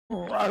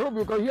I hope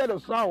you can hear the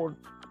sound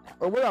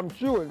of what I'm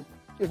chewing.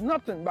 It's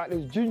nothing but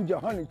these ginger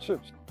honey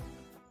chips.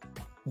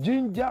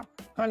 Ginger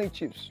honey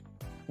chips.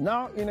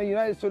 Now in the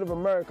United States of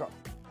America.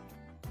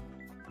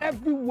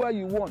 Everywhere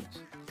you want.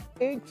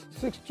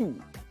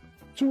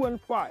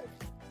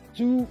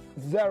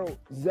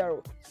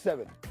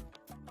 862-215-2007.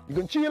 You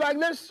can chew it like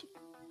this.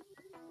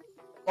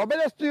 Or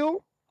better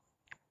still,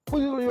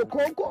 put it on your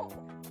cocoa,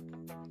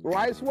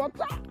 rice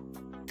water,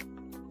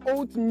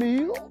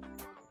 oatmeal.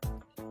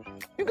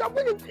 You can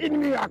put it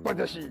in your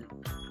akpadashi,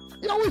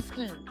 your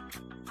whiskey,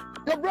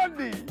 your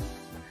brandy.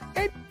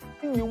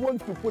 Anything you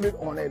want to put it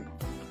on it.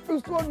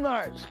 It's so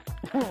nice.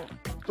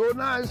 So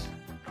nice,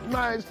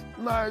 nice,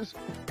 nice.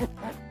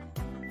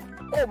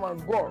 Oh my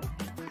God.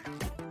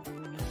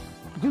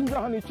 Ginger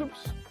honey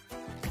chips.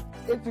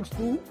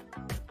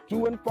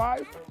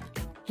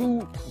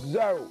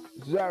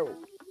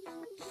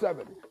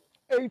 862-215-2007.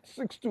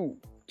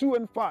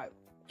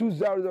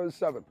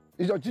 862-215-2007.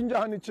 It's your ginger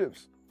honey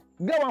chips.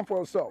 Get one for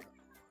yourself.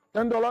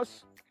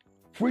 $10,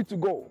 free to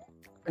go.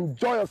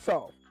 Enjoy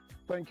yourself.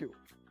 Thank you.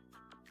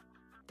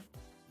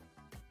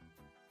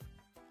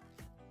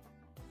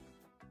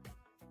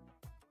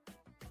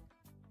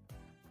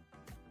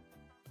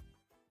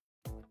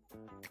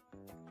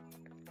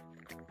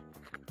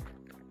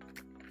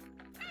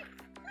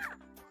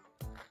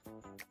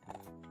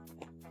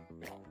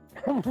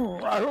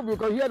 I hope you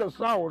can hear the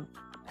sound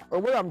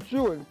of what I'm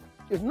chewing.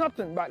 It's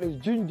nothing but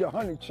these ginger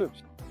honey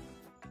chips.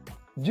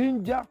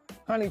 Ginger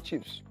honey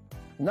chips.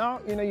 Now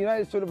in the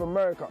United States of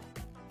America.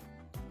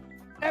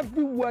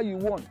 Everywhere you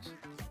want.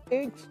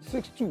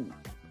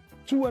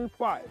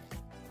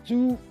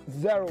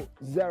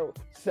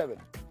 862-215-2007.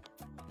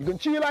 You can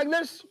chew it like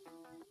this.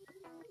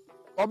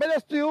 Or better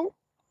still,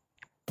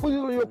 put it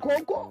on your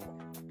cocoa,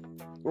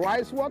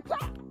 rice water,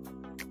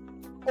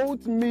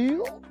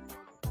 oatmeal.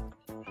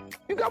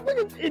 You can put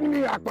it in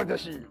your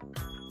akpadashi,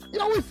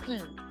 your whiskey,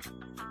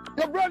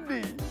 your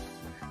brandy.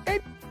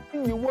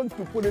 Anything you want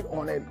to put it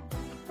on it.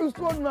 It's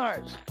so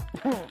nice.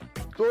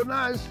 So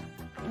nice,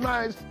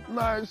 nice,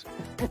 nice.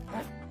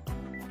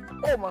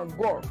 Oh my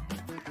God.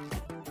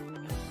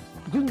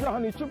 Ginger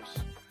honey chips.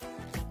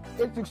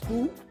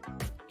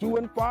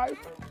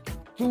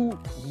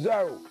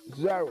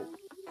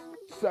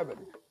 862-215-2007.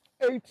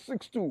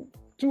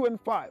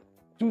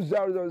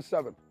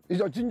 862-215-2007. It's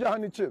your ginger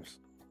honey chips.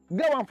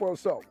 Get one for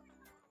yourself.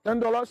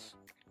 $10,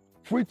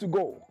 free to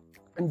go.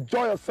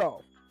 Enjoy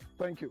yourself.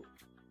 Thank you.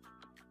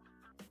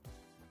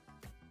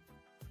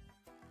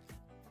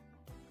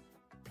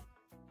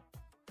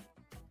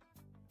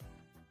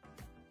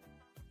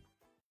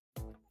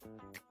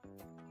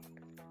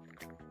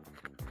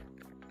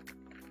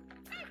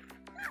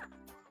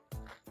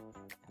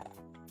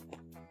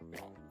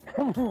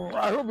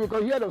 I hope you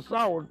can hear the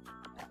sound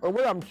of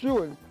what I'm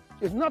chewing.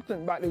 It's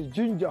nothing but these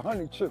ginger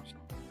honey chips.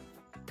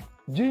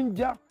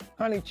 Ginger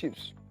honey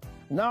chips.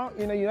 Now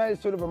in the United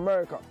States of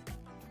America.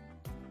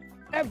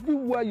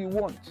 Everywhere you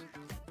want.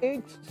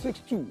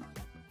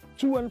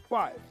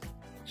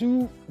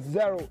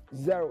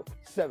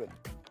 862-215-2007.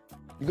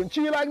 You can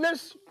chew it like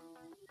this.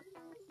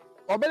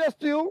 Or better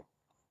still,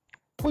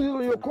 put it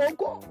on your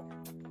cocoa,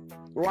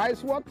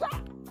 rice water,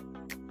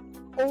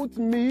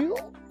 oatmeal.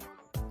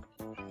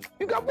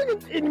 You can put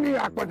it in your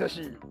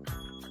akpadashi,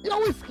 your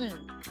whiskey,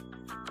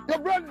 your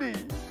brandy.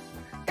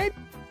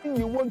 Anything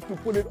you want to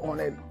put it on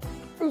it.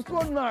 It's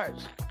so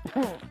nice.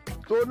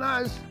 So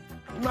nice,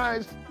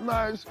 nice,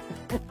 nice.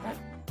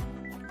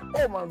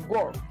 Oh my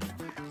God.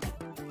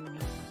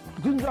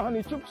 Ginger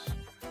honey chips.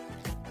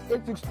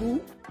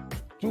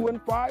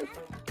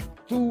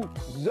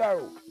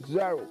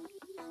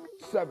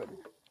 862-215-2007.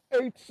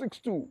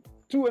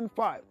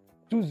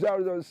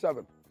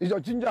 862-215-2007. It's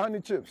your ginger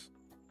honey chips.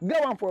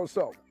 Get one for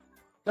yourself.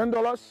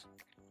 $10,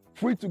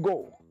 free to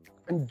go.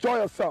 Enjoy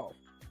yourself.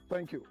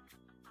 Thank you.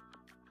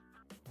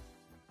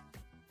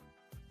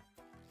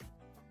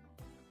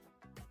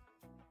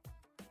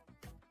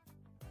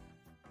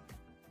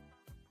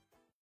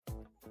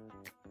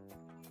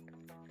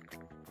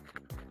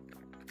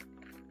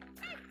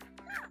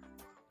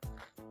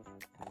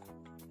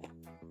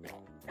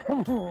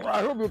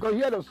 I hope you can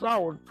hear the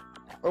sound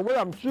of what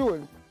I'm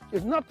chewing.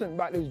 It's nothing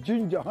but these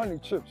ginger honey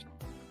chips.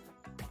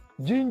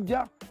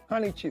 Ginger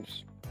honey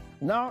chips.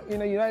 Now in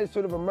the United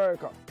States of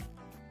America.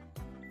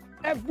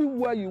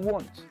 Everywhere you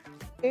want.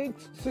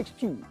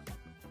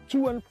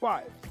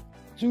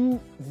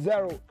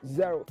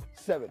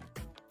 862-215-2007.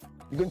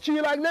 You can chew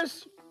it like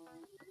this.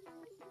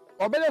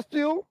 Or better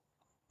still,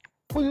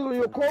 put it on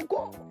your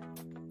cocoa,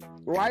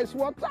 rice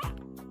water,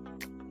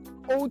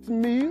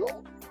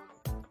 oatmeal.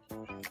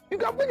 You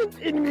can put it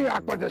in your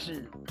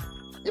akpadashi,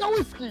 your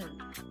whiskey,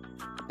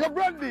 your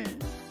brandy.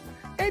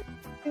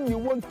 Anything you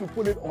want to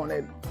put it on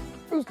it.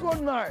 It's so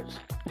nice.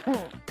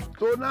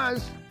 So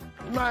nice,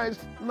 nice,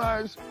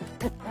 nice.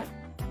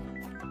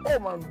 Oh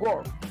my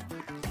God.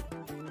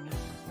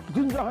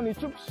 Ginger honey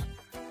chips.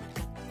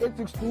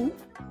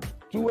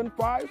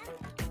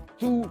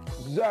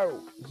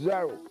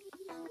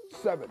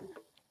 862-215-2007.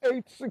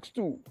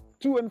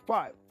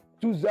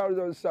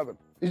 862-215-2007.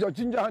 is your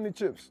ginger honey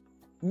chips.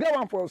 Get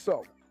one for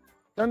yourself.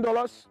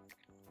 $10,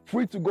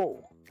 free to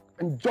go.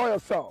 Enjoy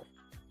yourself.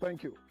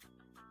 Thank you.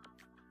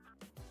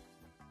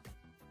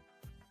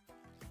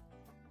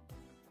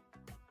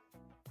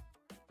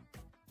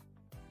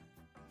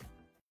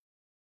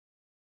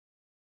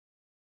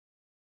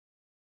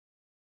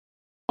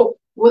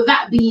 With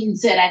that being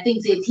said, I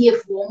think it's here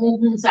for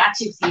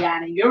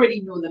and you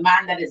already know the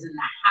man that is in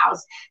the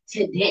house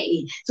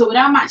today. So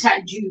without much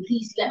ado,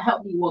 please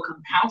help me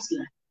welcome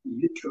Counselor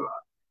Luttrell.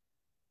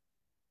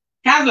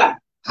 Counselor.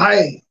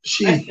 Hi,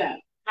 she.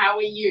 How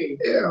are you?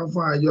 Yeah, I'm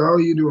fine. How are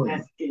you doing?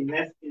 That's good.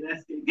 That's good.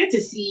 That's good. Good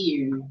to see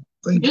you.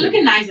 Thank You're you.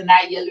 looking nice in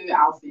that yellow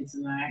outfit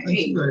tonight. Thank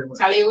you very much.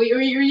 Charlie,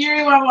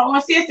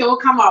 what's this?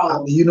 Come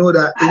on. You know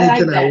that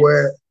anything like I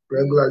wear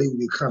regularly will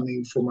be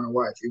coming from my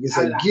wife. If it's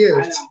a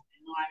gift,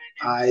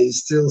 I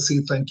still say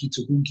thank you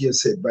to who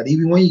gives it. But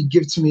even when you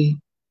give to me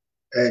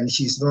and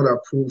she's not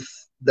approved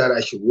that I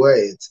should wear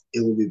it,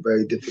 it will be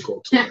very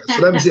difficult to wear. So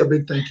let me say a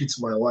big thank you to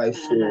my wife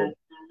for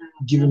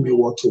giving me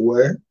what to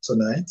wear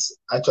tonight.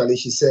 Actually,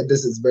 she said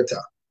this is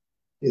better.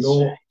 You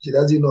know, she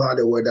doesn't know how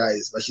the weather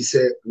is, but she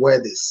said,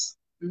 wear this.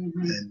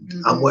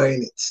 And I'm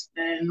wearing it.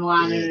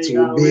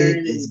 To obey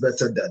is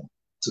better than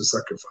to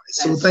sacrifice.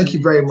 So thank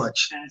you very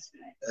much.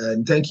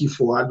 And thank you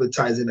for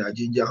advertising our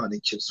ginger honey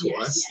chips for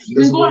us. You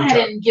can go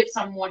ahead and give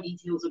some more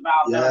details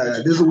about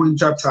that. This is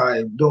winter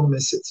time. Don't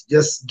miss it.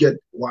 Just get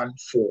one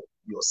for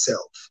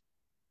yourself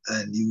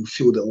and you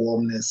feel the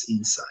warmness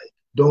inside.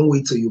 Don't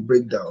wait till you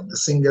break down. The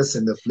singer's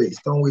in the place.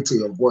 Don't wait till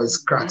your voice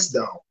cracks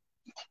down.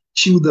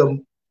 Chew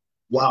them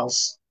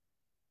whilst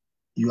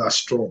you are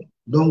strong.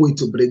 Don't wait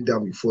to break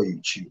down before you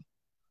chew.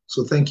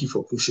 So thank you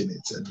for pushing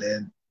it. And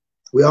then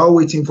we are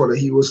waiting for the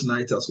Heroes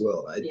Night as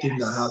well. I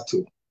think I have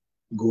to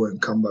go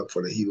and come back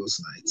for the Heroes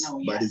Night.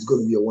 But it's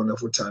going to be a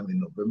wonderful time in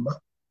November.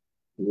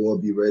 We'll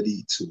be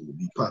ready to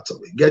be part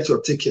of it. Get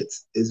your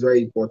tickets. It's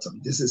very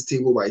important. This is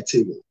table by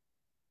table.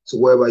 So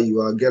wherever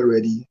you are, get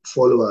ready,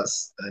 follow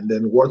us, and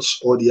then watch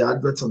all the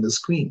adverts on the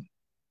screen.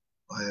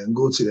 And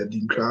go to the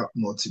Adinkra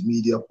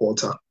Multimedia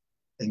Portal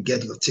and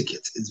get your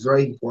tickets. It's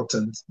very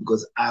important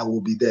because I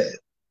will be there.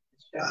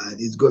 And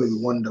it's going to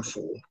be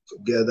wonderful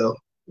together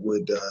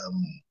with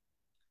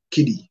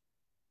Kiddy.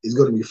 It's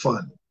going to be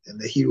fun. And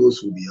the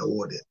heroes will be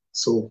awarded.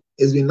 So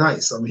it's been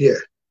nice. I'm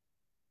here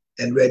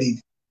and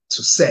ready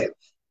to serve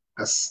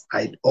as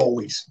I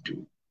always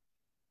do.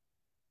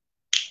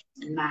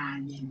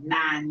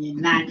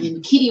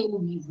 Kiddy will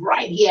be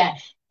right here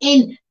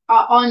in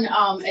on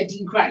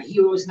Adinkra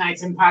Heroes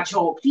Nights in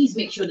Patchok. Please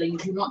make sure that you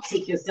do not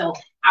take yourself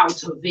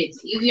out of it.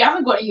 If you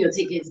haven't gotten your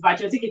tickets,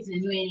 but your tickets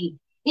in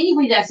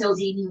anybody that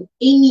sells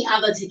any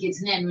other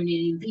tickets,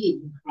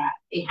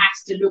 it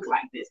has to look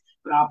like this.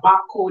 With our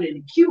barcode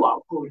and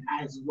QR code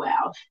as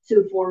well.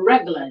 So for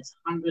regular, it's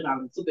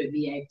 $100. Super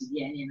VIP,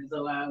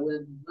 so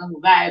we'll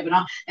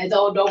vibe, it's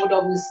all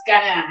double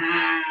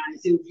scanner.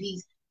 So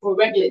please, for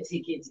regular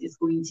tickets, it's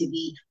going to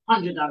be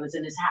 $100,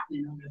 and it's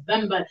happening on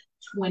November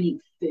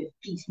 25th.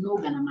 Please, no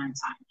Ghana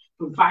time,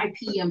 from 5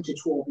 p.m. to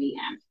 12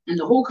 a.m. And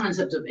the whole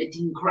concept of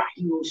Adinkra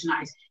Heroes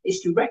Nights is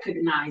to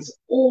recognize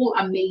all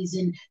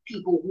amazing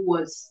people who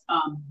are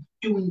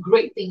doing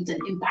great things and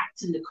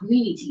impacting the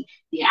community,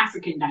 the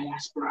African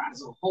diaspora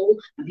as a whole,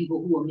 and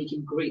people who are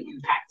making great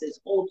impacts. It's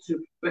all to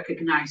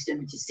recognize them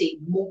and to say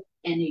more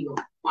and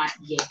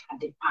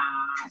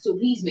so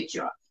please make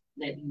sure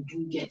that you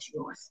do get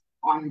yours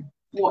on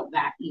for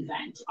that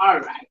event. All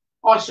right,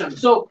 awesome.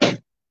 So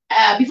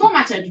before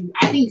much ado,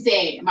 I think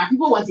my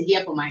people want to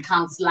hear from my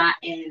counselor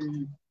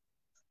and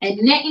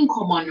net in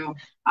common.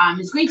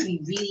 It's going to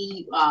be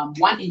really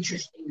one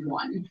interesting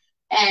one.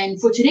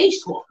 And for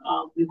today's talk,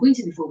 we're going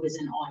to be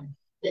focusing on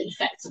the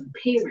effects of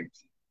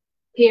parenting.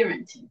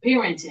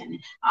 Parenting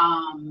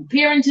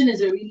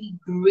is a really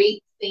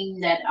great thing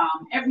that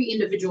every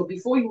individual,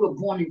 before you were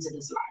born into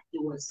this life,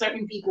 there were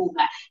certain people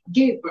that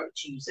gave birth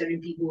to you, certain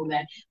people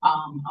that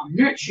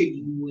nurtured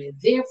you, were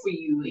there for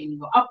you in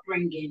your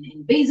upbringing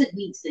and basic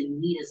needs that you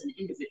need as an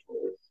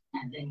individual.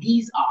 And then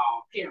these are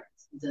our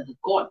parents. These are the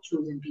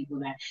God-chosen people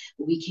that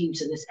we came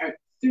to this earth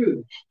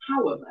through.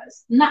 However,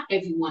 not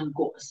everyone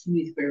got a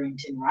smooth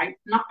parenting, right?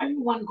 Not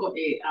everyone got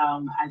it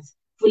as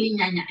fully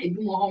nyanya.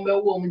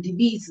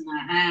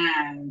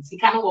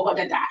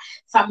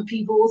 Some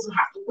people also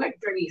have to work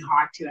very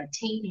hard to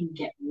attain and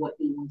get what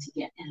they want to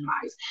get in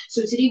life.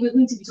 So today we're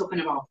going to be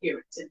talking about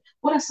parenting.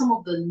 What are some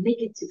of the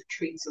negative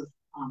traits of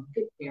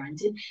good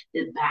parenting,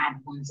 the bad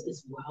ones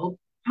as well?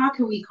 How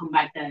can we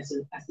combat that as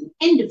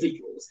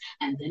individuals,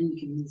 and then we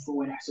can move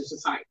forward as a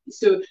society?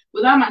 So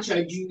without much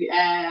ado,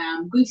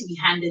 I'm going to be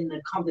handing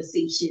the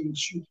conversation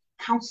to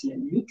Counselor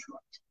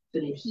Luttrell so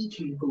that he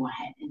can go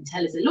ahead and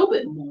tell us a little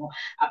bit more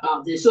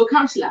about this. So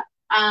Counselor,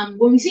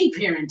 when we say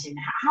parenting,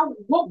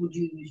 what would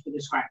you use to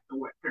describe the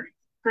word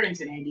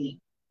parenting ideally?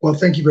 Well,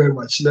 thank you very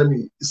much. Let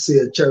me say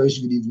a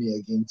cherished good evening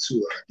again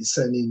to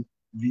discerning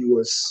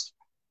viewers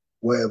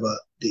wherever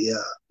they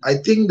are. I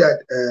think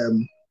that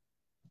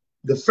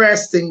the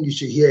first thing you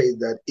should hear is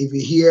that if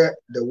you hear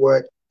the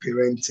word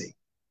parenting,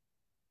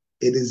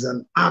 It is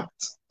an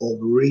act of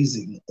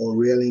raising or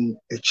rearing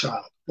a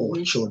child or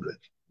children.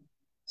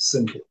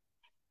 Simple.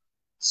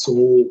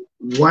 So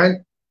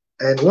when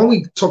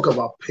we talk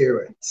about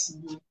parents,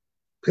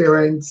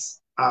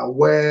 parents are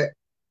where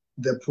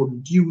the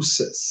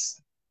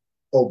producers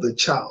of the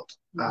child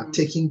are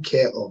taking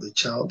care of the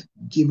child,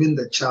 giving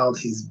the child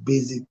his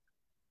basic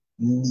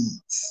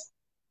needs.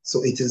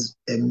 So it is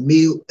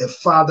a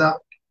father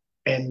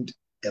and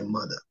a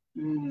mother.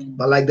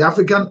 But like the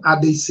African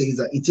adage says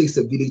that it takes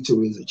a village to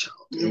raise a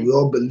child. And we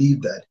all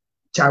believe that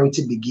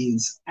charity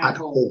begins at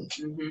home.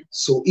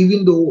 So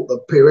even though the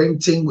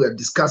parenting we're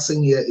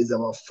discussing here is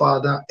about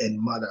father and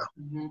mother,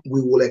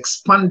 we will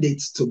expand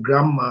it to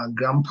grandma,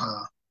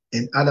 grandpa,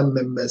 and other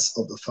members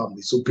of the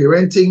family. So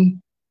parenting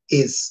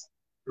is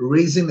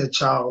raising a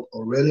child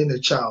or rearing a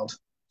child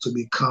to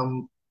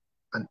become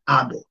an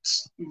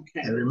adult.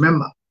 And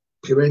remember,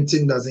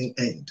 parenting doesn't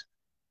end.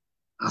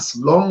 As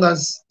long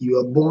as you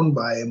are born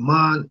by a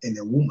man and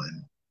a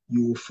woman,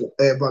 you will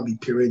forever be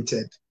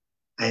parented.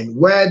 And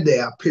where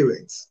there are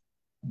parents,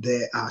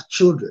 there are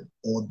children,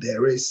 or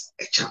there is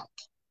a child.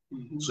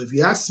 So if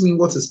you ask me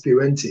what is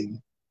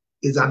parenting,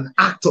 it's an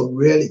act of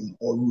rearing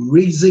or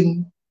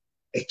raising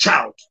a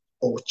child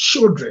or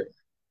children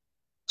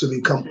to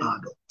become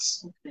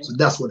adults. So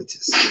that's what it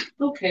is.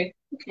 Okay.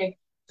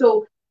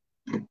 So,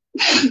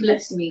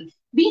 bless me.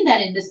 Being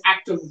that in this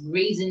act of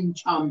raising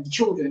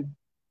children,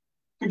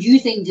 do you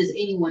think just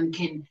anyone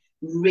can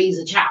raise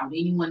a child?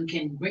 Anyone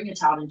can bring a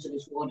child into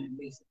this world and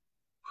raise it?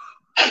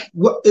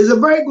 Well, it's a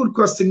very good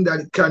question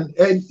that it can,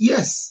 and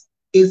yes,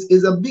 is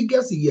the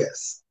biggest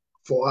yes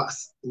for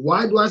us.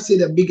 Why do I say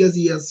the biggest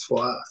yes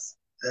for us?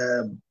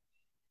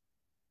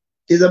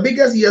 It's the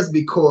biggest yes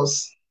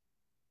because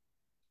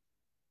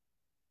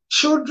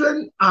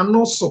children are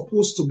not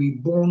supposed to be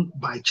born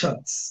by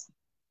chance,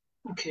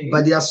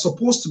 but they are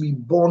supposed to be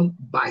born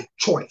by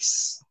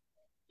choice.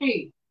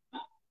 Hey,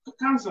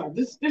 Counselor,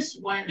 this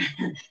one,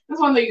 this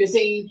one that you're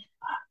saying,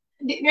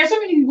 there are so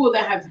many people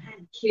that have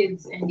had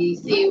kids and they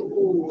say,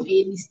 "Oh,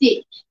 a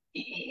mistake.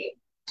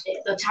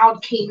 The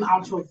child came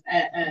out of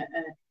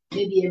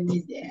maybe a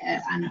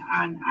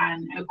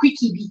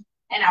quickie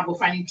and I'll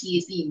find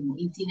PSC.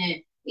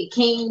 It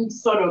came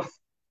sort of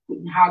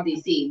how they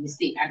say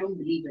mistake. I don't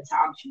believe a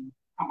child should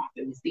come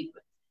after a mistake,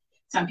 but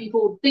some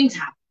people things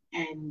happen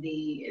and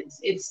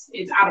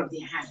it's out of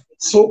their hands.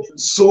 So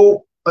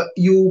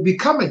you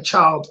become a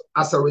child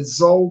as a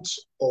result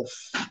of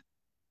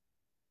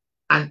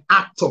an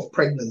act of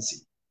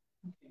pregnancy.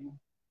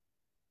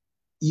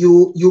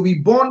 You'll be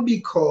born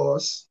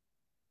because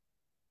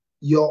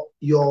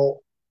your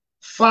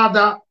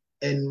father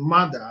and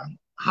mother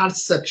had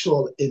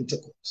sexual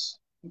intercourse.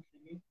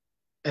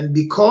 And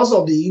because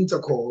of the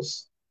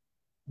intercourse,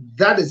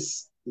 that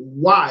is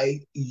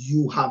why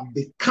you have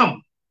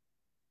become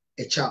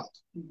a child.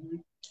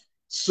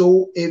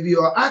 So if you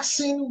are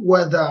asking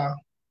whether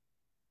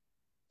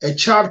a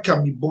child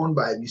can be born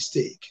by a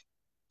mistake,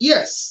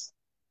 yes,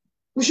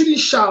 we shouldn't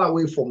shy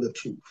away from the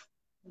truth.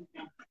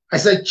 I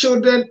said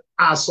children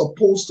are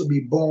supposed to be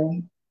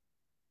born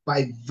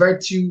by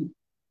virtue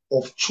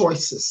of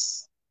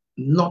choices,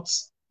 not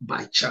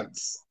by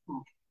chance.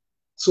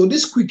 So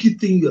this quickie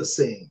thing you're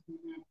saying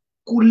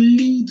could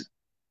lead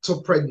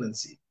to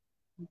pregnancy.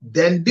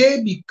 Then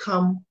they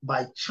become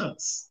by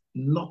chance,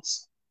 not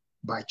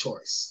by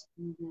choice.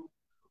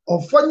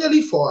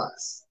 Unfortunately for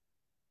us,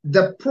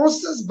 the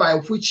process by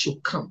which you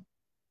come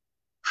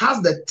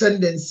has the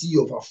tendency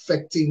of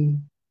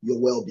affecting your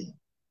well-being.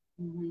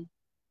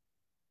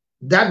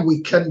 That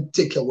we can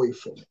take away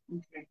from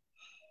it.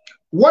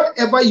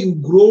 Whatever you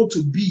grow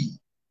to be,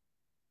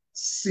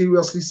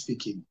 seriously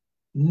speaking,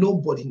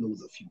 nobody knows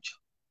the future.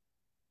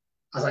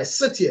 As I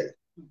sit here,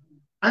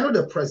 I know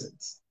the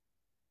present.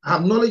 I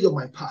have knowledge of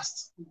my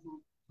past,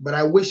 but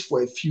I wish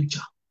for a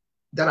future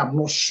that I'm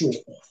not sure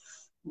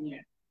of.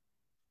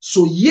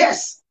 So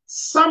yes,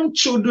 some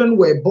children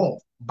were born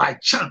by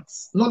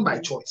chance, not by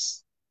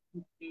choice.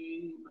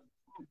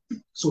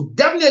 So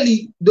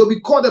definitely they'll be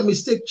called a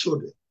mistake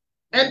children.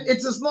 And it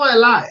is not a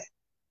lie.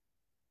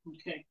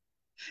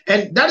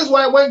 And that is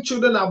why when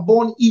children are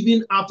born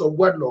even out of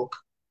wedlock,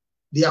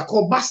 they are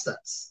called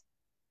bastards.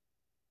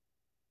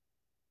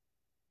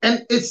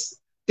 And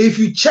if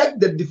you check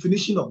the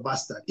definition of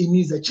bastard, it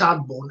means a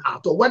child born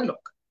out of wedlock.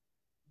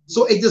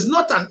 So it is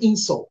not an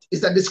insult,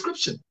 it's a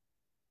description.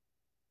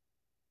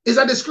 It's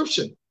a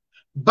description.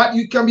 But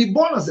you can be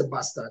born as a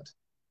bastard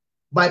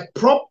by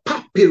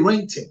proper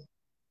parenting.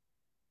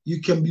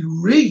 You can be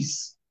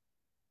raised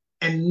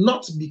and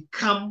not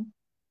become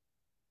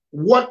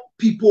what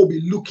people will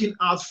be looking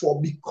out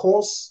for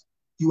because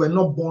you were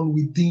not born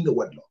within the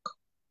wedlock.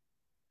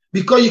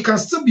 Because you can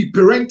still be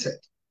parented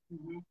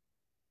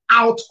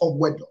out of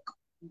wedlock.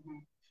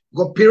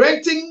 Because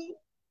parenting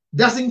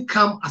doesn't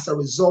come as a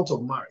result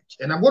of marriage.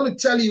 And I'm going to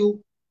tell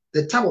you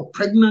the type of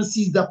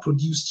pregnancies that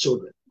produce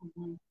children.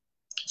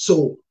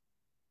 So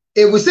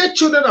if we say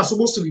children are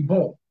supposed to be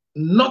born,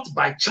 not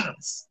by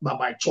chance, but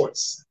by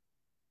choice,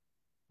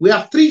 we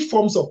have three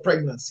forms of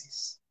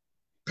pregnancies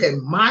per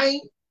my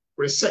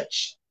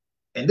research.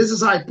 And this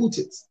is how I put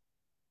it.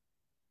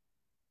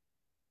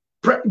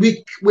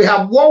 We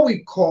have what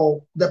we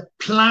call the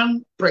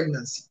planned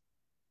pregnancy.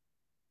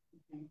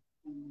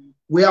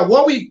 We have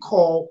what we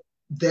call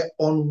the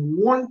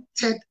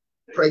unwanted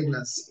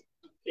pregnancy.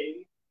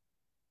 Okay.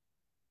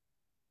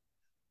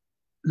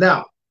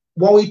 Now,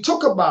 when we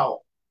talk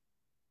about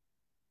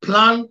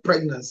planned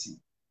pregnancy,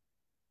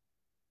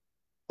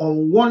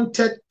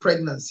 unwanted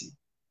pregnancy,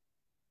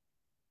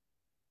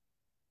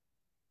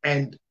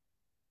 and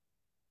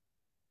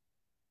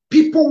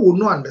people will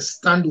not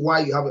understand why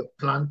you have a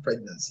planned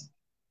pregnancy.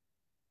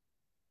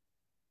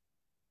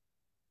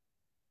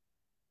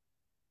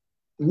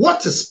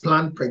 What is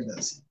planned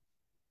pregnancy?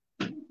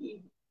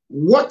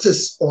 What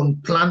is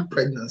unplanned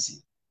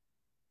pregnancy?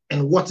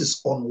 And what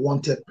is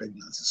unwanted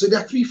pregnancy? So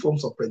there are three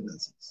forms of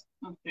pregnancies.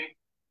 Okay.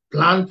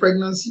 Planned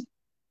pregnancy,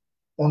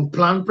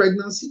 unplanned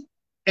pregnancy,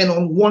 and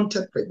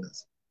unwanted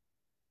pregnancy.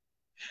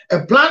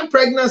 A planned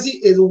pregnancy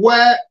is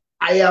where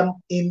I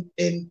am in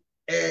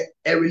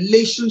a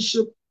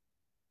relationship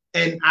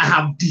and I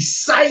have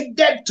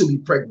decided to be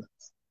pregnant,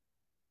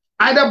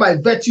 either by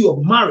virtue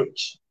of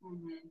marriage,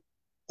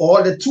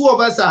 or the two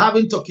of us are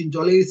having talking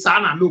jolly,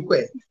 sana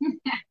lookwe,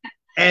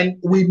 and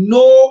we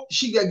know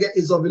she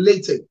is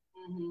ovulating.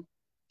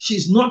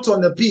 She's not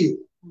on the pill,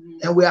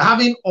 and we are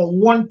having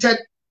unwanted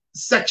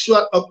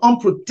sexual,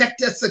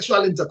 unprotected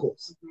sexual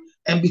intercourse.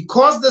 And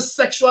because the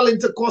sexual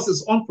intercourse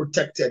is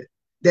unprotected,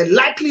 the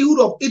likelihood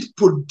of it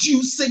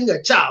producing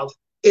a child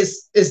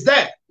is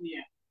there.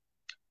 Yeah.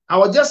 I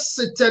was just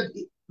seated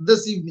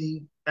this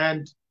evening,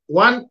 and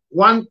one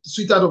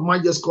sweetheart of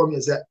mine just called me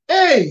and said,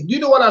 "Hey, do you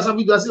know what has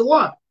happened?" I said,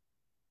 "What?"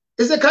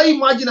 He said, "Can you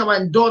imagine that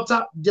my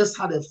daughter just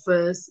had her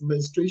first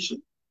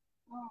menstruation?"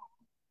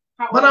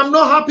 Oh. But I'm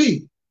not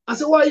happy. I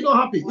said, "Why are you not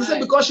happy?" Why? He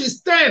said, "Because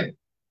she's 10.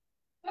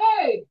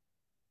 Hey.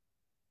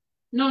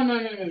 No.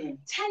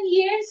 10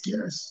 years?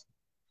 Yes.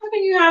 How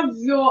can you have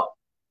your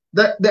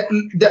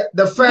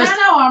the first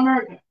Ghana or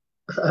America?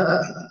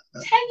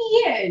 10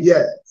 years.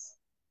 Yes.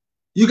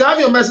 You can have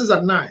your menses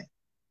at 9.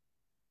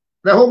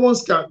 The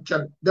hormones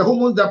the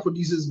hormones that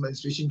produces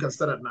menstruation can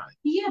start at 9.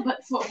 Yeah,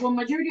 but for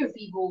majority of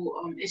people,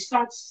 it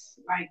starts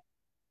like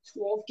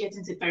 12,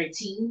 getting to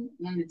 13,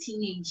 and the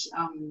teenage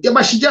Yeah,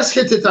 but she just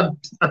hit it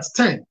at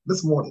 10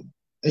 this morning,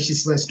 and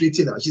she's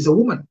menstruating now. She's a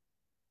woman.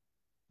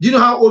 Do you know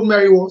how old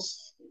Mary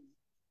was?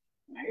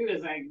 Mary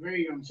was like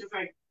very young. She was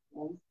like,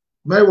 oh.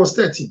 Mary was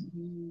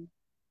 13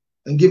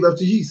 and gave birth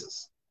to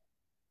Jesus.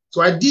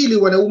 So ideally,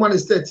 when a woman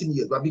is 13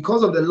 years, but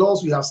because of the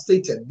laws we have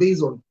stated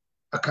based on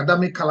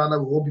academic calendar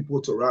we want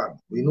people to run,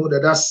 we know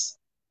that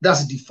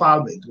that's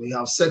defilement. When you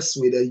have sex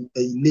with a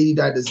lady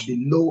that is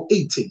below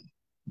 18.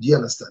 Do you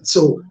understand?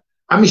 So,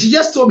 I mean, she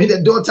just told me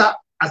the daughter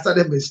I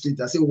started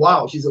menstruating. I said,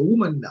 wow, she's a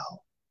woman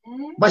now.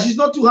 But she's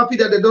not too happy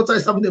that the daughter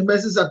is having the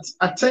menses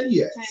at 10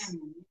 years.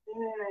 10.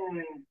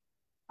 Yeah.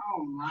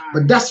 Oh my.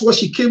 But that's what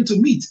she came to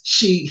meet.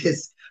 She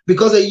is,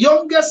 because the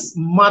youngest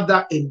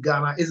mother in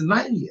Ghana is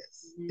 9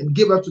 years and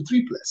gave birth to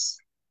 3+.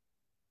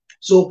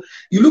 So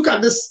you look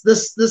at this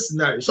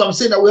scenario. So I'm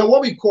saying that we have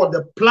what we call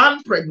the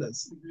planned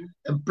pregnancy.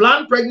 And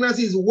planned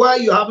pregnancy is where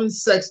you're having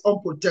sex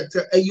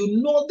unprotected and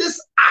you know this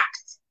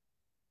act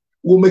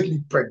will make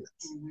me pregnant.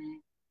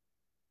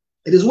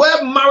 It is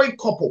where married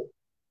couple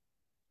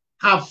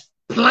have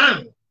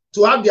planned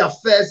to have their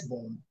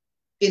firstborn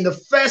in the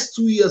first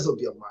 2 years of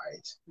their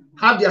marriage,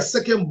 have their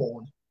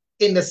secondborn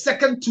in the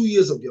second 2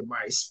 years of their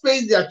marriage,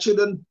 space their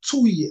children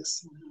 2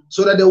 years,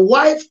 so that the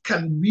wife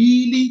can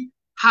really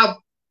have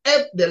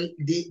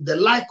the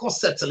liquor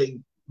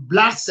settling,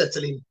 blood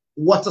settling,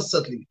 water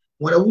settling.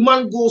 When a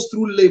woman goes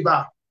through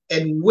labor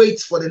and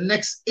waits for the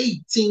next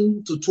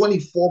 18 to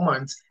 24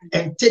 months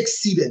and takes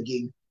seed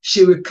again,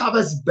 she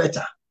recovers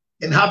better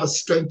and have a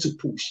strength to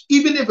push.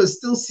 Even if it's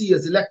still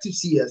CS, elective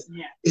CS,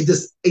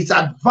 it's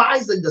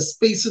advised that the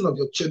spacing of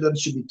your children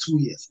should be 2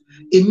 years.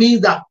 It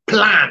means that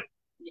plan.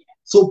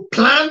 So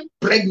planned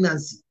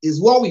pregnancy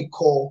is what we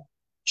call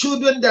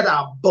children that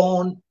are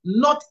born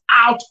not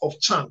out of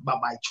chance, but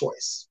by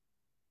choice.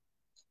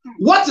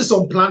 What is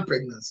unplanned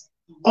pregnancy?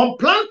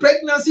 Unplanned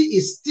pregnancy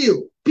is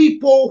still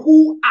people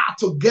who are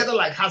together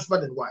like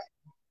husband and wife,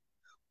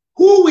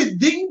 who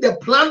within the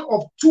plan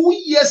of 2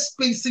 years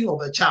spacing of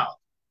a child,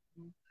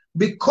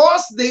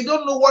 because they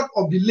don't know what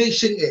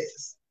ovulation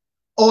is,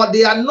 or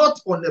they are not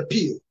on a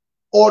pill,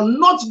 or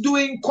not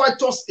doing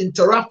coitus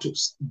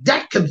interruptus,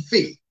 that can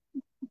fail.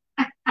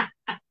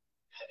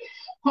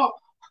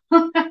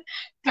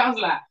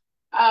 Counselor,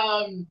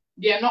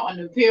 they are not on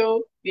the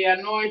pill, they are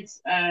not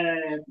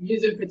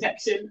using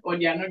protection, or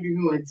they are not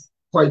doing what?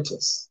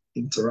 Coitus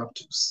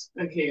interruptus.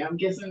 Okay, I'm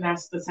guessing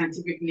that's the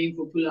scientific name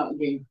for pull-out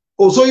game.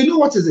 Oh, so you know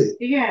what is it?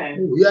 Yeah.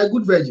 Oh, you're a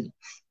good virgin.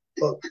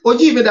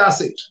 Oji,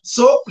 that's it.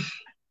 So,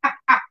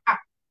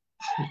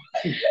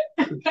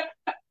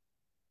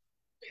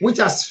 which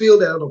has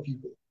failed a lot of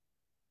people.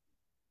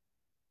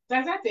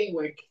 Does that thing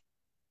work?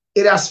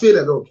 It has failed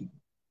a lot of people.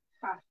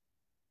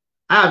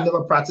 I have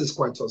never practiced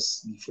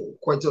coitus before.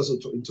 Coitus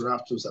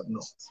interruptus have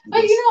not.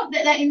 But you know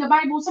that in the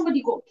Bible,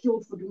 somebody got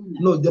killed for doing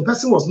that. No, the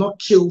person was not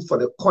killed for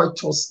the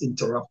coitus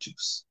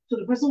interruptus. So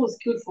the person was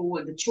killed for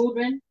what? The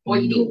children? Or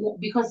he didn't,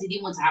 because he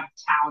didn't want to have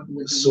a child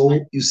with them? So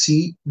you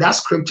see, that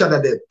scripture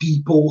that the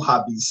people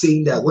have been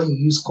saying that when you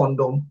use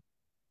condom,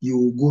 you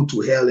will go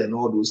to hell and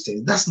all those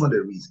things. That's not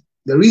the reason.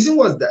 The reason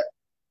was that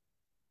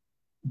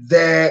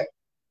the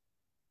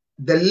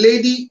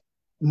lady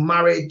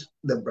married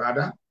the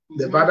brother.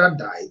 The brother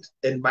died,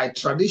 and by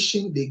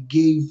tradition, they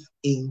gave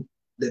in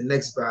the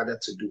next brother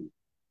to do.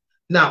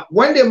 Now,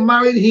 when they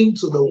married him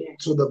to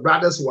the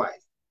brother's wife,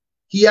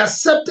 he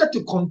accepted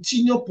to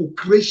continue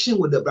procreation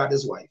with the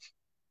brother's wife.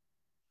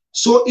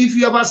 So if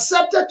you have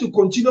accepted to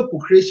continue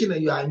procreation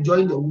and you are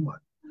enjoying the woman,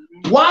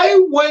 why,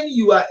 when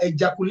you are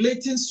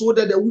ejaculating so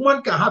that the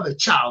woman can have a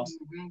child,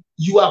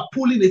 you are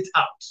pulling it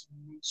out?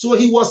 So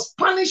he was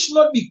punished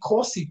not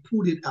because he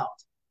pulled it out,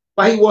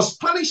 but he was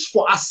punished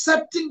for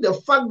accepting the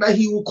fact that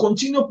he will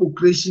continue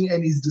procreation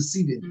and is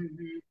deceiving.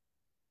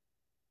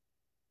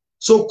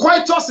 So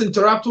coitus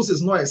interruptus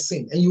is not a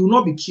sin, and you will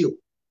not be killed.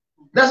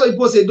 That's why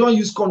people say don't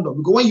use condom,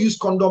 because when you use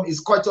condom,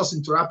 it's coitus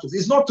interruptus.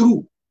 It's not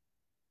true.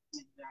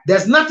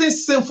 There's nothing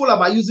sinful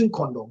about using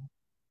condom.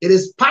 It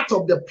is part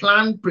of the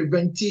planned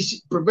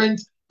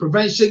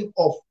prevention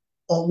of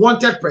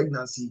unwanted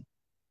pregnancy,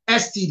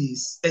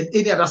 STDs, and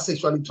any other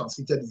sexually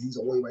transmitted disease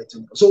or what you might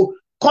think. So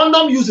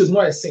condom use is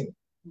not a sin.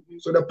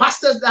 So the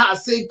pastors that are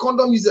saying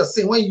condom use is a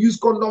sin, when you use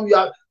condom, you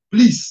are,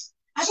 please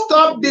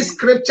stop this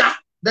scripture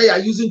that you are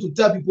using to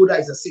tell people that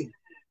it's a sin.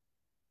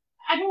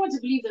 I don't want to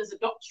believe there's a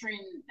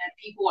doctrine that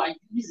people are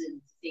using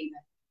to say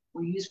that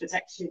we use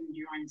protection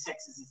during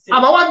sex is a sin.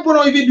 But why people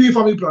don't even do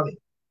family planning?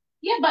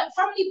 Yeah, but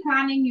family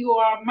planning, you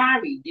are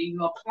married and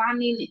you are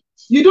planning it.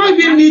 You don't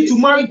even need to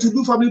marry to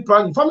do family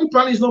planning. Family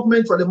planning is not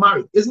meant for the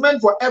married. It's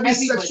meant for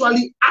everybody.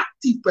 Sexually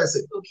active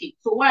person. Okay,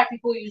 so why are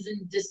people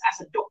using this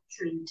as a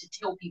doctrine to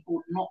tell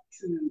people not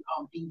to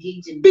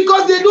engage in?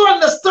 Because they don't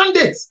understand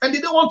it and they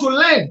don't want to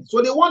learn.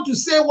 So they want to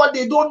say what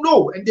they don't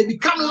know, and they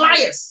become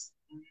liars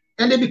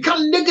and they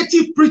become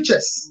negative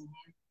preachers.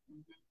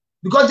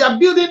 Because they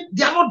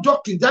are not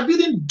doctrine, they are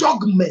building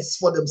dogmas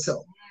for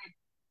themselves.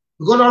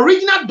 Because the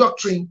original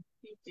doctrine,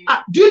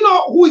 do you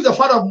know who is the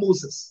father of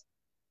Moses?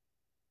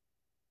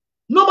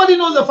 Nobody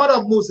knows the father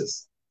of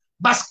Moses.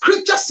 But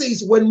scripture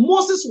says when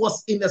Moses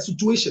was in a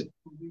situation,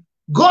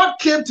 God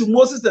came to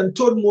Moses and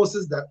told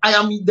Moses that I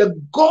am the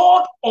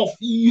God of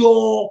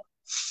your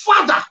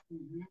father.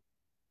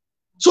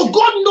 So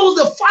God knows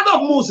the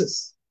father of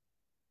Moses.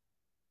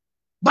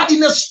 But in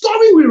the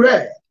story we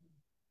read,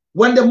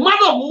 when the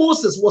mother of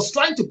Moses was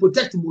trying to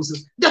protect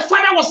Moses, the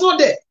father was not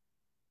there.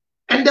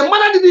 And the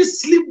mother didn't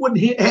sleep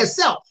with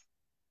herself.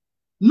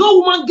 No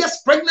woman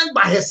gets pregnant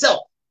by herself,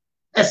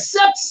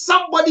 except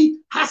somebody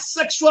has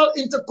sexual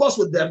intercourse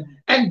with them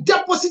and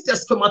deposit a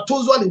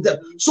spermatozoa in them.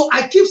 So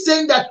I keep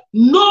saying that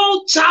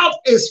no child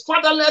is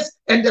fatherless,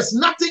 and there's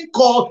nothing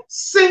called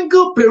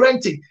single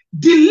parenting.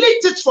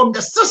 Delete it from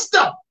the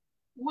system.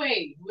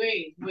 Wait,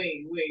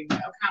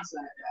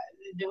 Counselor.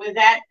 With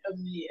that,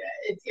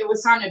 it would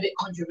sound a bit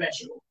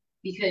controversial,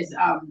 because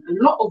a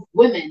lot of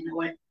women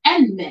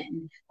and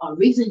men are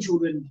raising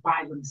children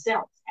by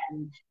themselves,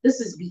 and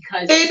this is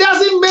because it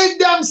doesn't make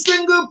them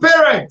single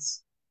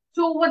parents.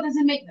 So what does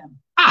it make them?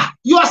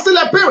 You are still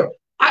a parent.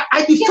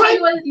 I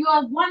define you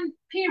are one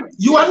parent.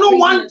 You are not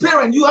one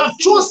parent. You have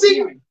chosen.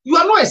 Parent. You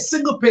are not a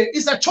single parent.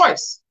 It's a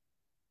choice.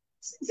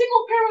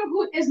 Single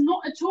parenthood is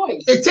not a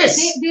choice. It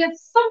is. There are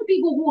some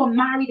people who are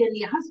married and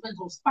their husbands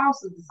or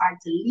spouses decide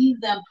to leave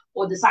them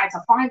or decide to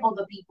find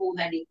other people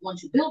that they want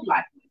to build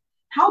life with.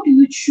 How do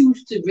you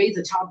choose to raise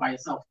a child by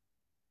yourself?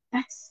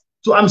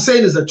 So I'm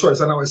saying it's a choice,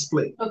 and I'll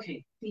explain.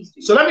 Okay, please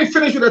do. So let me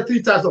finish with the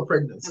 3 types of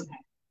pregnancy. Okay.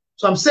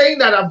 So I'm saying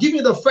that I've given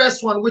you the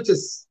first one, which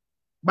is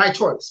by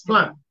choice,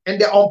 plan. And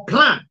the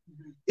unplanned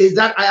is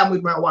that I am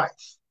with my wife.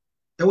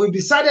 And we've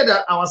decided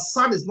that our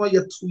son is not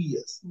yet 2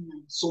 years.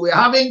 So we're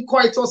having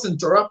coitus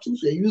interruptus.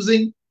 We're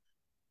using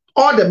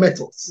all the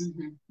methods.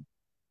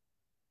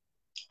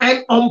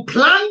 And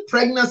unplanned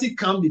pregnancy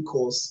comes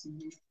because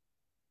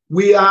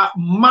we are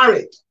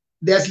married.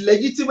 There's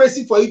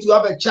legitimacy for you to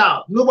have a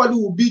child. Nobody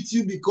will beat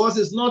you because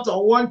it's not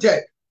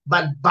unwanted.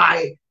 But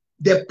by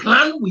the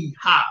plan we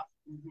have,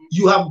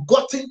 you have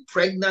gotten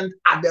pregnant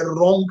at the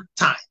wrong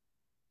time.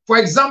 For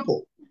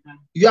example,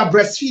 you are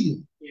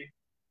breastfeeding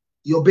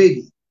your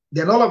baby.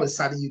 Then all of a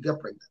sudden you get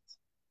pregnant.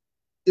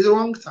 It's the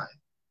wrong time.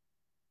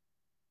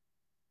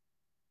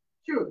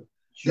 Sure.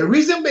 The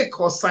reason,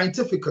 because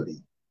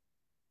scientifically,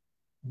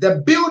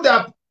 the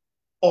buildup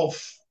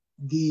of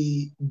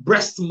the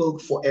breast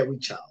milk for every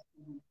child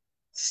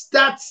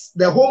starts,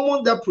 the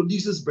hormone that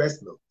produces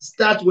breast milk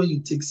starts when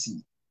you take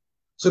seed.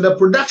 So the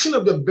production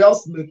of the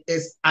breast milk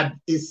is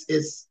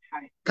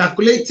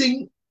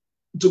calculating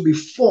to be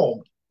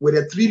formed with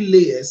the 3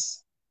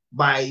 layers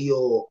by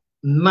your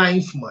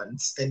 9th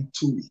month and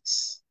 2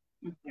 weeks.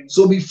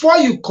 So before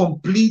you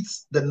complete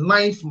the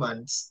 9th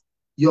month,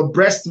 your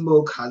breast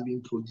milk has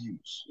been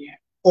produced.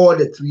 all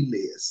the 3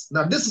 layers.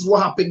 Now, this is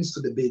what happens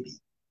to the baby.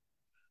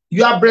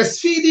 You are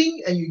breastfeeding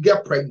and you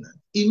get pregnant.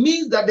 It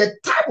means that the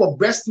type of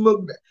breast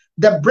milk,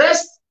 the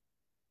breast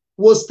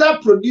will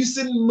start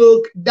producing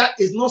milk that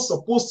is not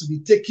supposed to be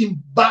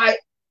taken by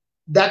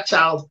that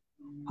child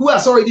who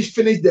has already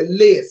finished the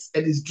layers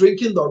and is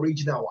drinking the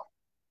original one.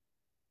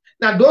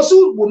 Now, those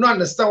who will not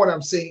understand what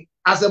I'm saying,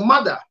 as a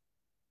mother,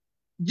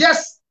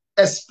 just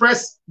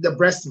express the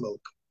breast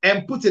milk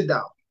and put it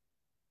down.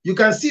 You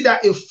can see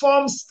that it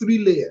forms 3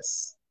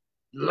 layers: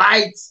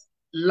 light,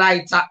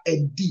 lighter,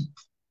 and deep.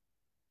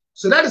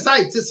 So that is how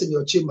it is in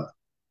your chamber.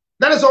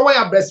 That is why when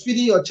you're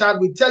breastfeeding your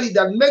child, we tell you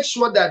that make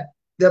sure that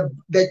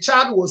the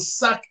child will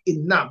suck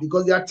enough,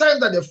 because there are times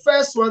that the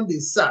first one they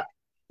suck,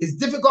 it's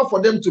difficult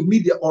for them to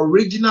meet the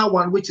original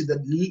one, which is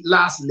the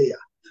last layer.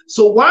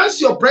 So once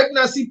your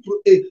pregnancy,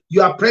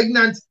 you are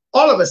pregnant,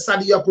 all of a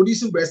sudden you are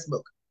producing breast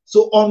milk.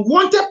 So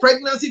unwanted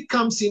pregnancy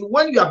comes in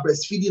when you are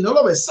breastfeeding. All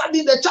of a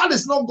sudden, the child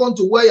is not gone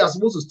to where you are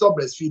supposed to stop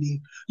breastfeeding.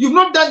 You've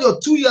not done your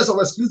 2 years of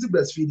exclusive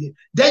breastfeeding.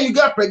 Then you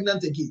get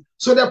pregnant again.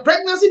 So the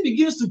pregnancy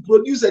begins to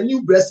produce a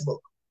new breast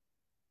milk.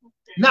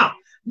 Now,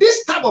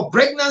 this type of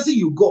pregnancy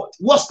you got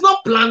was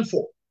not planned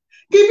for.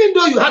 Even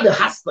though you had a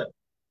husband,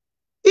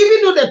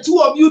 even though the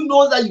 2 of you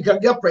know that you can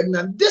get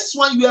pregnant, this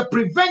one you are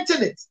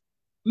preventing it.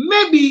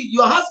 Maybe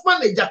your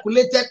husband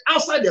ejaculated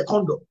outside the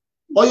condom,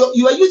 or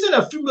you are using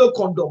a female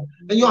condom,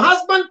 and your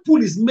husband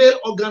pulled his male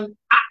organ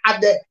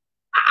at the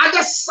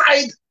other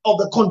side of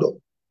the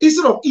condom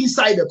instead of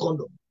inside the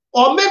condom.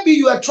 Or maybe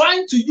you are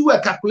trying to do a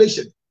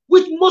calculation,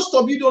 which most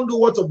of you don't know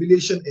what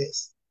ovulation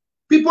is.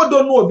 People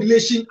don't know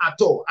ovulation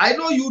at all. I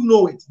know you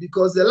know it,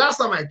 because the last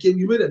time I came,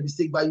 you made a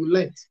mistake, but you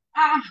learned.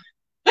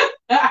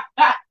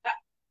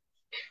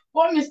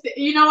 What mistake?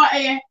 You know what?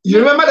 You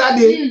remember that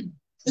day?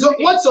 So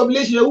what's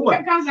ovulation, a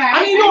woman?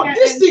 And you know,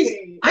 these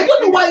things, I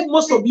don't know why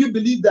most of you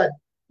believe that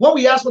when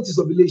we ask what is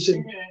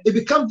ovulation, it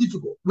becomes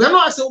difficult. We are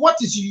not asking what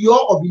is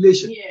your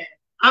ovulation.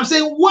 I'm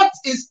saying what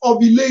is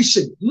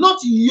ovulation, not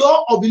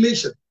your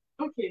ovulation.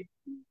 Okay.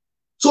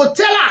 So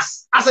tell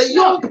us, as a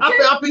young,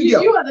 up girl.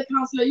 You are the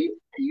counselor.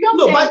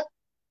 No,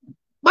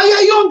 but you're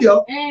a young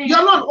girl.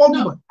 You're not an old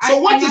woman.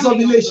 So what is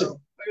ovulation?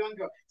 A young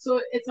girl.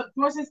 So it's a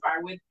process by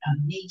which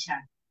nature,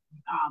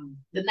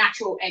 the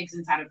natural eggs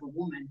inside of a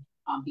woman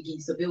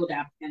begins to build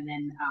up, and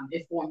then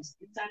it forms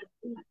inside of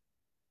a woman.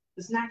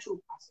 It's a natural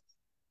process.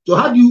 So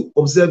how do you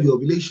observe your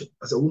ovulation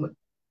as a woman?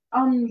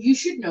 You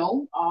should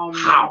know.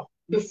 How?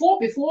 Before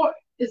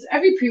it's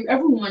every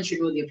woman should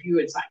know their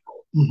period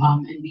cycle.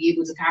 And be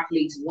able to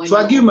calculate when. So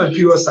I give my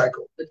period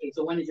cycle. Okay,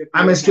 so when is your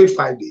period? I menstruate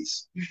 5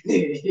 days.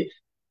 Okay.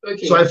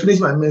 So I finish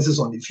my menses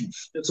on the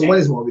 5th. Okay. So when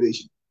is my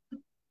ovulation?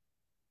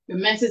 The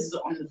menses is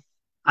on the.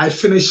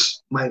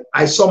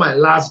 I saw my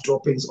last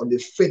droppings on the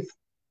 5th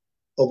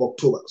of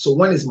October. So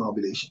when is my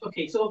ovulation?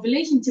 Okay, so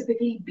ovulation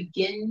typically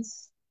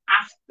begins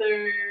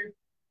after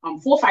 4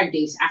 or 5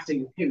 days after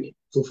your period.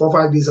 So 4 or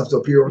 5 days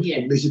after period,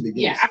 ovulation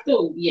begins. Yeah, after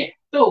a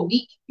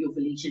week, your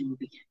ovulation will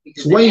begin,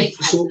 because so the egg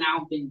has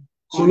now been.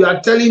 So you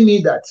are telling me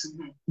that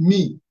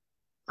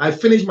I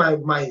finished my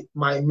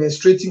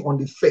menstruating on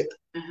the 5th.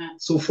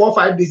 So 4 or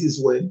 5 days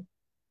is when?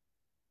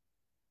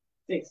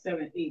 6,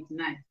 7, 8,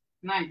 9.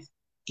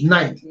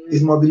 9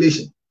 is my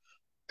ovulation.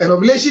 And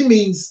ovulation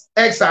means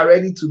eggs are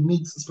ready to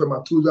meet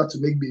spermatozoa to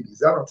make babies. Is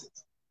that not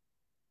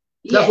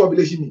it? That's what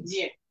ovulation means.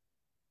 Yeah.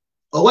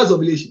 Or what's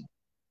ovulation?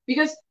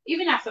 Because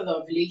even after the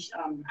ovulation,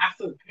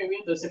 after the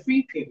period, there's a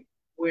free period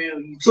where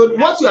you. So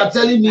what you are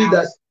telling me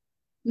that.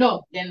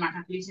 No, then my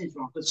calculation is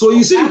wrong. So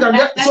you see, you can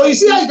get. So you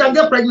see how you can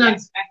get pregnant.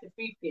 That's the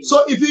free period.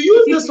 So if you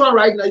use this one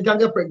right now, you can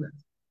get pregnant.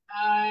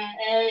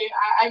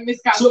 I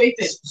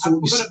miscalculated.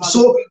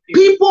 So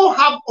people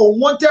have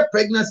unwanted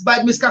pregnancy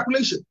by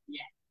miscalculation.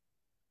 Yeah.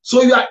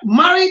 So you are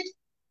married.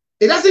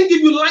 It doesn't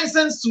give you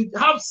license to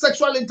have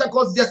sexual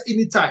intercourse just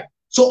anytime.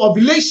 So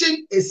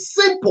ovulation is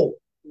simple.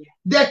 Yeah.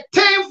 The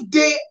 10th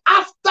day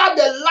after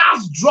the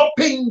last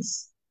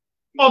droppings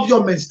of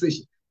your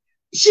menstruation.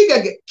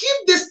 Shigege,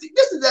 keep this.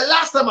 This is the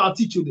last time I'll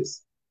teach you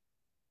this.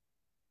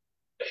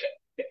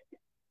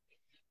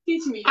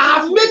 Teach me. I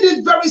have made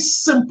it very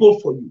simple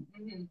for you.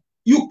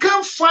 You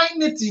can't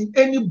find it in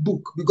any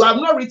book, because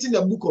I've not written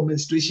a book on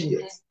menstruation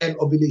yet and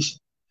ovulation.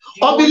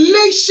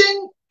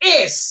 Ovulation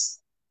is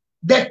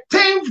the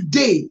 10th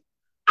day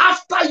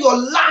after your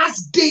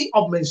last day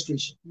of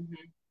menstruation.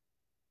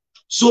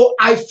 So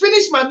I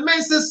finish my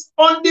menses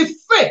on the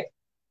 5th.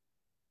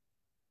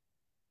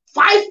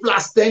 5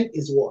 plus 10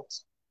 is what?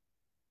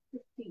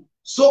 15.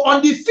 So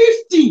on the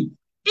 15th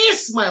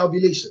is my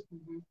ovulation.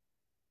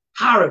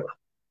 However,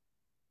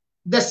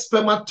 the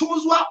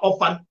spermatozoa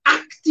of an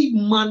active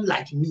man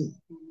like me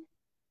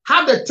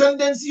have the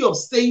tendency of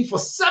staying for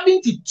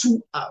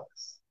 72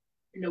 hours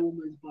in a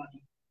woman's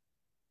body,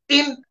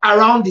 in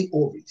around the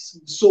ovaries.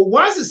 So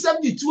once the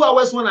 72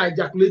 hours when I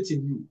ejaculate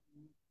in you,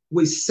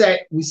 we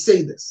say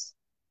this.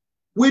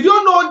 We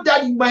don't know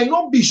that you might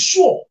not be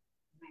sure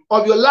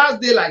of your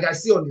last day, like I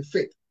say on the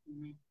 5th.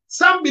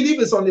 Some believe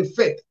it's on the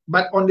 5th,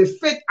 but on the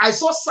 5th, I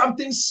saw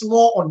something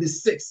small on the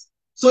 6th.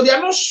 So they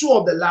are not sure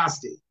of the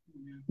last day.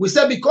 We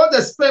said because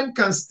the sperm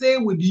can stay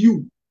with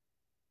you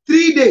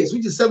 3 days,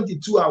 which is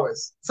 72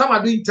 hours. Some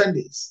are doing 10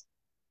 days.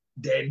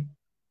 Then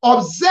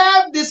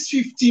observe this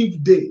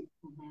 15th day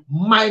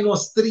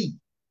minus 3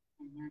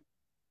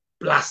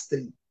 plus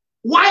 3.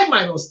 Why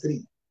minus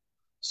 3?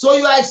 So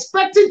you are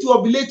expecting to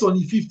ovulate on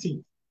the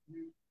 15th.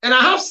 And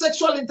I have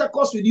sexual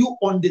intercourse with you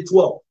on the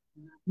 12th.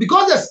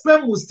 Because the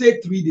sperm will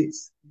stay 3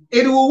 days.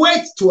 It will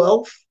wait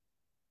 12,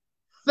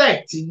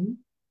 13,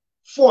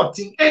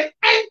 14, and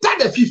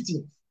enter the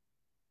 15th.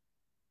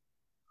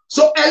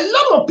 So a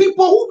lot of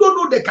people who don't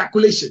know the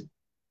calculation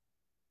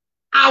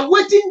are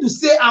waiting to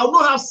say, I will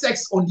not have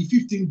sex on the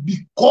 15th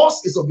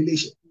because it's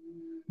ovulation.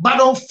 But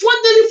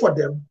unfortunately for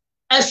them,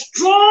 a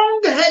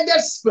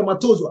strong-headed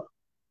spermatozoa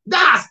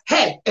that has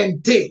head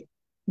and tail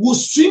will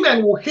swim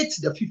and will hit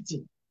the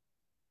 15th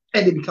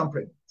and they become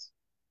pregnant.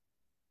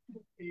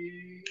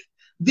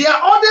 There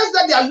are others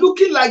that they are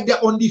looking like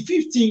they're on the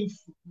 15th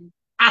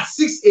at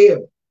 6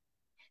 a.m.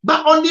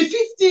 But on the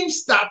 15th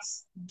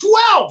starts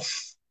 12.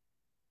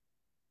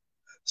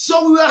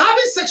 So we were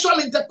having sexual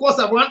intercourse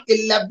around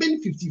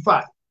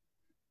 11:55.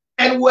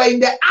 And we're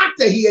in the act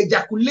that he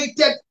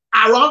ejaculated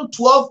around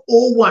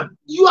 12:01.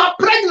 You are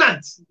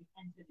pregnant.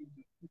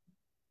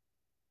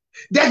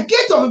 The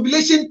gate of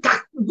ovulation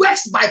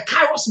works by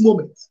Kairos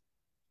moment.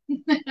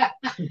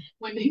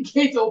 When the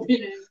gate opens.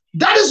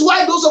 That is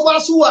why those of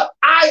us who are,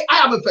 I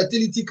am a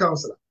fertility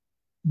counselor.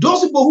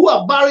 Those people who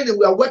are barren and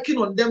we are working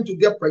on them to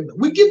get pregnant,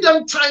 we give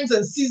them times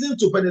and seasons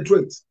to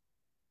penetrate.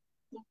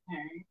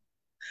 Okay.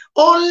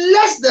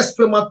 Unless the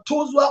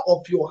spermatozoa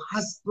of your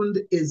husband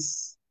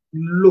is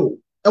low.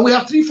 And we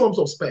have 3 forms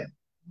of sperm.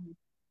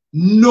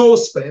 No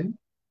sperm,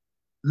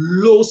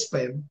 low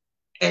sperm,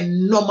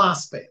 and normal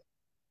sperm.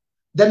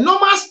 The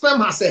normal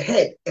sperm has a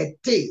head, a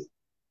tail.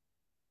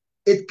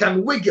 It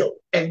can wiggle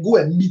and go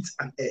and meet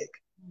an egg.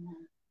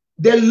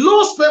 The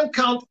low sperm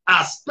count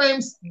are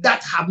sperms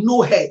that have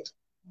no head.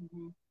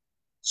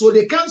 So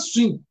they can't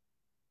swim,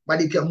 but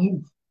they can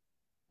move.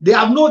 They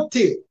have no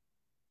tail.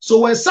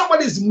 So when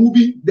somebody is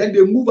moving, then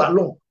they move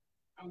along.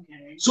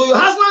 Okay. So your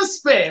husband's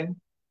sperm,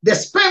 the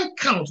sperm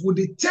count will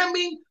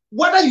determine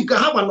whether you can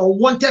have an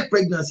unwanted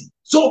pregnancy.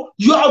 So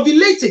you are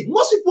ovulating.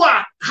 Most people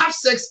have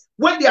sex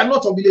when they are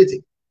not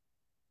ovulating.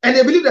 And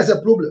they believe there's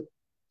a problem.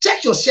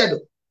 Check your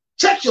schedule.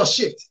 Check your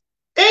shift.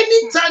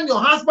 Anytime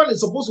your husband is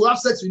supposed to have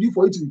sex with you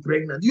for you to be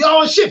pregnant, you are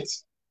on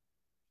shift.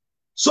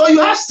 So you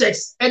have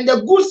sex and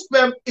the good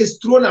sperm is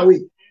thrown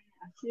away.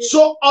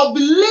 So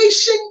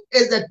ovulation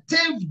is the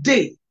 10th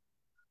day.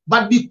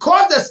 But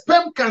because the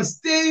sperm can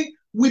stay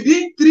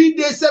within 3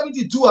 days,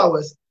 72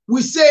 hours,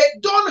 we say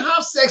don't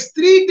have sex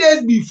 3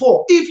 days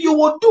before. If you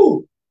will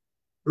do,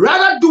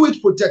 rather do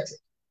it protected.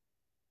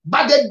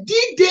 But the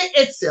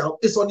D-day itself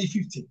is on the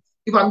 15th.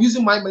 If I'm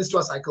using my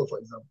menstrual cycle, for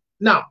example.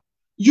 Now,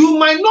 you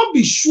might not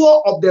be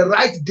sure of the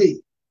right day.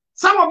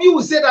 Some of you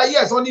will say that,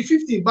 yes, on the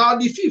 15th, but on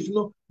the 5th,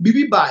 no,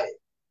 be by.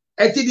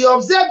 Until they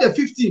observe the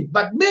 15th,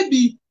 but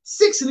maybe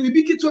 6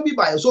 will be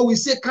by. So we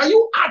say, can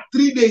you add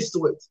 3 days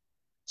to it?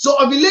 So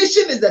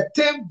ovulation is the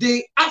 10th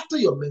day after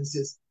your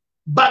menses,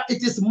 but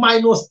it is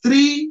minus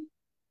 3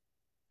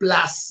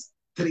 plus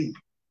 3.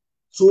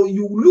 So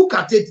you look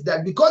at it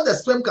that because the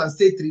sperm can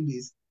stay 3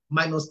 days,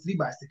 minus 3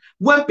 by 6.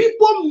 When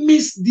people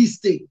miss this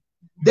thing,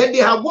 then they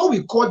have what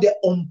we call the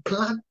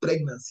unplanned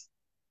pregnancy.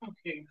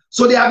 Okay.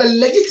 So they have a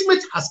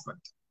legitimate husband,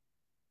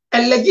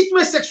 a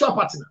legitimate sexual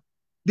partner.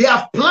 They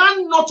have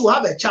planned not to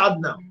have a child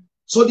now.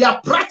 So they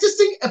are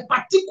practicing a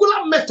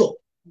particular method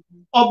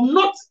of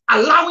not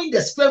allowing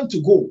the sperm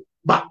to go.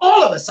 But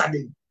all of a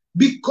sudden,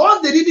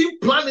 because they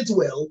didn't plan it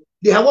well,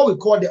 they have what we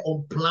call the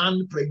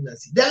unplanned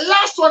pregnancy. The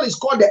last one is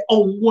called the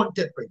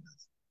unwanted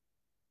pregnancy.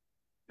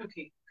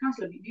 Okay.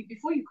 Counselor,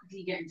 before you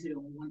quickly get into the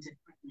unwanted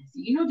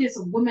pregnancy, you know there's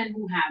some women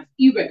who have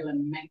irregular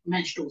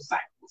menstrual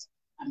cycles.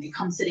 And it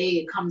comes today,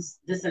 it comes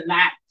this and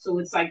that. So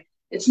it's like,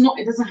 it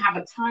doesn't have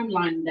a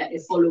timeline that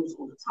it follows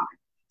all the time.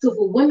 So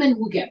for women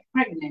who get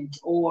pregnant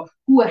or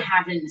who are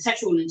having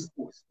sexual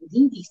intercourse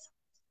within these times,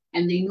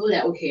 and they know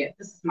that, okay,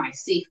 this is my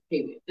safe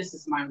period, this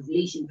is my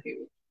ovulation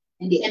period,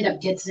 and they end up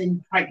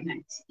getting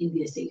pregnant in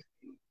their safe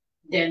period,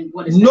 then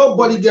what is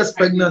nobody gets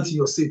pregnant in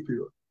your safe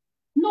period.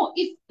 No,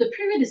 if the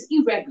period is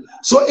irregular.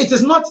 So it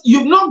is not,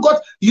 you've not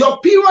got, your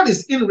period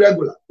is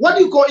irregular. What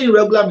do you call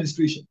irregular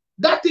menstruation?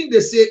 That thing they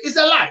say is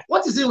a lie.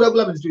 What is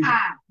irregular menstruation?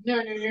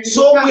 No.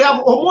 So we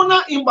have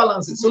hormonal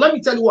imbalances. So let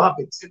me tell you what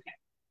happens. Okay.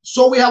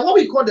 So we have what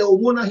we call the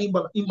hormonal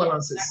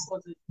imbalances.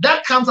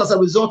 That comes as a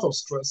result of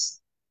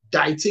stress,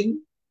 dieting,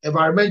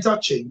 environmental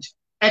change,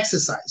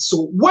 exercise.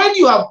 So when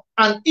you have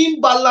an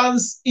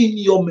imbalance in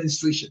your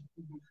menstruation,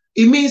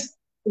 it means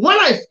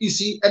you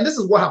see, and this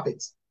is what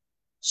happens.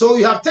 So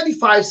you have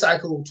 35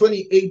 cycle,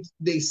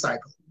 28-day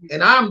cycle,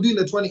 and I am doing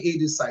the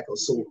 28-day cycle.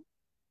 So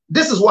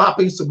this is what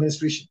happens to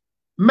menstruation.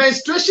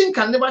 Menstruation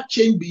can never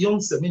change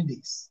beyond 7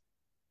 days,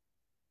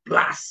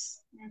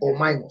 plus or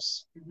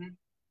minus.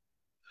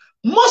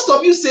 Most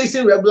of you say it's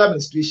irregular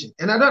menstruation,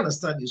 and I don't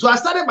understand you. So I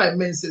started my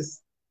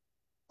menses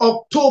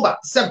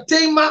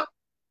September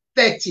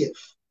 30th,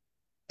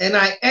 and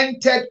I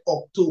entered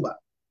October.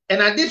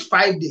 and I did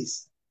 5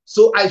 days.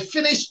 So I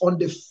finished on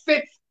the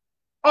 5th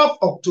of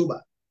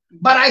October.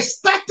 But I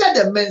started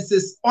the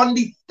menses on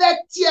the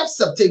 30th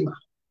September.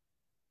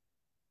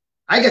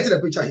 I get to the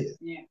picture here.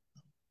 Yeah.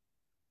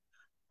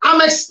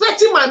 I'm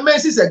expecting my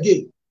menses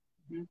again.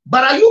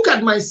 But I look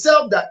at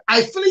myself that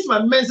I finished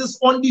my menses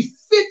on the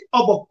 5th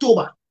of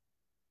October.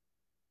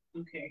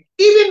 Okay.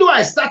 Even though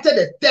I started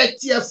the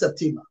 30th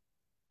September.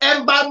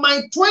 And by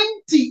my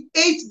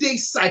 28-day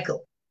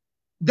cycle,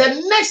 the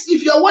next,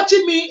 if you're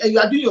watching me and you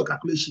are doing your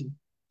calculation,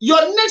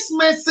 your next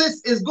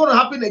menses is going to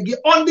happen again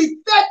on the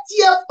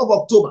 30th of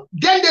October.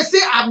 Then they say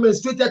I've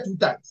menstruated 2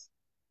 times.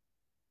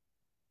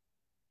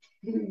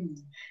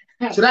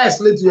 Should I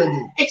explain to you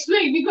again?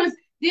 Explain, because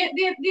there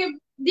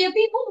are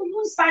people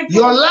who cycle.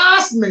 Your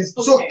last menses,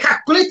 okay. So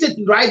calculate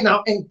it right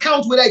now and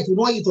count whether it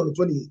will not eat on the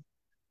 28th.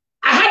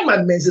 I had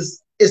my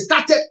menses, it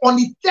started on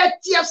the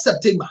 30th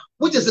September,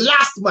 which is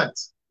last month.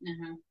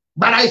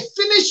 But I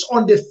finished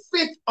on the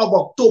 5th of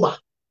October.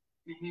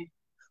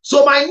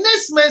 So my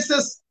next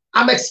menses,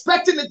 I'm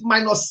expecting it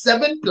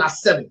 -7 +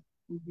 7.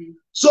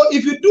 So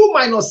if you do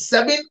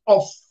 -7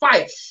 of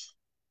 5,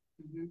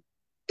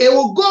 it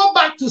will go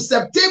back to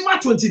September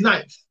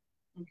 29th.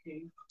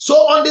 Okay. So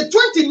on the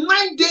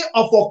 29th day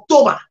of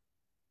October,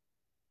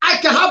 I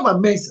can have my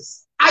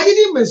menses. I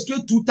didn't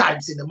menstruate 2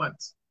 times in a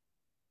month.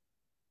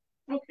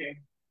 Okay.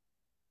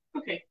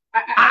 Okay.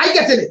 I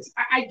get it.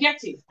 I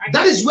get it.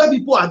 That is where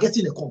people are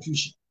getting a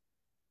confusion.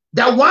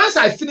 That once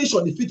I finish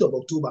on the 5th of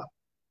October,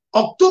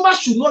 October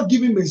should not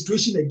give me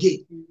menstruation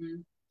again.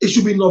 It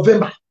should be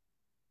November.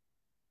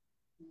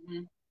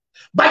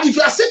 But if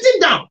you are sitting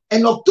down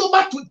and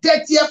October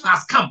 30th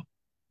has come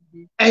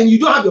and you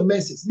don't have your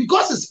menses,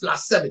 because it's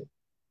 +7,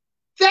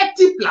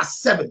 30 +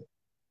 7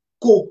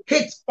 go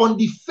hit on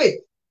the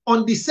 5th,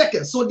 on the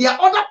 2nd. So there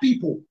are other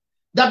people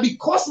that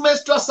because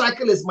menstrual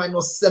cycle is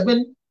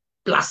 -7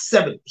 +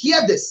 7.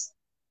 Hear this.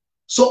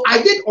 So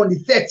I did on the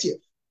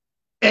 30th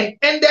and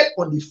ended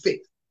on the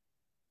 5th.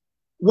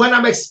 When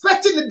I'm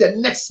expecting it the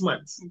next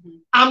month,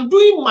 I'm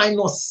doing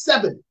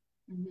 -7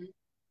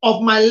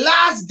 of my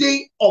last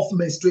day of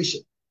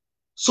menstruation.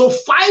 So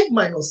 5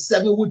 -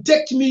 7 will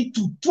take me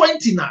to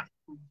 29.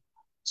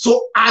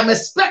 So I'm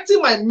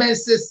expecting my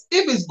menses,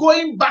 if it's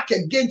going back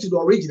again to the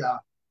original,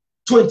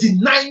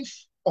 29th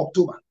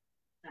October.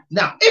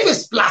 Now, if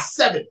it's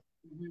 +7,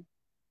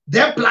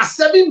 then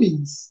 +7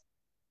 means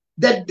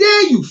the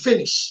day you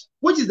finish,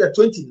 which is the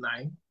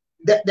 29th,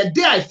 the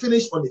day I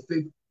finish on the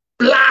 5th,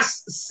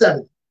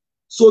 +7.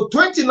 So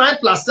 29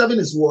 + 7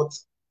 is what?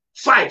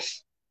 5.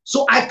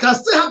 So I can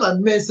still have a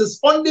menses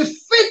on the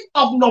 5th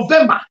of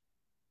November.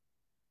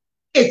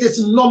 It is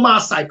normal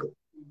cycle.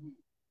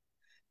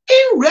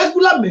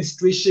 Irregular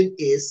menstruation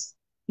is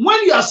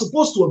when you are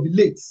supposed to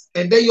ovulate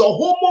and then your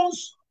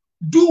hormones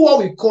do what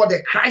we call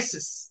the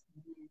crisis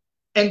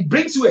and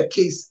brings you a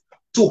case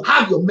to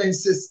have your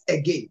menses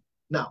again.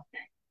 Now,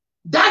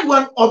 that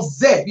one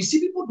observe. You see,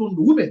 people don't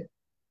know. Women,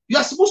 you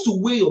are supposed to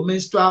weigh your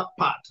menstrual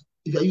pad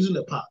if you are using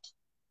a pad.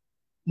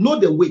 Know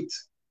the weight.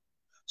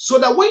 So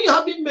that when you're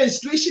having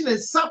menstruation and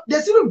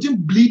there's a difference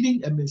between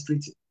bleeding and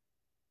menstruating.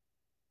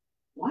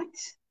 What?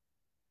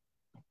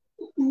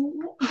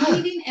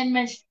 Bleeding and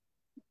menstruation.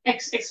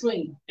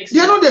 Explain.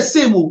 They're not the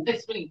same.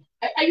 Explain.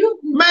 Are you?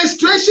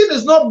 Menstruation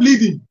is not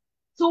bleeding.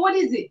 So what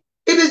is it?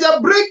 It is a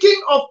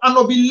breaking of an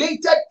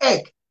ovulated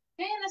egg.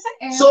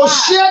 So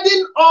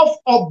shedding off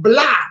of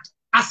blood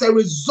as a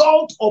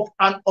result of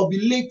an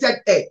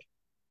ovulated egg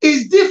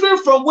is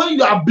different from when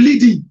you are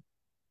bleeding.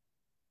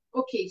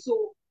 Okay,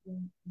 so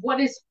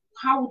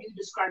how would you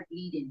describe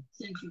bleeding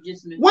since you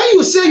just mentioned? When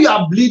you say you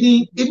are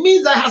bleeding, it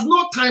means that it has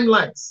no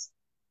timelines.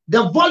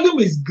 The volume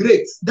is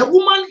great. The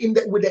woman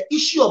with the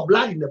issue of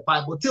blood in the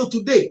Bible till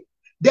today,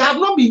 there have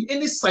not been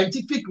any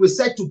scientific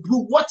research to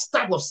prove what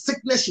type of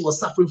sickness she was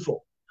suffering from,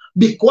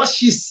 because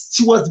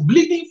she was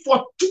bleeding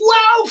for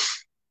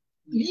 12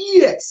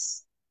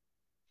 years.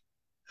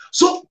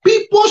 So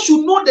people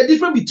should know the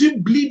difference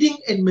between bleeding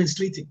and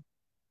menstruating.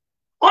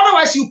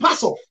 Otherwise, you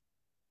pass off.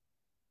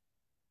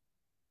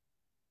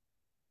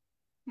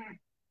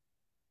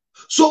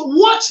 So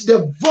watch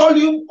the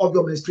volume of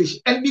your menstruation.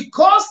 And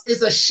because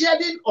it's a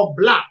shedding of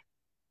blood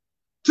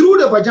through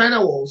the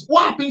vaginal walls,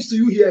 what happens to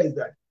you here is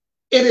that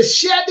it is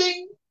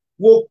shedding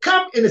will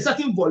come in a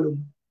certain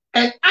volume.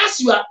 And as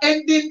you are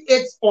ending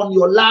it on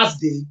your last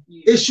day,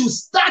 it should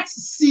start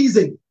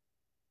ceasing.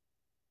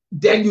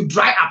 Then you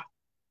dry up.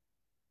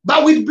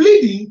 But with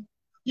bleeding,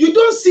 you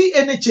don't see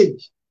any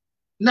change.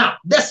 Now,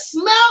 the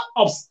smell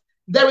of,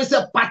 there is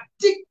a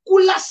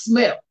particular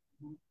smell.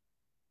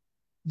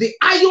 The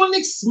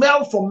ionic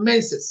smell from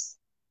menses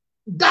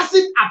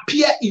doesn't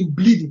appear in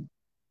bleeding.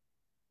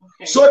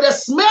 Okay. So the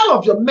smell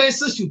of your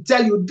menses should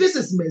tell you this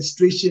is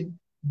menstruation,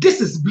 this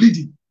is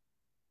bleeding.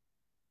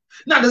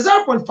 Now, the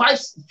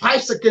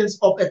 0.5 seconds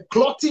of a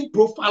clotting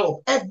profile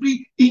of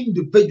every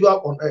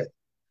individual on earth.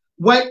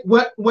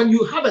 When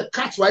you have a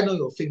cut right on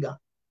your finger,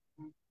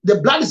 the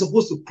blood is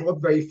supposed to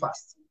clot very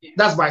fast.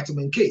 That's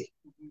vitamin K.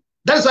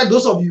 That is why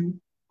those of you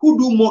who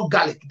do more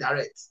garlic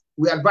direct,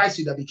 we advise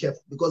you to be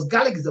careful, because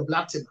garlic is a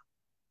blood thinner.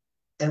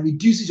 and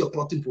reduces your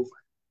clotting profile.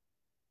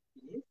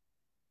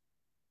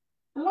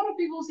 A lot of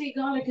people say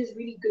garlic is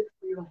really good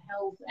for your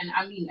health, and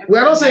I mean,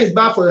 we're not saying it's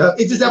bad for your health.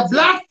 It is a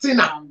blood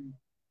thinner.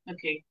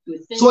 Okay, good.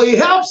 So it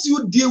helps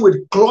you deal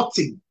with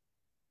clotting.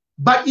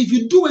 But if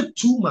you do it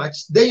too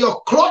much, then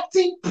your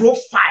clotting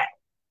profile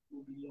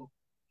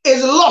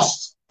is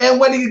lost. And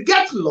when it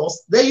gets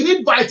lost, then you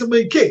need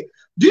vitamin K.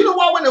 Do you know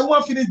why when a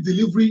woman finishes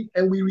delivery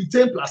and we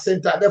retain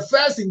placenta, the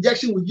first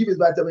injection we give is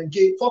vitamin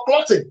K for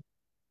clotting?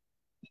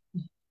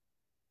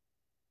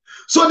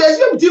 So there's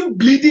no between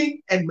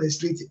bleeding and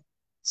menstruating.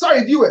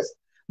 Sorry, viewers.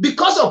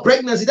 Because of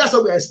pregnancy, that's why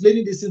we're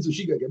explaining this thing to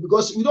Sugar again.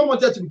 Because we don't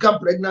want her to become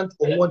pregnant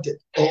or unwanted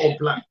or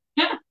unplanned.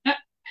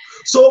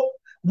 So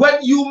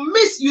when you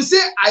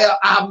say, I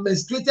have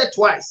menstruated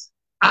twice,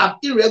 I have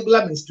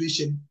irregular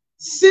menstruation,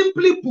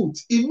 simply put,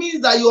 it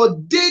means that your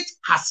date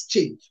has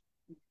changed.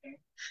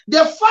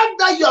 The fact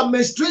that you are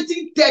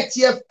menstruating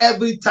 30th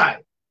every time,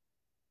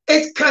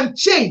 it can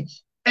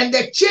change. And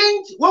the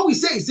change, when we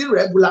say it's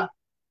irregular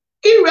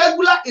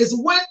is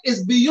when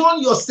it's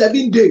beyond your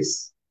 7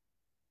 days,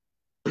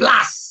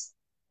 plus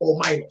or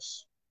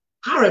minus.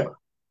 However,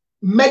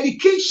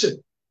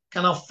 medication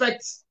can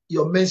affect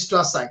your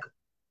menstrual cycle.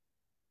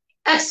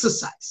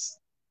 Exercise,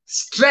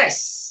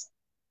 stress,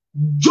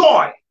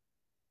 joy,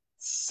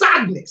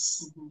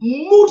 sadness,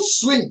 mood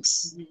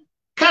swings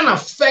can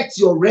affect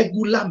your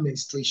regular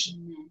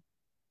menstruation.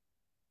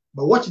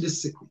 But watch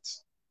this secret.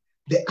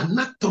 The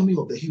anatomy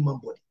of the human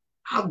body,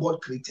 how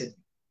God created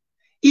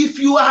you. If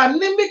you are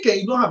anemic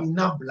and you don't have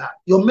enough blood,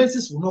 your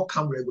menses will not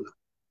come regular.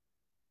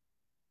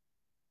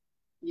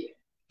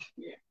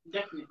 Yeah,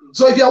 definitely.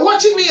 So if you're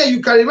watching me and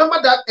you can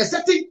remember that a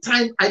certain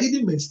time I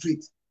didn't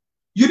menstruate,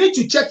 you need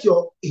to check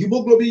your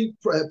hemoglobin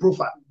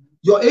profile,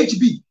 your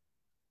HB.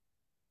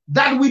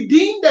 That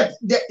within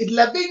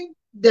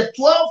the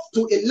 12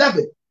 to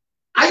 11,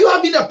 are you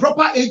having a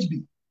proper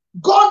HB?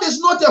 God is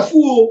not a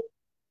fool.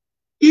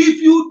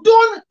 If you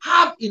don't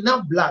have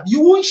enough blood,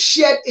 you won't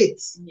shed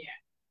it. Yeah.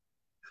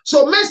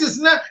 So menses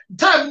na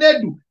time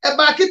nedu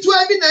eba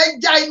ketua bi na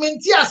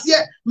enjoyment asie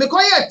me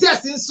koye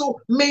testing so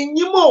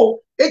menyimo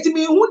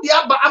etimi hu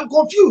dia ba I'm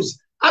confused.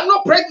 I'm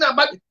not pregnant,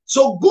 but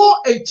so go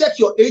and check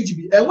your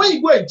HB, and when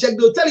you go and check,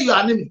 they'll tell you you're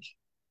anemic.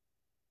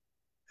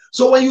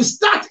 So when you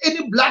start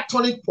any blood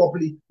tonic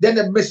properly, then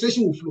the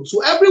menstruation will flow.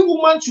 So every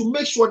woman should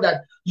make sure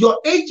that your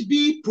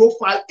HB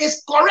profile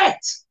is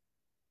correct.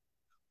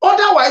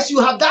 Otherwise, you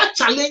have that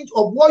challenge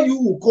of what you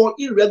will call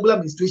irregular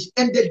menstruation.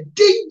 And the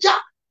danger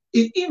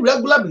in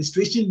irregular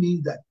menstruation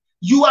means that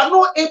you are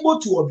not able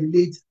to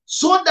ovulate,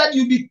 so that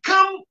you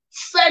become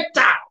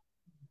fertile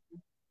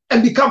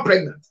and become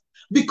pregnant.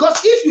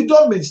 Because if you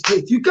don't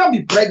menstruate, you can't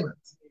be pregnant.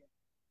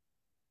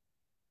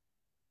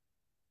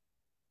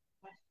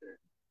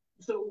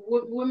 So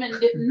women,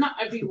 not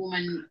every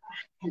woman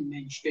can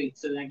menstruate.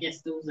 So I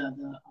guess those are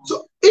the.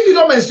 So if you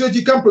don't menstruate,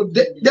 you can't.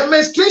 The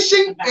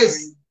menstruation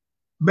is.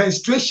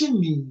 Menstruation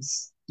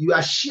means you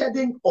are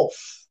shedding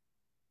off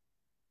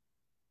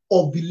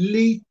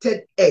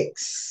ovulated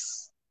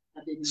eggs.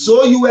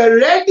 So you are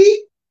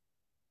ready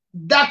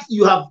that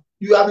you have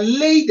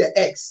laid the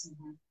eggs,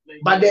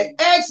 but the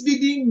eggs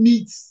didn't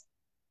meet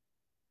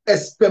a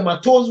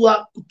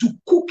spermatozoa to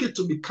cook it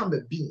to become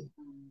a being.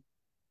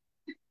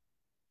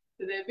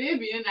 The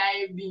baby and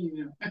I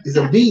being. It's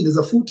a being, it's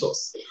a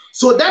fetus.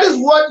 So that is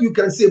what you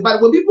can say. But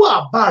when people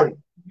are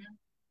barren,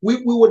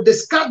 we will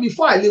discuss,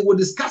 before I leave, we'll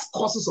discuss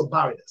causes of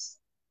barrenness.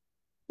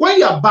 When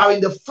you are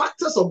barren, the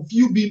factors of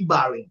you being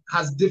barren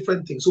has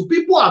different things. So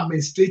people are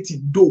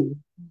menstruating though,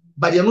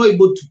 but they're not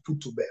able to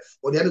put to birth,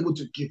 or they're unable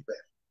to give birth.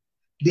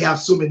 They have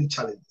so many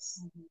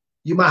challenges.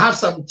 You might have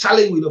some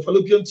challenge with the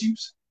fallopian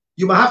tubes.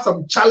 You might have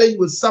some challenge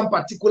with some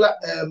particular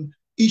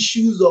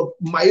issues of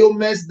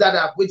myomas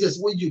which is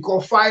what you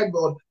call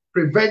fibroid,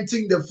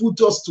 preventing the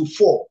fetus to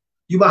fall.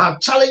 You might have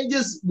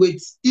challenges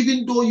with,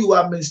 even though you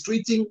are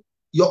menstruating,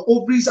 your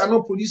ovaries are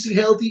not producing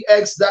healthy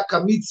eggs that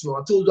can meet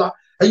spermatozoa.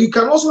 And you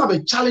can also have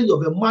a challenge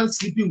of a man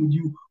sleeping with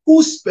you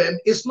whose sperm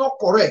is not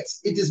correct.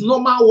 It is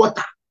normal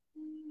water.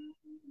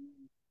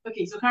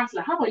 Okay, so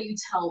Counselor, how about you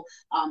tell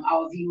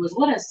our viewers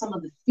what are some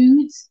of the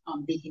foods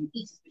they can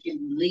eat, especially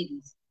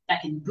ladies,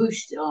 that can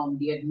boost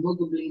their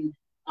hemoglobin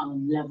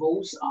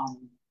levels,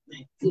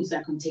 like foods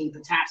that contain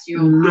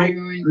potassium,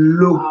 iron.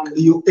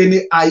 Look,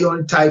 any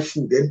iron type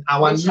food. And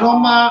our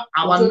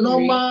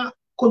normal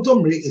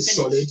contemporary is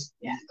solid.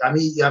 Yeah. I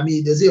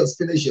mean, they say your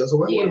spinach here, so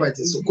whatever it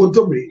is. So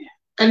contemporary. Yeah.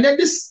 And then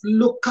this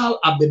local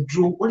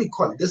abedro, what do you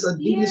call it? There's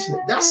an English name.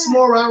 That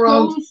small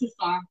round.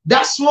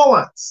 That small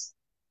ones.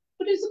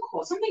 What is it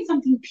called?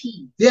 Something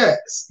pea.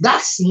 Yes,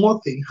 that small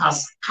thing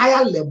has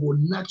higher level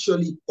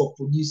naturally of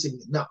producing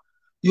it. Now,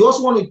 you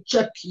also want to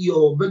check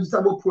your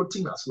vegetable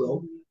protein as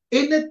well.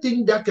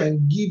 Anything that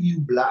can give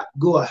you blood,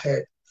 go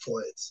ahead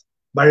for it.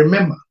 But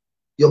remember,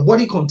 your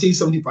body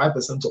contains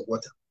 75% of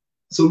water.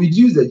 So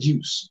reduce the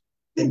juice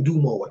and do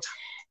more water.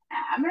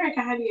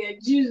 America had a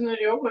juice, no,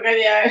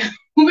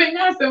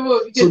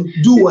 so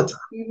do water.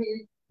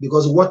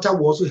 Because water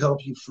will also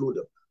help you flow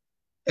them.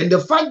 And the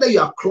fact that you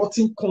are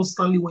clotting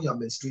constantly when you are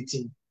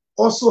menstruating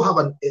also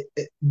have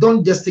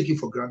don't just take it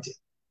for granted.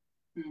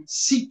 Mm.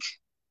 Seek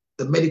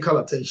the medical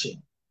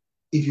attention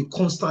if you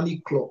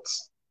constantly clot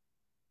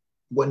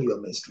when you are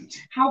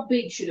menstruating. How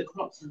big should a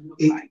clot look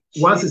like?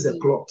 Once it's a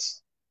clot.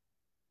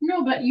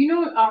 No, but you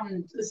know,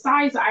 the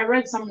size, I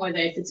read somewhere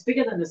that if it's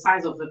bigger than the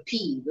size of a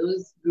pea,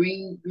 those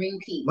green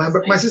peas,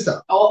 my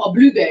sister, or a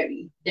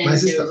blueberry, then my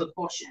sister, there is a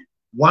caution.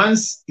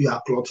 Once you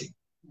are clotting,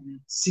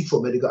 seek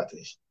for medical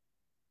attention.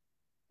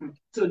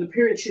 So the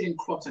period shouldn't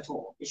clot at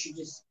all. It should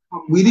just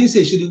come. We didn't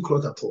say it shouldn't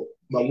clot at all.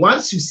 But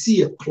once you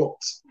see a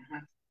clot,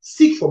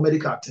 seek for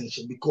medical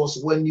attention, because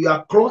when you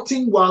are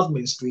clotting while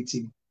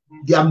menstruating,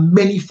 there are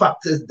many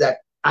factors that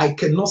I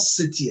cannot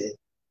sit here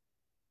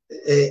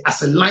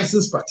as a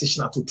licensed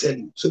practitioner to tell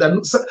you. So that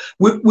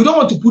we don't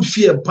want to put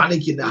fear and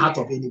panic in the heart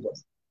of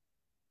anybody.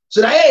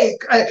 So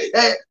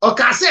that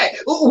okay, say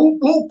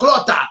who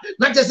clotter,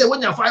 not just say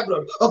when you're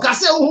fibroid. Okay,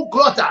 say who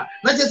clotter,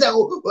 not just say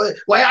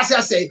why I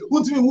say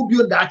who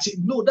build that.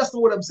 No, that's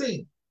not what I'm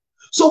saying.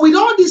 So with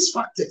all these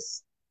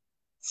factors,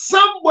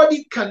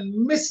 somebody can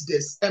miss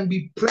this and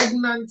be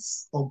pregnant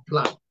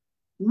unplanned.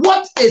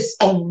 What is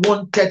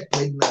unwanted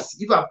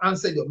pregnancy? If I've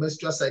answered your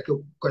menstrual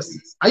cycle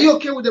questions, are you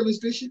okay with the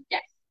menstruation?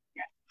 Yes.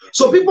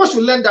 So people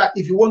should learn that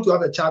if you want to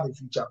have a child in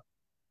future,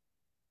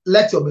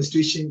 let your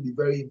menstruation be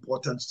very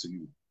important to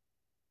you.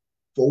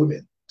 For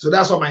women. So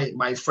that's why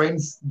my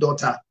friend's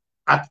daughter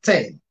at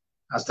 10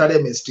 has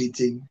started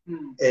menstruating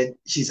and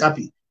she's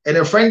happy. And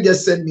a friend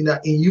just sent me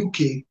that in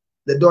UK,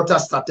 the daughter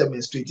started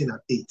menstruating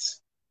at 8.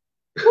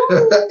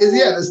 Is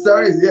here the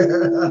story is here.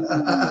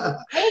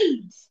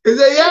 8. He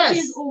said yes. 8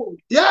 years old.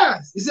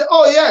 Yes. He said,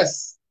 oh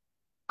yes.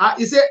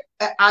 He said,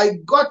 I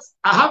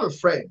have a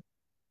friend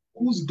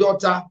whose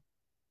daughter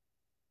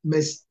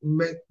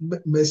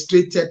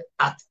menstruated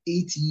at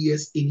 8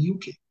 years in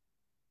UK.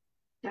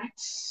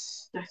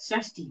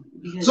 That's deep.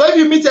 So if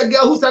you meet a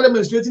girl who started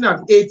menstruating at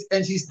 8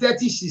 and she's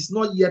 30, she's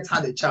not yet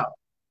had a child.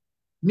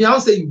 Me,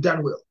 I'll say you've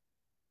done well.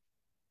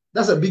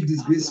 That's a big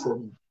disgrace for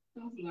me.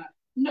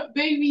 No,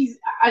 babies,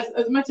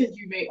 as much as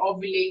you may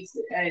ovulate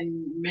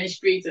and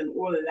menstruate and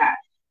all of that,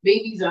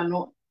 babies are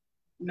not,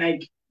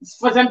 like,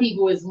 for some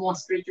people it's more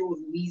spiritual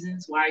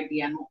reasons why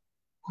they are not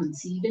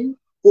conceiving.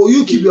 Or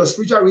you keep your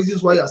spiritual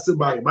reasons why you are still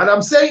married. But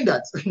I'm saying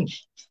that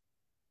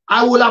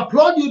I will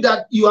applaud you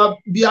that you have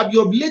been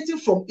ovulating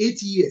from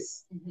 8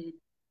 years.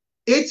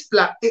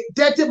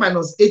 30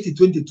 minus 8 is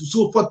 22.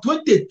 So for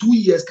 22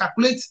 years,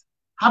 calculate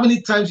how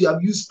many times you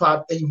have used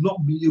pad and you've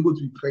not been able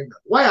to be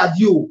pregnant. Why are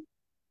you?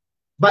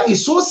 But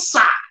it's so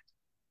sad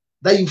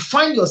that you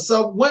find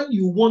yourself when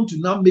you want to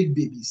now make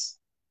babies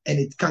and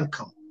it can't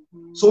come.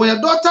 So when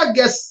your daughter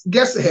gets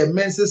her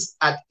menses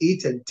at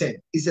 8 and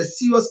 10, it's a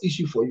serious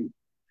issue for you.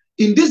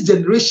 In this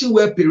generation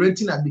where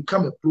parenting has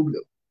become a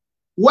problem,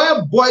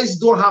 where boys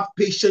don't have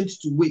patience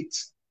to wait,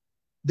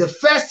 the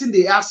first thing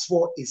they ask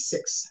for is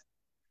sex.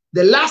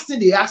 The last thing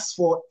they ask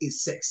for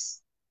is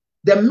sex.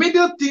 The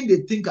middle thing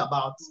they think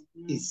about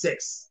is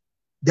sex.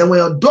 Then when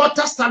your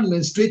daughter starts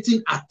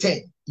menstruating at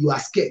 10, you are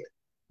scared.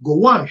 Go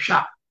one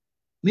shot.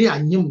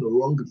 No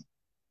wrongly.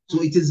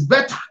 So it is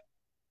better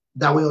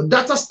that when your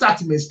daughter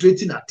starts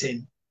menstruating at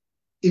 10,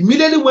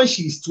 immediately when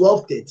she is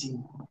 12,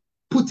 13,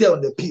 put her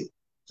on the pill.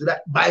 So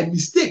that by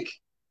mistake,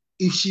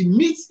 if she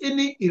meets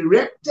any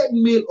erected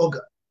male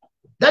organ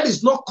that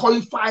is not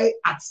qualified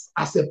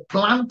as a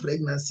planned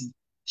pregnancy,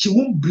 she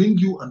won't bring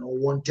you an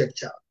unwanted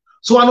child.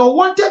 So an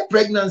unwanted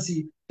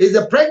pregnancy is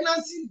a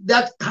pregnancy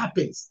that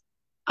happens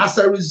as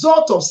a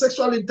result of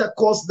sexual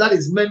intercourse that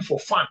is meant for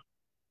fun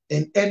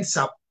and ends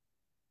up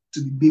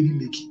to be baby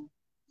making.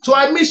 So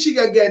I miss you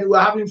again, we're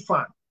having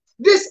fun.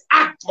 This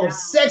act of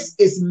sex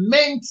is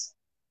meant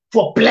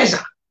for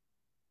pleasure.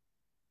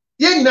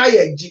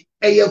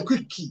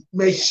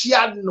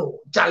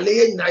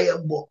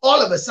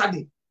 All of a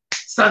sudden,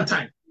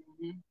 sometime.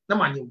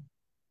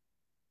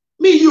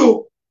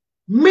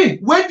 Me,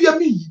 where do you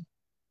mean?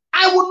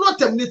 I will not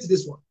terminate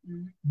this one.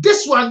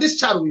 This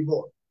child will be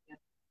born.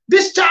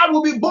 This child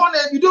will be born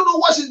and you don't know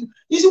what she's.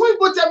 You see, when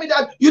people tell me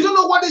that you don't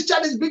know what this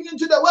child is bringing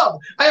to the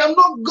world, I am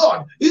not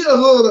God.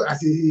 I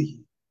say,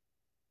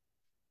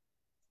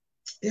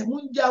 I'm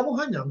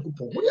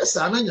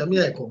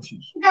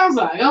confused.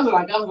 Counselor,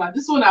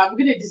 this one I'm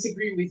going to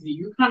disagree with you.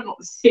 You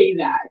cannot say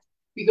that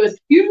because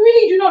you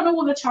really do not know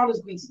what the child is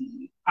going to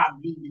be.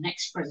 Probably the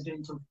next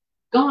president of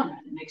Ghana,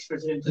 the next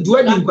president of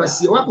Uganda. You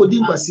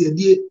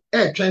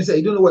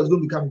don't know what's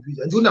going to become in the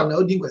future.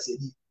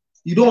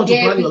 You don't want to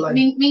plan your life.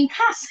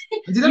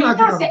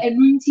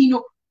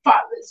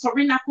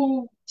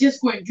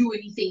 Just go and do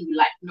anything you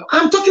like. No.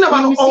 I'm talking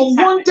about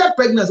unwanted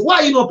pregnancy. Why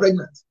are you not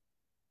pregnant?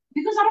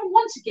 Because I don't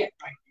want to get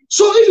pregnant.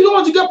 So if you don't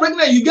want to get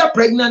pregnant, you get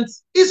pregnant,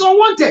 it's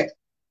unwanted.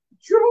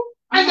 True.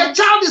 And the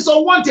child is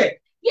unwanted.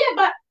 Yeah,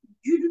 but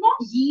you do not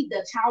yield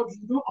the child,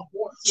 you don't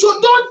abort it. So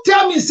don't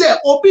tell me, say,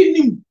 when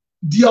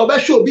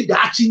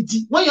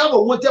you have a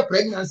wanted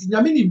pregnancy,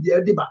 when you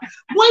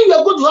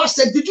are going to have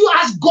sex, did you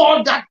ask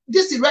God that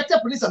this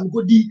erected penis I'm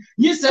going to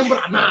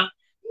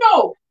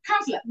No,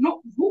 counselor,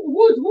 no,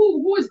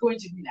 who is going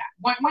to do that?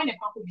 Why the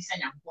couple be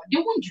saying they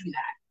won't do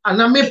that?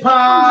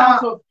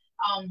 Anamepa.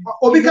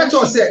 Obi catch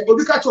us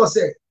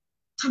say.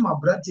 Tama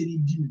brante ni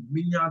di me.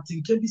 Minya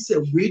think can be say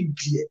we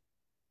die.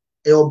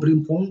 E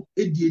obrimpon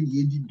e die ni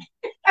edi me.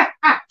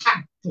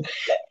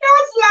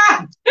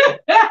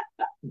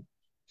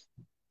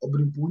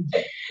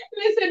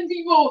 Listen,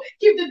 people,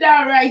 keep the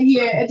dial right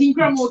here at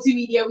Adinkra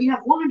Multimedia. We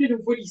have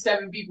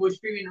 147 people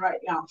streaming right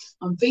now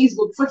on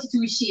Facebook,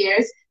 42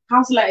 shares.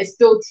 Counselor is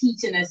still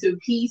teaching us, so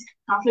please,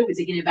 Counselor, we're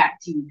taking it back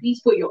to you.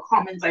 Please put your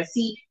comments. I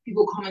see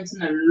people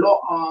commenting a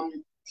lot.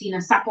 Tina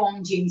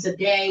Sapong, James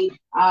Aday,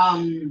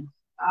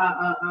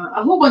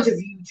 a whole bunch of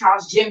you,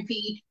 Charles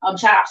Jempy,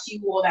 shout out to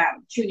you all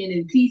that tuning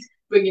in. Please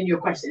bring in your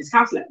questions.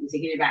 Counselor, we're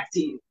taking it back to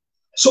you.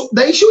 So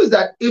the issue is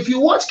that if you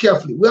watch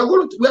carefully, we are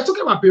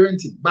talking about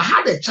parenting, but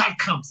how the child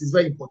comes is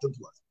very important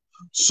to us.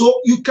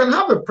 So you can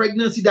have a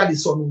pregnancy that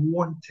is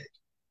unwanted.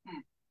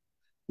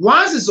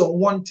 Once it's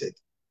unwanted,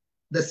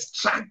 the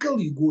struggle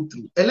you go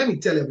through, and let me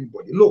tell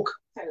everybody, look,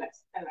 tell us.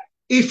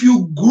 If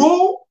you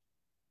grow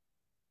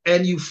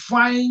and you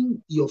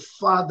find your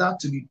father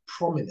to be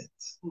prominent,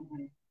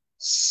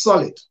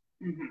 solid,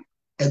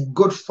 a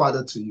good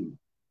father to you,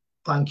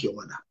 thank your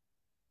mother.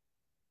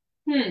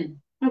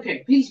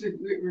 Okay, please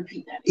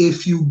repeat that.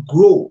 If you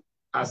grow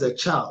as a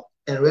child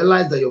and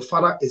realize that your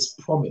father is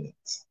prominent,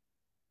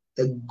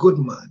 a good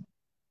man,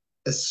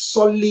 a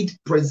solid,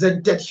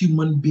 presented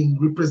human being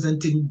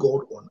representing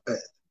God on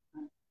earth,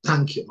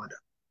 thank your mother.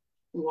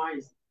 Why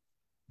is it?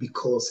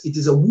 Because it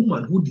is a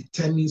woman who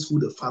determines who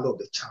the father of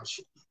the child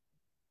should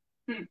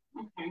be.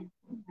 Okay.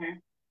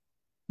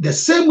 The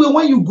same way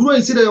when you grow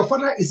and see that your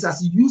father is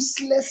as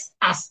useless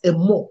as a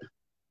mop,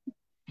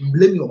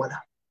 blame your mother.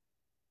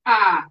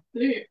 I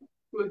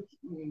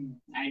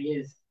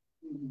guess.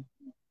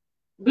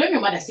 Blame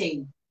your mother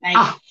saying.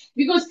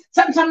 Because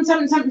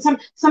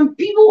some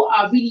people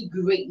are really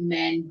great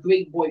men,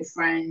 great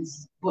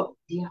boyfriends, but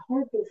they are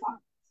horrible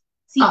fathers.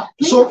 See,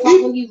 so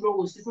family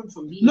role is different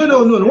from being.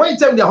 No. When you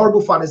tell me they're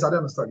horrible fathers, I don't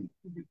understand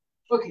you.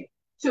 Okay.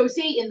 So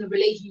say in the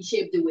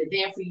relationship, they were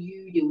there for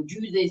you, they would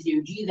do this, they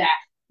would do that.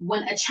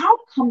 When a child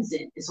comes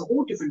in, it's a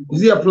whole different book.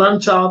 Is it a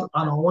planned child,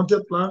 an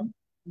unwanted plan?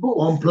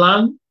 Both.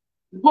 Unplanned?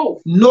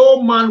 Both.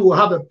 No man will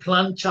have a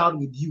planned child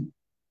with you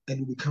and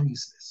you become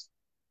useless.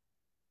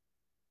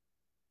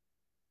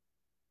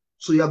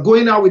 So you are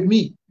going out with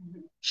me.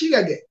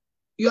 Shigage,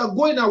 you are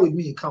going out with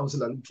me,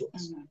 Counselor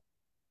Lutros.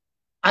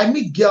 I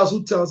meet girls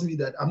who tells me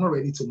that I'm not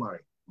ready to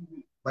marry,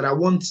 but I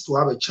want to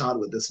have a child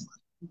with this man.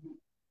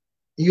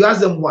 You ask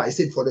them why. I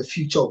said, for the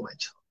future of my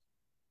child.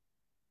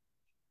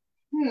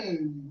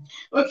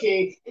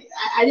 Okay.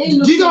 Are they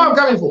looking, do you know what I'm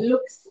coming for?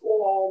 Looks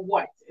or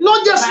what?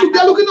 Not just look,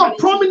 they're looking at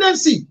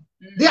prominency.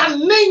 There are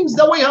names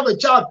that when you have a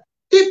child.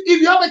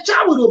 If you have a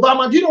child with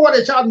Obama, do you know what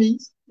a child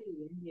means?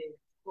 Yes,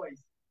 of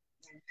course.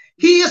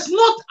 He is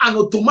not an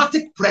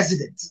automatic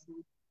president,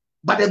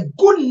 but a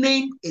good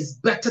name is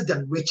better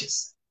than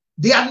riches.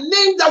 They are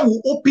names that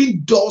will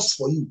open doors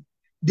for you.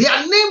 They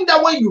are names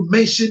that when you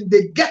mention,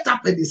 they get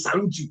up and they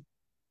salute you.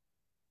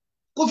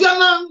 Kofi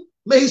Annan,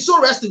 may his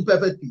soul rest in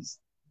perfect peace.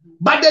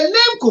 But the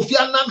name Kofi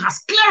Annan has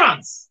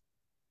clearance.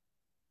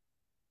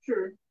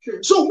 Sure.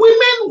 So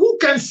women who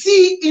can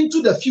see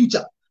into the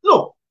future.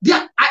 No,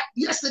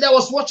 yesterday I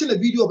was watching a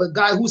video of a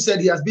guy who said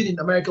he has been in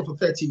America for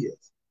 30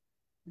 years.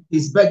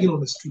 He's begging on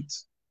the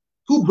streets.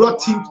 Who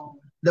brought him?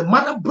 The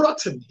mother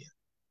brought him here.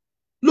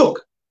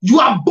 Look, you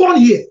are born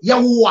here.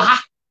 When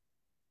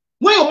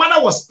your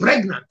mother was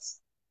pregnant,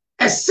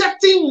 a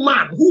certain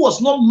man who was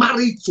not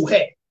married to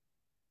her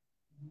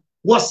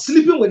was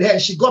sleeping with her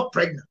and she got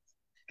pregnant.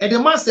 And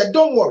the man said,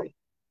 don't worry.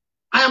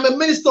 I am a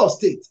minister of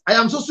state. I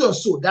am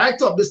so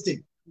director of this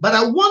thing. But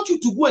I want you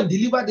to go and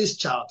deliver this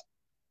child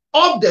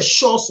off the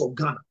shores of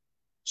Ghana.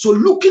 So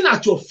looking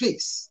at your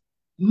face,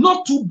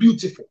 not too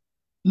beautiful,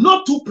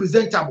 not too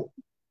presentable.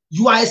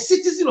 You are a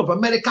citizen of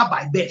America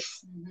by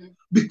birth.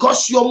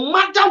 Because your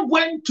mother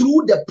went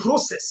through the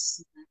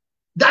process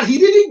that he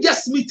didn't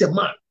just meet a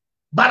man,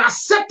 but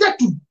accepted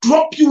to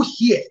drop you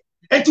here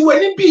and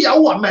to be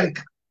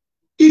America.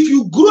 If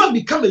you grow and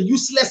become a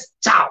useless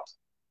child,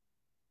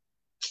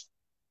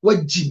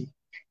 what Jimmy?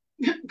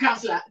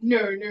 Counselor, no.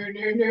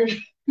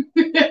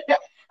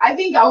 I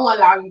think I won't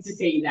allow you to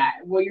say that.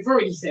 Well, you've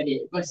already said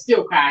it, but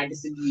still, I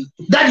disagree.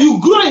 That you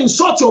grow and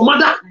insult your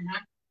mother.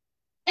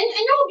 And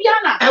you're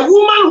Biana. A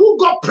woman who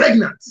got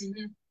pregnant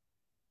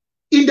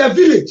in the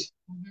village,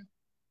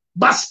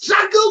 but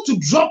struggled to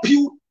drop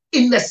you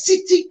in the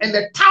city and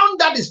the town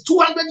that is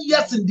 200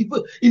 years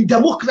in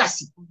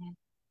democracy.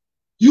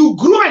 You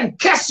grow and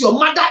curse your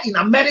mother in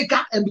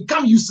America and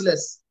become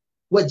useless.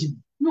 What do you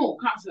mean? No,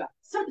 Counselor.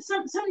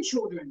 Some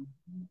children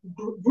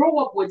grow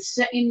up with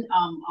certain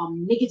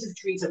negative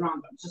traits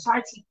around them.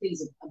 Society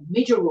plays a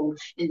major role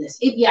in this.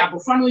 If you have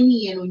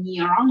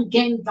around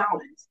gang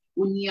violence,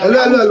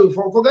 hello,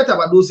 forget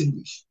about those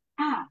English.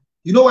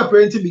 You know where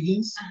parenting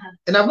begins?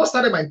 And I've not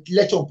started my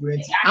lecture on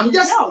parenting. I'm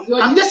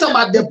just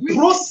about the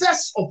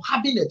process of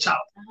having a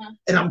child.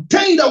 And I'm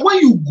telling you that when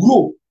you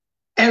grow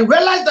and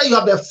realize that you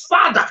have a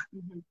father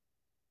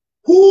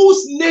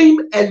whose name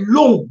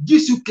alone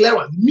gives you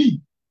clearance,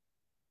 me.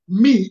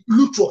 me,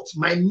 Lutrot,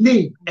 my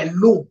name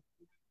alone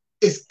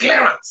is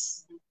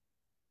clearance.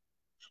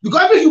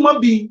 Because every human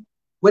being,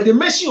 when they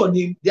mention your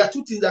name, there are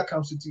two things that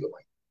comes into your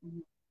mind.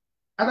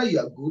 Either you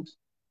are good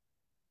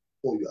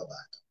or you are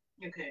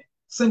bad. Okay.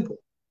 Simple.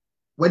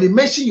 When they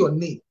mention your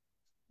name,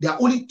 there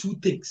are only two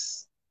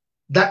things.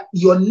 That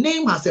your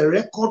name has a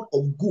record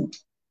of good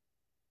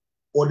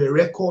or the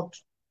record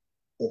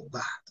of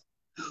bad.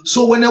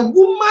 So when a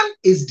woman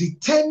is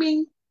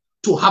determined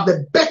to have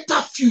a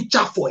better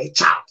future for a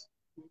child,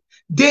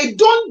 they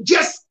don't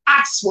just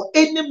ask for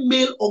any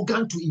male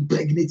organ to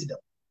impregnate them.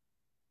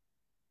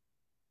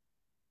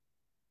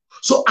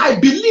 So I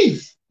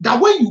believe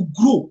that when you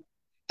grow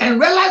and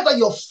realize that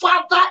your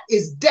father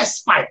is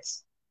despite,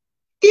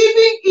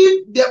 even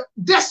if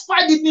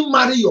despite didn't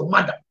marry your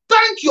mother,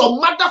 thank your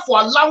mother for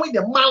allowing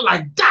a man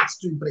like that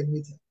to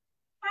impregnate him.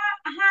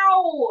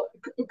 How,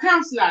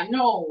 counselor?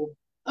 No.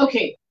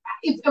 Okay,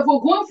 if we're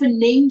going for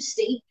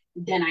namesake,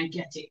 then I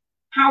get it.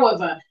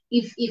 However,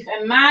 if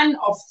a man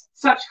of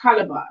such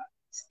caliber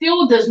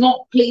still does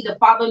not play the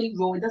fatherly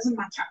role, it doesn't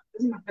matter. It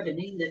doesn't matter the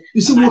name.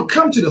 You see, we'll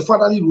come to the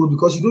fatherly role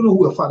because you don't know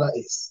who a father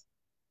is.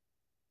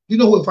 You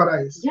know who a father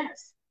is?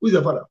 Yes. Who is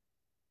a father?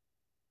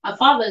 A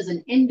father is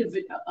an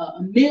individual,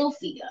 a male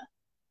figure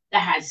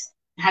that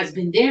has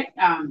been there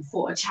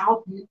for a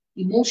child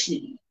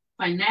emotionally,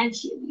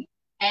 financially,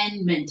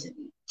 and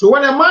mentally. So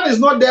when a man is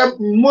not there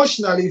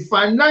emotionally,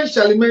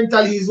 financially,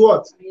 mentally, he's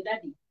what? Your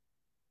daddy.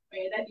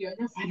 Your daddy, you're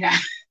your father.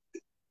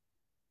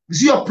 You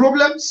see your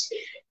problems?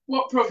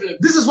 What problem?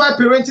 This is why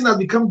parenting has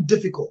become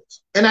difficult.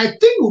 And I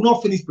think we'll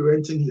not finish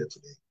parenting here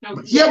today. No,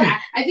 but hear me.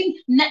 I think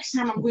next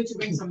time I'm going to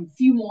bring some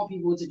few more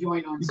people to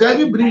join on. You can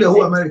even bring the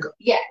whole America.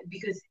 Yeah,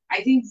 because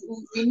I think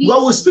we need.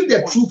 Well, we'll speak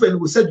the truth and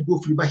we'll set to go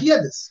free. But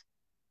hear this.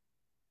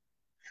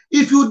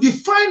 If you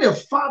define a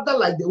father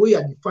like the way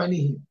you're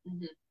defining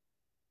him,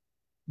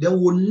 then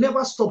we'll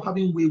never stop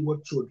having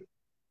wayward children.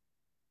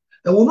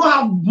 And we'll not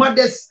have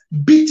mothers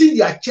beating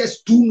their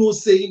chest to no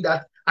saying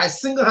that I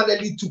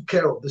single-handedly took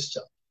care of this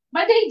child.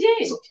 But they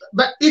did. So,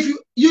 but if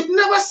you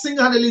never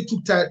single-handedly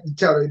took the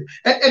child,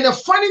 and the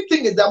funny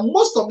thing is that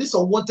most of these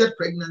unwanted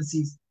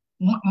pregnancies,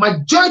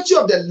 majority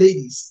of the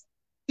ladies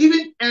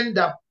even end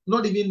up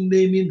not even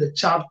naming the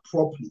child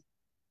properly.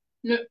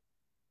 No.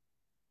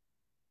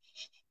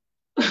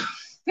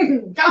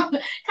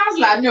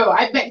 Counselor, no,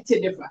 I beg to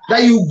differ.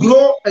 That you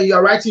grow and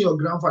you're writing your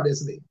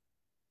grandfather's name.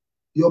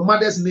 Your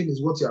mother's name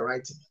is what you're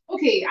writing.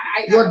 Okay,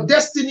 your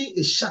destiny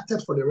is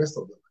shattered for the rest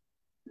of your life.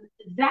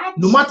 That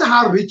no matter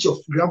how rich your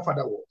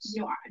grandfather was.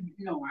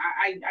 No,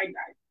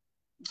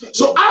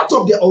 So out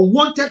of the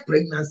unwanted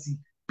pregnancy,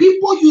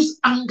 people use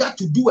anger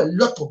to do a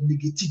lot of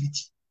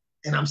negativity.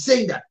 And I'm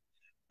saying that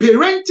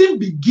parenting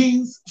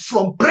begins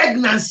from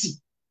pregnancy.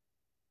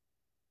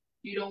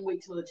 You don't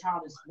wait till the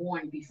child is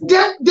born before.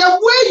 The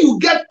way you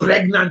get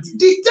pregnant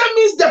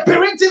determines the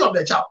parenting of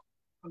the child.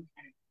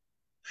 Okay.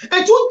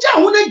 And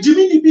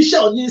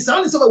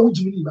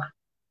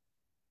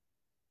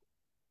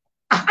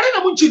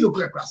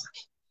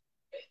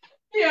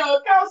Yo,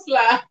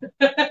 counselor.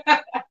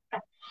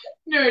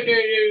 No.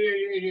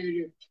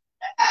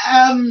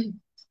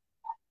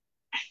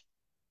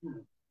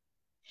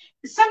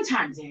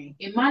 Sometimes,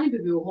 in many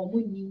people,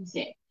 hormone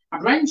say,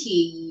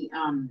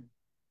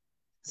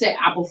 say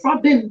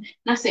abofra bim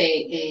na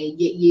say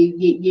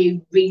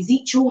ye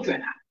raise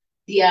children.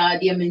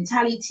 Their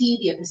mentality,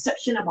 their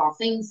perception about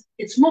things,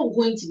 it's not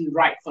going to be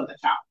right for the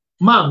child.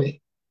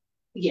 Mommy.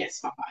 Yes,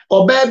 Papa.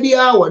 Or baby,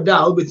 or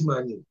da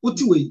obetmani.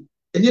 Utiwe.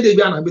 And yet they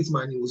be an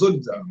obetmani.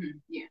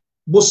 Yeah.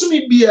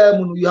 Bosumi be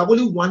you have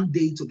only 1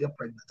 day to get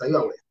pregnant. Are you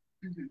aware?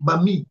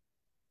 But me,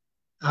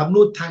 I have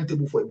no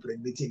timetable for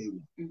impregnating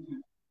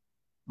anyone.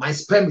 My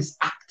sperm is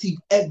active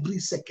every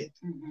second.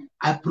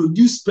 I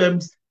produce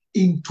sperms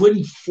in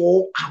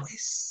 24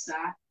 hours.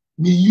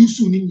 Me use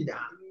to need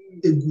that.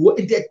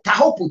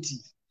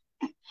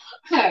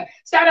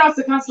 Shout out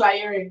to Counselor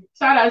Erin.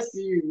 Shout out to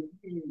you.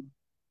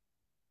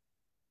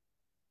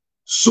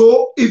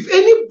 So if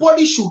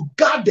anybody should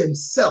guard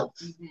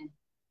themselves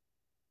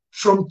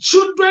from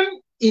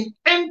children in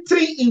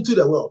entry into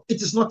the world,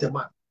 it is not a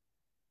man.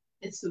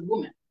 It's the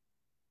woman.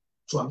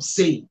 So I'm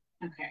saying,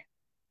 okay,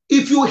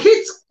 if you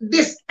hit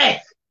this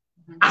earth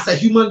as a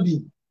human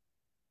being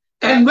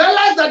and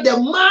realize that the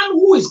man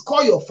who is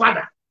called your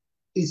father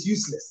is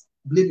useless,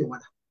 blame your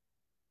mother.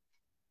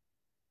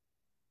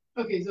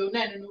 Okay, so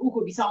no, who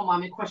could be some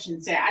mommy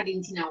question? Say, I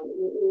didn't know,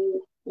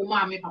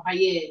 mommy, papa,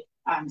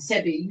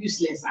 said they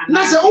useless. And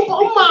I say,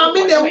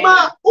 mommy, the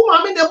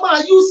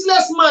man,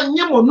 useless man,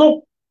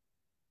 no.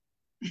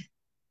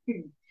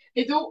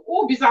 It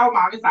all be our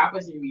mommy's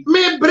question.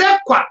 Me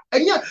breakwa,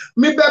 and yeah,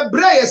 me be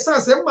break,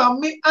 sans and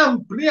mammy,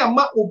 and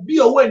Priama will be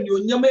when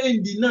you nyama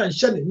in dinner and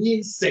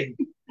shannon say.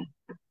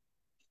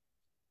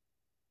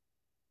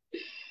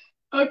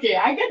 Okay,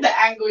 I get the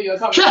angle you're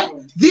coming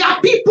from. There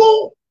are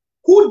people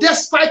who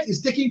Despite is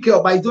taking care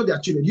of, but it's not their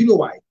children. You know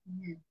why?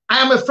 I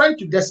am a friend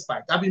to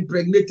Despite. I've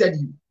impregnated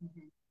you.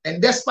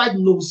 And Despite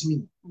knows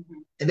me.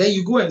 And then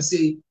you go and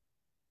say,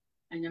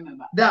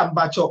 Damn,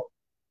 Bacho.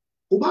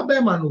 Oba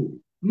Bemano.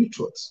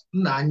 Nutrients.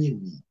 Nani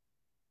me.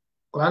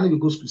 Korani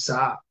goes to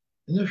sa.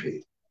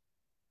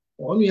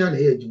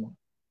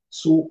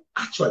 So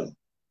actually,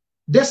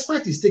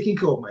 despite he's taking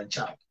care of my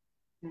child,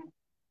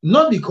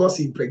 not because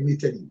he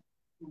impregnated him,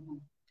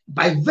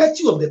 by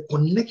virtue of the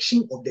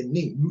connection of the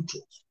name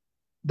Nutrients,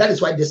 that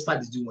is why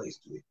despite is doing what he's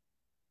doing.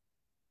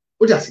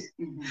 What does it?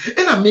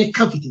 And I make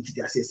confidence in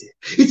the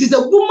it is a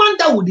woman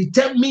that will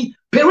determine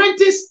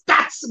parenting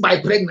starts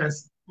by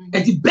pregnancy.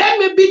 And the bear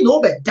may be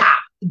no better.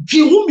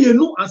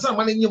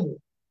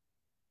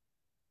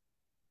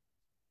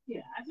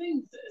 Yeah, I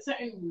think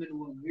certain women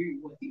will agree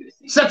with what you're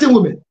saying. Certain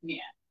women. Yeah.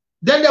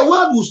 Then the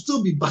world will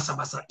still be basa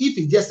basa if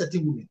it's just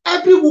certain women.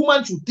 Every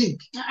woman should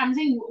think. I'm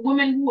saying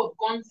women who have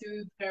gone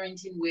through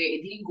parenting where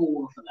it didn't go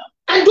well for them.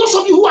 And those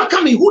of you who are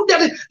coming, who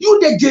did it, you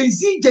the Gen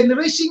Z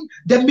generation,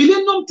 the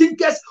millennium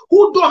thinkers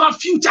who don't have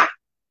future.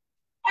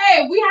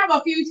 Hey, we have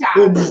a future.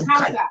 Oh,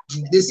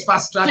 this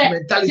fast track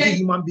mentality,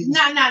 human beings.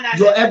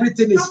 Your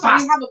everything is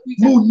fast.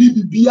 Moon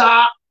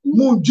bibia,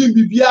 moon Jim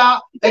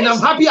bibia, and I'm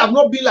happy I've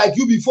not been like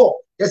you before.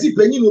 You see,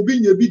 Penny will be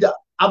in your bidder.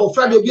 I'm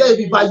afraid of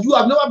you, but you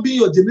have never been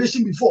your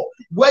generation before,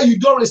 where you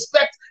don't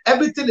respect.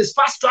 Everything is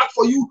fast track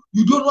for you.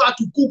 You don't know how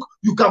to cook.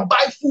 You can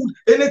buy food.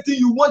 Anything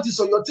you want is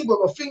on your tip of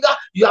your finger.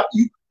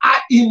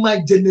 In my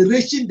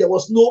generation, there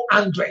was no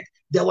Android.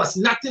 There was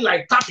nothing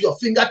like tap your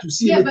finger to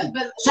see anything.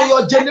 So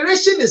your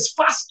generation is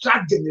fast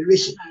track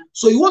generation.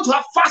 So you want to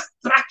have fast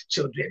track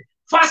children,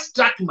 fast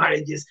track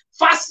marriages,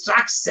 fast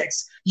track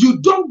sex. You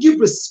don't give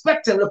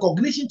respect and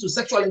recognition to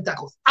sexual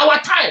intercourse. Our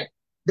time,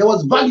 there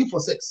was value for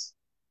sex.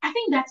 I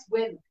think that's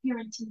where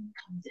parenting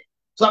comes in.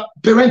 So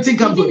parenting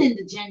comes in. Even in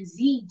the Gen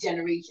Z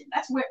generation,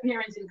 that's where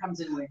parenting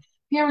comes in. Where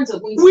parents are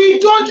going. We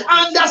don't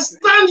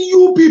understand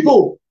you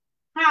people.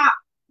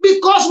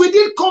 Because we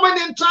did common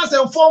entrance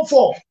and form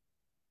 4.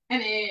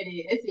 And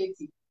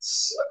it's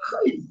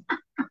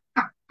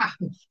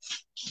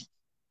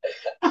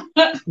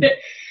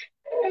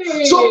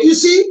So you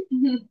see,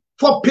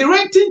 for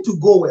parenting to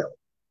go well,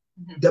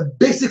 the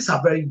basics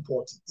are very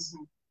important.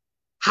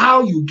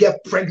 How you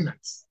get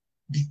pregnant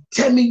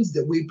determines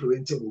the way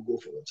parenting will go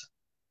for your child.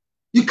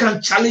 You can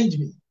challenge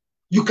me.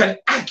 You can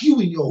argue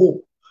in your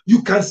home.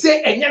 You can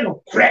say, and you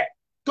know, crap.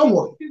 Don't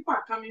worry. People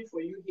are coming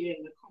for you here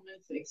in the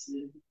comment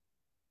section.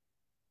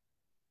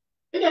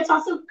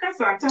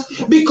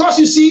 Because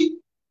you see,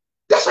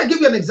 that's why I give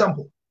you an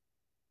example.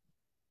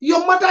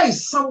 Your mother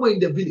is somewhere in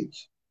the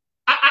village.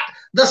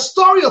 The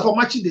story of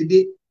Amachi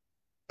Dede,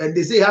 and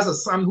they say he has a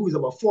son who is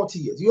about 40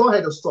 years. You all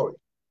heard the story.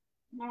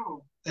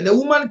 No. And a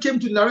woman came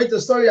to narrate the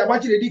story.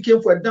 Amachi Dede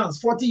came for a dance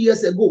 40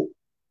 years ago.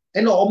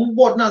 And on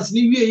board dance,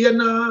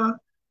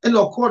 and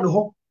called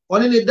home.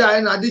 On any day,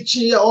 and I did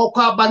change all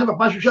car banner,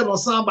 Papa Shushan or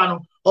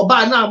Sambano, or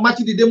by now,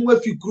 Machi Dede,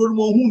 if you could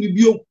more whom you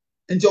be.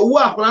 And your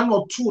work ran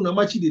or two,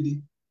 Amachi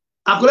Dede.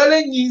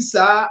 Akolane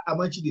nyinsa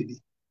Amachi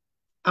Dede.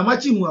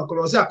 Amachi mu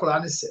akolose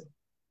akolane se.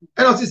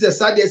 And also say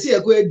sad dey say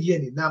ekwe die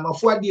ni na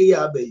amafo ade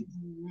ya abai.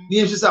 Ni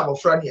enhwe say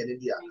amafra ne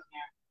dia.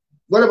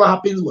 Whatever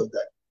happens was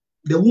that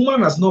the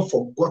woman has not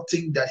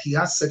forgotten that he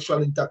has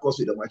sexual intercourse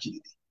with Amachi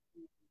Dede.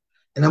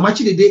 And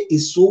Amachi Dede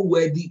is so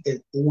worthy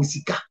and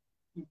owosika.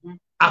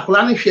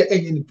 Akolane hwe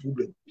enye ni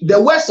problem.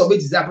 The worst of it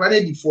is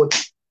akolane di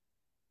 40.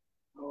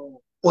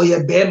 Or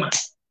ye bema.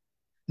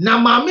 Na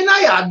maame na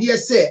ya ade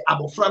say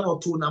abofra no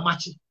to na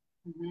Amachi.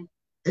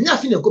 And you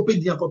feel a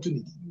copy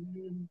opportunity.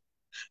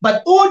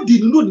 But all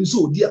the no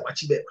so dear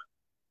Machi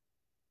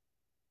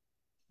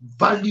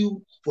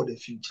value for the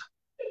future.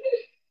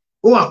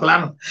 Oh,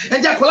 Akolano.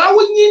 And Jacola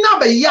win na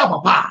be ya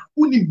papa,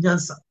 uni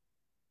nyansa.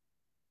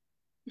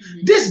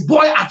 This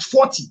boy at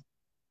 40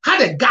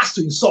 had a gas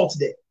to insult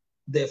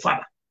their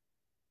father.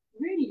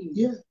 Really?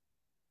 Yeah.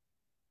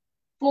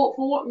 For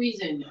what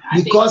reason?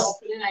 Because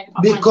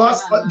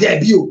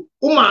debut.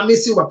 Uma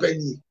mesi wa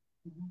penny.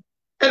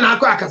 And I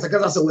said,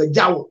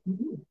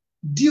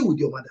 deal with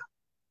your mother.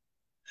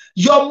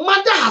 Your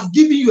mother has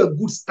given you a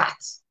good start.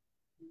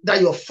 That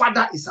your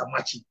father is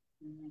Amachi.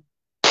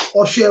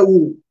 Or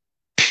Shewu.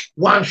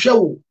 One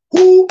Shewu.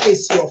 Who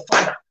is your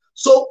father?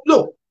 So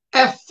look,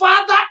 a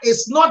father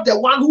is not the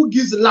one who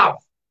gives love,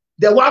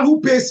 the one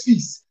who pays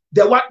fees.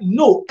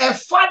 No, a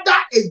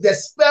father is the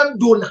sperm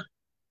donor.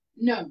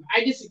 No,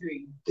 I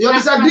disagree. Your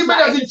disagreement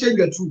doesn't change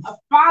the truth. A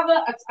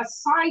father,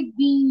 aside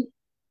being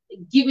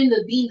given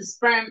being the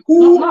sperm,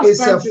 who is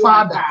a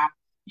father?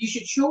 You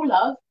should show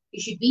love.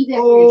 You should be there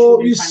for your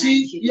children. You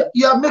see,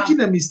 you are making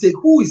a mistake.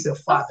 Who is a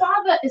father? A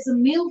father is a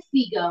male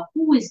figure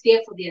who is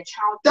there for their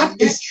child.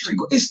 That is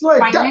true. It's not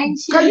that.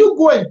 Can you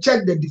go and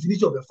check the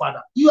definition of a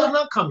father? You are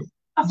not coming.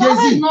 A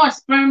father is not a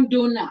sperm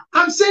donor.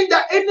 I'm saying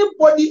that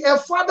a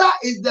father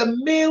is the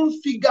male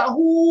figure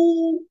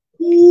who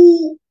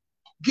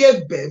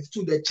gave birth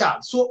to the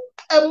child. So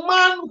a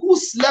man who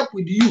slept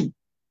with you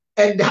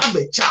and have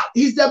a child,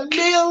 he's the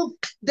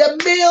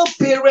male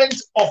parent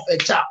of a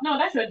child. No,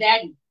 that's your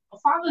daddy. A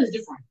father is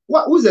different.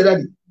 Who's the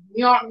daddy?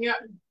 You're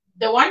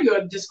the one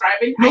you're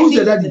describing. No, who's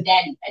the daddy?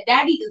 A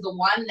daddy is the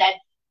one that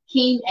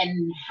came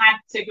and had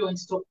sexual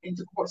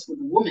intercourse with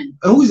a woman.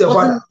 And who is the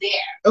wasn't father? there.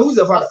 And who is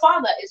the father? A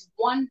father is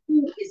one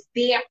who is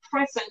there,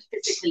 present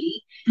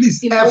physically.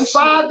 Please, a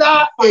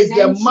father is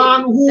the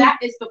man who. That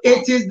is the father.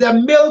 It is the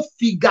male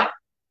figure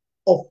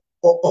of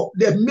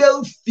the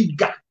male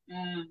figure.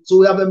 So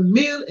we have a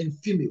male and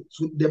female.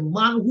 So the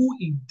man who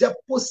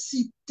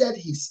deposited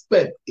his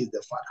sperm is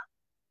the father.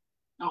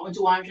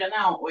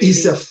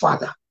 He's a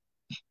father.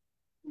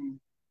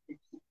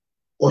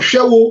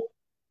 Oshewo,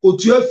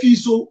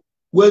 Otuafiso,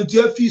 when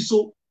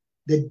Tuafiso,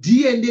 the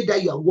DNA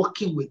that you are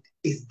working with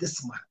is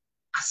this man,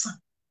 Asan.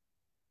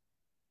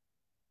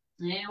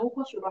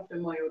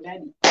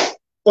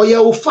 Or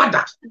your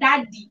father.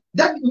 Daddy.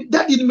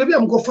 Daddy, maybe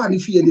I'm going to find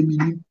if you the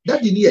meaning.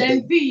 Daddy,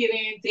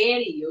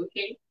 daddy,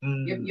 okay?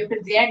 You're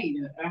daddy.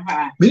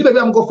 Maybe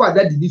I'm going to find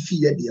daddy,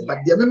 but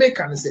the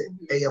American say,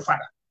 your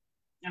father.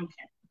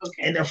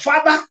 Okay. And the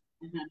father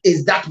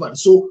is that one.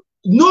 So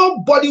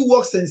nobody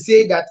walks and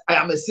say that I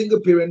am a single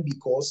parent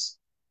because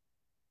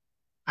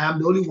I am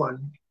the only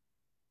one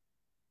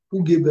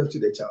who gave birth to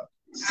the child.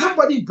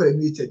 Somebody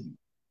impregnated you.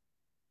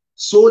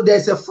 So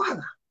there's a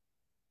father.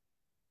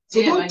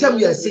 So don't tell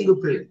me you're a single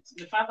parent.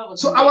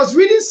 So I was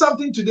reading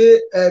something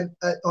today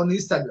on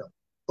Instagram.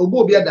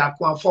 Obobia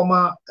Dakwa,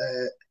 former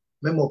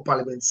member of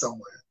parliament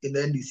somewhere in the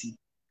NDC,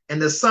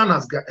 and the son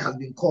has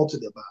been called to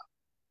the bar.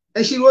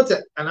 And she wrote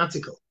an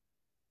article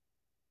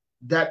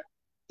that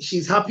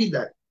she's happy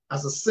that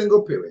as a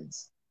single parent,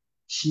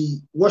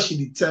 what she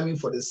determined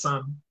for the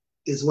son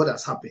is what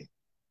has happened.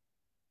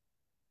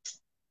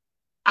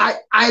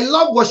 I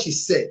love what she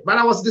said, but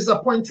I was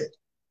disappointed.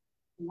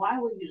 Why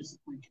were you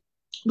disappointed?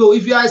 No,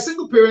 if you are a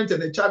single parent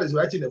and the child is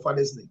writing the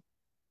father's name,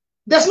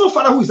 there's no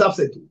father who is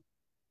upset.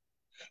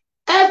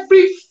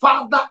 Every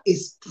father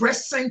is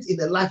present in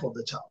the life of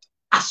the child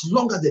as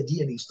long as the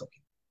DNA is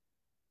talking.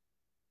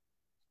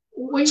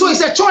 So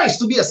it's a choice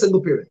to be a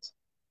single parent.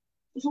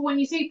 So when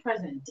you say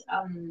present,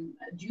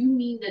 do you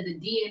mean that the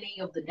DNA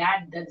of the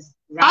dad that's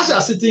as you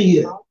are sitting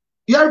here,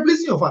 you are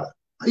replacing your father?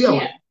 Are you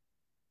aware?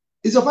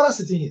 Is your father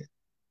sitting here?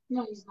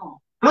 No, he's not.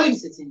 I'm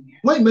sitting here.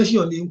 When you mention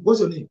your name, what's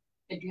your name?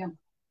 Eduampo.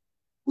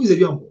 Who is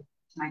Eduampo?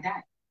 My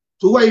dad.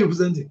 So who are you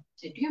representing?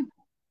 Eduampo.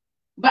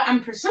 But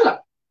I'm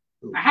Priscilla.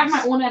 Oh, I have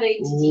my own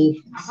identity. Oh,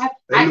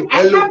 I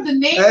have the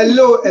name.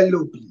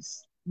 Hello,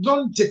 please.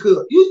 Don't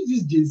tickle. Use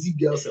these Jay-Z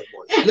girls and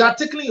boys. You are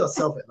tickling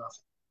yourself enough.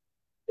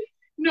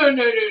 No.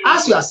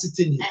 As you are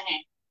sitting here,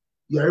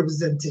 you are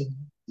representing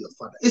your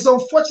father. It's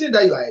unfortunate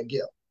that you are a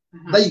girl,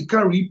 that you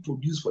can't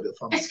reproduce for the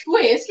family.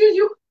 Excuse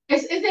you.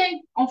 Is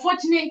it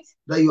unfortunate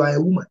that you are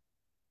a woman?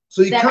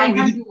 So you that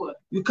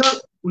you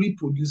can't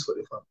reproduce for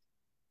the family.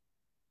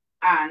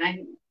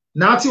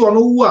 Now you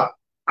know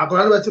I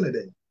got to the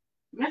day.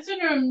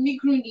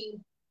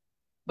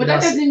 But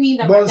that doesn't mean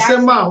that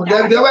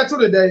they were to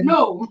the day.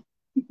 No.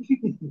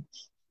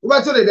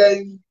 What to the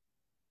day?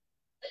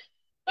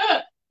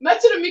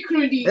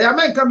 Mikrudi. I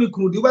mean, come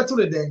Mikrudi. What to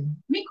the day?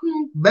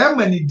 Mikru.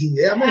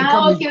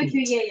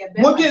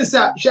 Okay.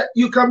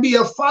 You can be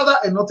a father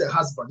and not a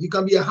husband. You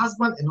can be a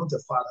husband and not a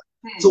father.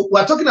 So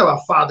we're talking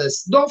about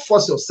fathers. Don't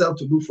force yourself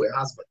to look for a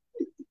husband.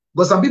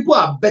 But some people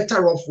are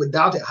better off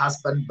without a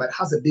husband but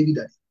has a baby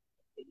daddy.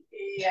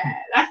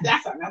 Yeah,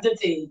 that's another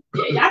thing.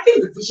 Yeah, I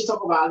think we should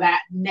talk about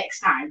that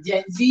next time.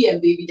 Gen Z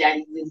and baby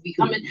daddy is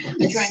becoming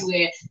a trend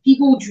where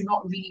people do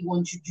not really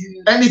want to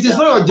do. And it is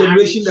not your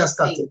generation that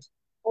started. Thing.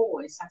 Oh,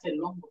 it started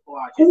long before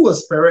our generation. Who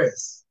was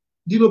Perez?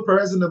 Do you know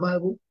Perez in the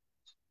Bible?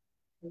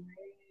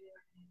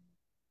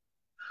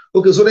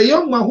 Okay, so the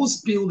young man who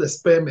spilled the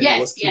sperm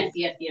was killed.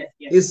 Yes.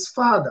 His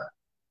father.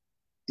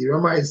 You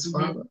remember his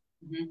father?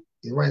 You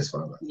remember his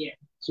father? Yeah.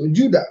 So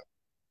Judah,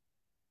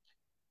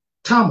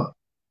 Tamar,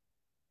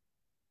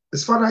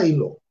 his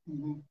father-in-law,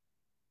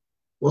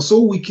 was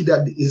so wicked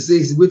that he says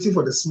he's waiting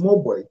for the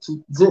small boy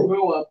to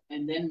grow up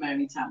and then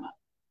marry Tamar.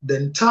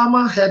 Then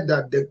Tamar heard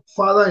that the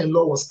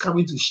father-in-law was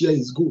coming to share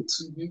his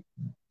goats.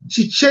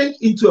 She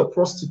changed into a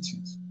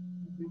prostitute.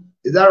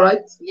 Is that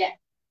right? Yeah.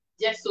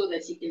 Just so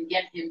that she can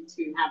get him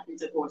to have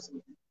intercourse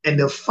with him. And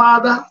the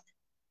father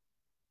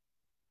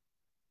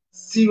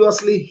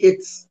seriously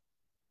hates.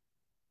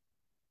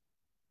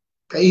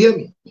 Can you hear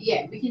me?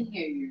 Yeah, we can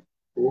hear you.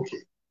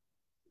 Okay.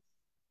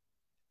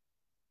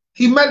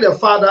 He met the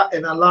father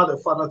and allowed the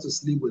father to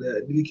sleep with her.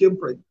 And they became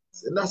pregnant.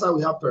 And that's how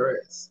we have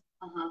Perez.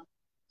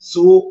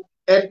 So,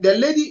 and the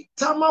lady,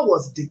 Tamar,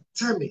 was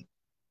determined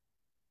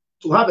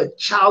to have a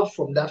child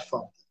from that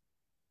family.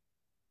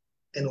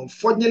 And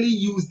unfortunately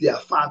used their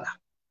father.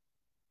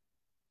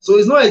 So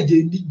it's not a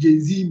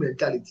Jay-Z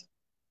mentality.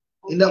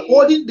 In the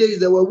olden days,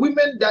 there were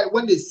women that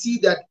when they see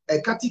that a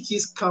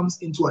catechist comes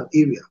into an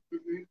area,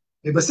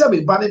 they say,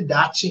 "I'm banning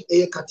that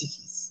a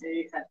catechist."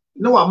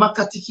 No, I'm a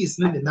catechist,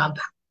 no,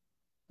 nada.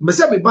 They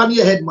say, "I'm banning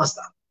a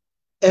headmaster."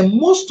 And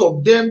most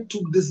of them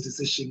took this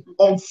decision.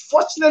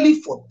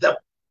 Unfortunately for them,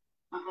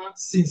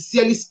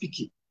 sincerely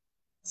speaking,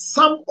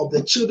 some of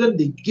the children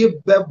they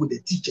gave birth with the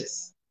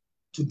teachers,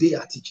 today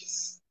are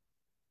teachers.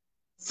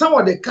 Some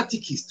of the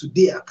catechists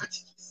today are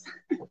catechists.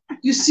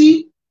 You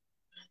see,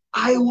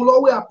 I will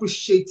always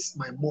appreciate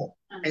my mom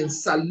and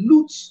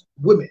salute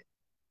women.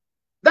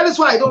 That is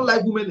why I don't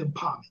like women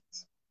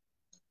empowerment.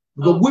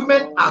 Because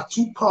women are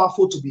too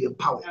powerful to be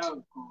empowered.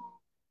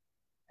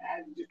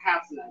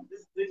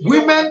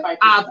 Women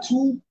are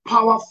too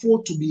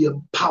powerful to be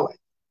empowered.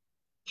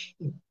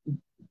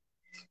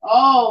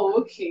 Oh,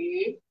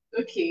 okay.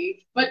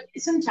 Okay. But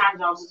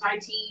sometimes our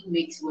society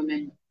makes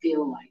women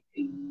feel like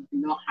they do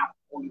not have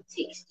what it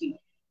takes to be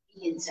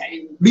in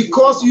certain.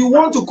 Because you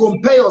want to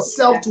compare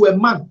yourself to a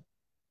man.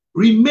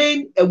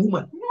 Remain a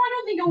woman. No, I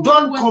don't think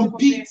don't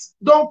compete.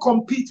 Don't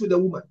compete with a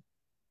woman.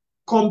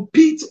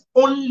 Compete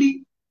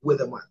only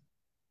with a man.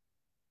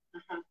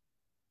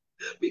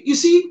 You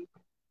see,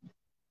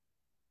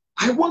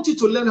 I want you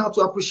to learn how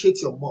to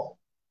appreciate your mom.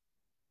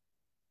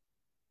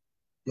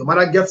 Your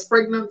mother gets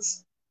pregnant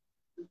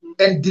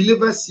and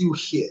delivers you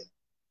here.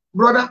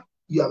 Brother,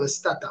 you have a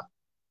startup.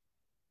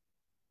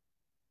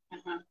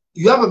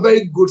 You have a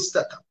very good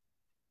startup.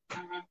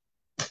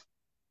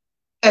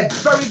 A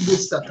very good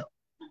startup.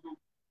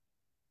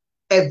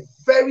 A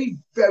very,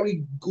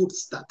 very good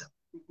startup.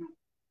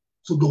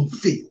 So don't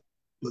fail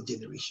your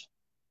generation.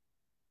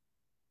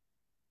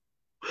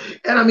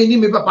 And I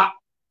mean, papa.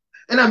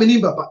 And I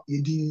mean, papa,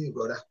 you did,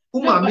 brother.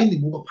 No,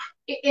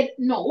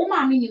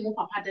 Umami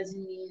Papa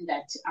doesn't mean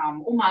that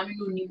Umami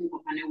no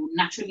Papa will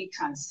naturally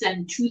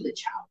transcend to the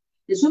child.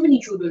 There's so many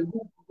children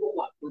who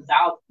grow up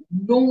without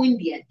knowing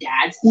their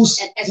dads,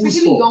 and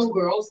especially young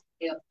girls,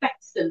 it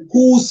affects them.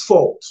 Whose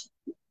fault?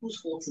 Whose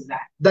fault is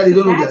that? That they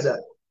don't know their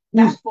dad.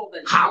 That's fault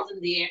that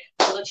wasn't there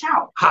for the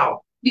child.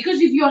 How?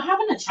 Because if you're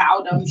having a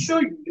child, I'm sure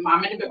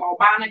I'm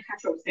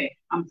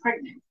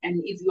pregnant,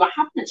 and if you are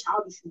having a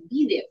child, you should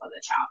be there for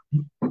the child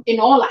in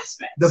all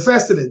aspects. The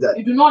first thing is that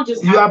you do not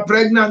just you are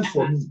pregnant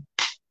for me.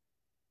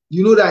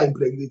 You know that I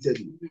impregnated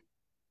you.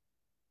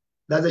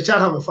 Does the child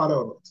have a father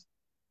or not?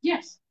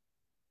 Yes.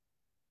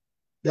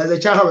 Does the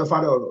child have a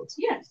father or not?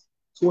 Yes.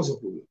 So what's the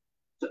problem?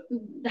 So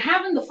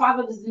having the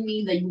father doesn't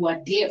mean that you are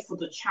there for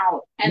the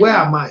child. And where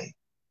am I?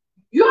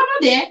 You are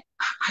not there.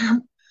 I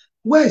am.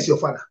 Where is your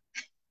father?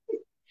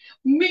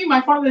 Me, my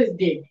father is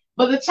dead,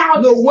 but the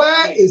child. No,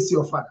 where is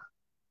your father?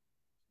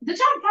 The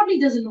child probably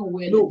doesn't know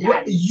where. No, the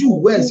dad is.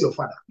 where is your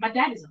father? My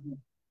dad is at home.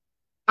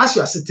 As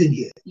you are sitting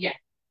here, yeah.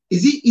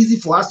 Is it easy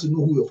for us to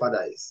know who your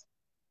father is?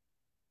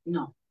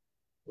 No.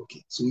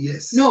 Okay, so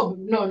yes. No.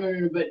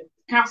 But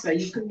Counselor,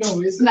 you can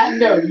know it's not.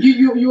 No,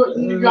 you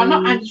are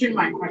not answering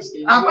my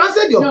question. I've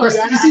answered your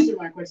question. You see,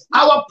 my question.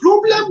 Our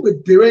problem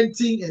with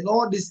parenting and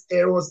all these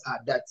errors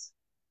are that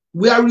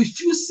we are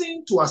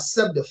refusing to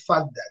accept the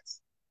fact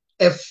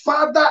that a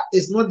father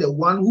is not the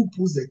one who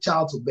puts the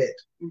child to bed.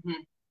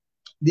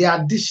 There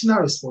are additional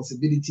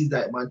responsibilities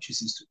that a man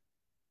chooses to.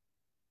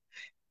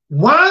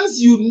 Once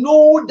you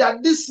know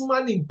that this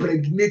man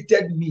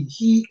impregnated me,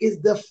 he is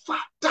the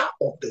father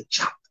of the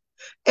child.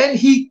 And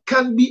he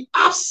can be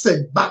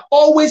absent, but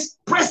always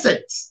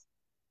present.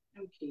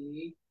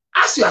 Okay.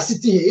 As you are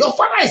sitting here, your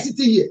father is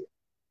sitting here.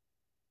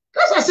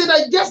 That's why I said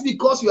that just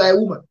because you are a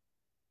woman,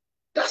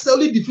 that's the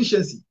only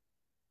deficiency.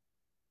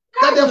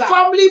 That the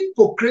family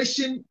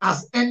procreation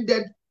has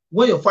ended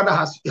when your father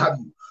has have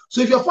you.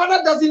 So if your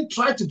father doesn't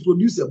try to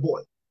produce a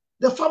boy,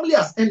 the family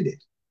has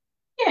ended.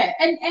 Yeah,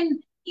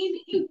 and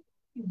if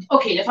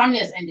okay, the family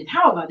has ended.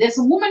 However, there's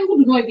some women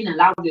who do not even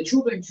allow their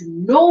children to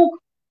know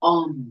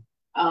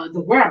the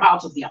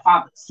whereabouts of their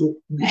fathers. So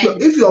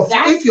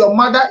if your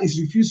mother is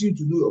refusing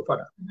to know your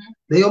father,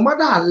 then your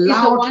mother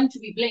allowed the one to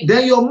be blamed.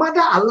 Then your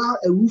mother allowed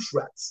a roof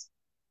rat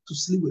to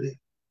sleep with her.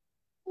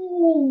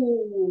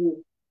 Oh.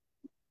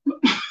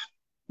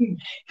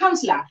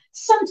 Counselor,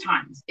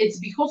 sometimes it's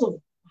because of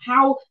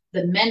how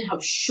the men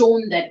have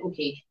shown that,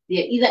 okay,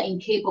 they're either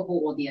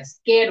incapable or they are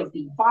scared of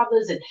being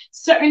fathers, and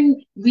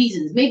certain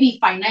reasons, maybe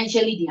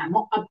financially they are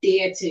not up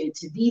there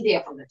to be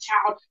there for the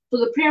child. So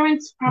the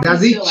parents probably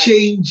does it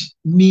change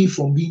me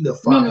from being the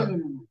father?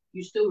 No.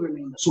 You still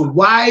remain the so father.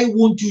 Why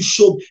won't you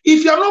show?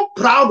 If you're not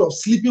proud of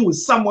sleeping with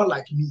someone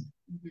like me,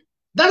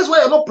 that is why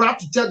you're not proud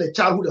to tell the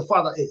child who the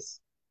father is.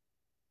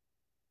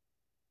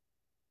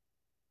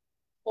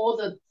 Or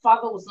the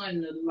father was not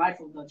in the life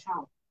of the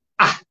child.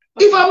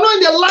 If I'm not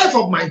in the life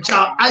of my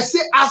child, I say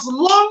as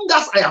long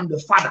as I am the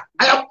father,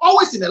 I am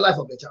always in the life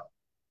of the child.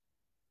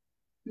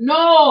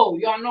 No,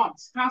 you're not,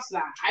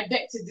 Counselor. I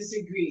beg to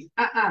disagree.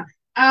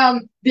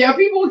 There are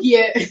people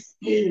here.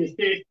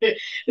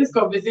 This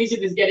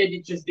conversation is getting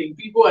interesting.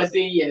 People are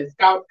saying yes.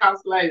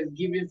 Counselor is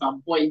giving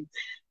some points,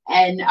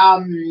 and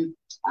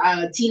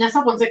Tina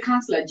Sapon said,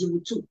 "Counselor,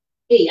 you too."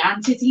 Hey,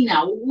 Auntie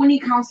Tina, when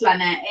Counselor,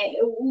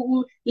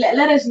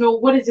 let us know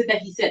what is it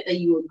that he said that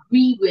you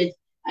agree with.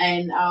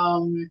 And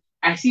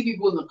I see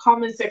people in the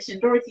comment section.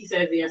 Dorothy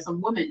says there are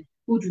some women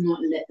who do not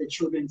let the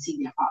children see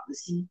their father.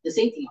 See the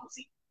same thing I was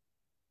saying.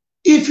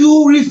 If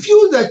you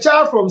refuse the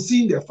child from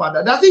seeing their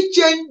father, does it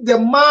change the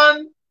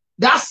man,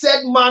 that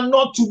said man,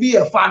 not to be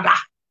a father?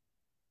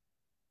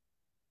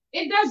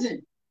 It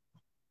doesn't.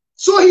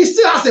 So he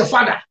still has a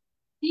father.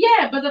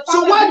 Yeah, but the father.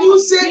 So why do you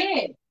say?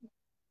 Dead.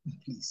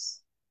 Please.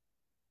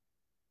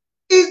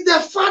 Is the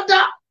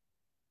father?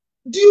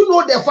 Do you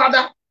know the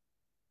father?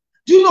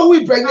 Do you know who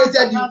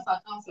impregnated you?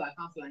 Counselor.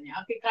 I'm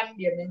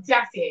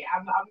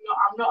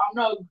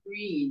not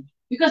agreeing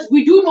because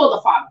we do know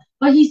the father,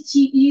 but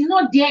he's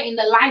not there in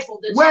the life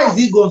of the child. Where is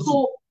he going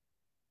to?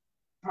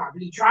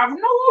 Probably travel.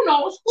 No, who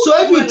knows?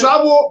 So if you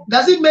travel,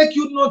 does it make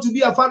you not to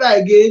be a father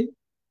again?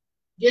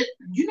 Do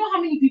you know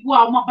how many people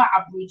are about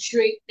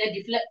Abutre that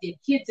they've left their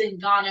kids in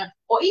Ghana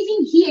or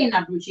even here in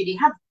Abutre? They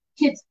have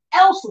kids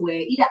elsewhere,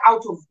 either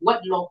out of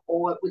wedlock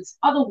or with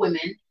other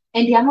women,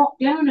 and they are not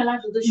in the life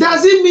of the child.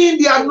 Does it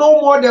mean they are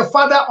no more the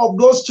father of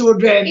those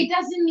children? It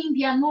doesn't mean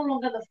they are no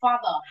longer the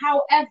father.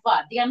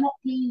 However, they are not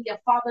playing their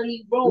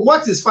fatherly role.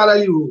 What is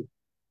fatherly role?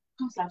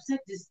 I've said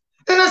this.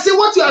 And I say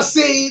what you are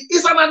saying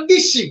is an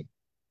addition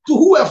to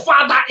who a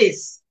father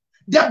is.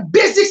 The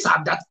basics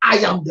are that I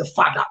am the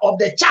father of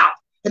the child.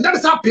 And that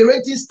is how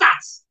parenting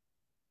starts.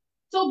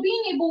 So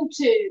being able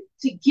to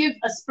give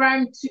a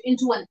sperm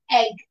into an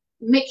egg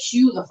makes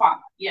you the father.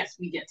 Yes,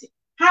 we get it.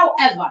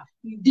 However,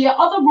 there are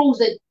other roles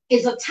that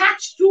is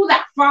attached to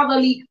that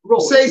fatherly role.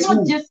 Says it's not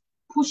who? Just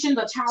pushing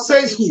the child.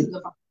 Says who?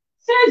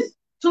 Says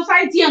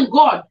society and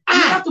God.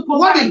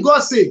 What did God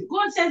say?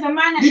 God says a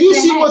man. Did you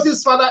see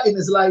Moses' father in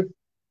his life?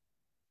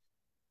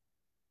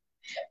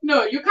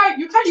 No, you can't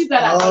use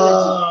that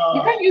analogy.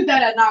 You can't use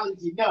that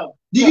analogy. No.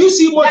 Did you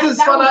see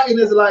Moses' father in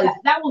his life?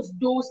 That was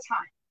those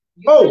times.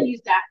 You can't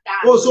use that.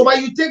 So but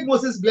you take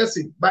Moses'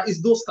 blessing, but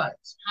it's those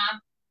times.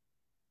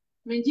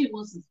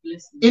 Moses'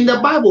 blessing. In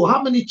the Bible,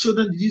 how many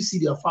children did you see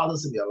their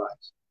fathers in their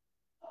lives?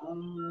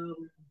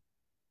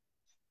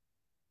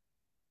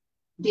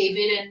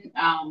 David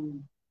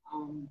and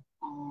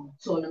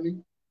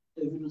Solomon.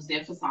 David was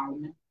there for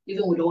Solomon.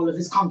 Even with all of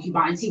his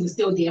concubines, he was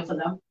still there for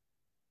them.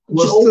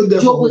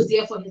 Job was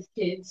there for his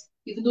kids,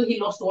 even though he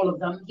lost all of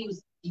them. He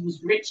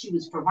was rich. He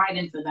was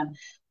providing for them.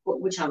 But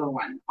which other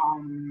one?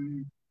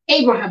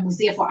 Abraham was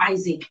there for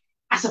Isaac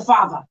as a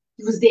father.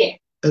 He was there.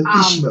 And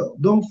Ishmael.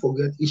 Don't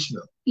forget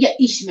Ishmael. Yeah,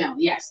 Ishmael.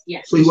 Yes.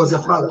 So he was a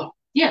father. Well.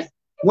 Yes.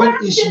 When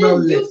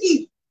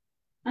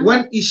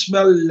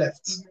Ishmael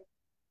left,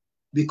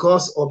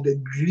 because of the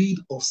greed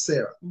of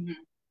Sarah,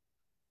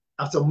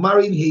 after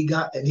marrying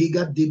Hagar, and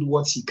Hagar did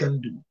what she can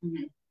do,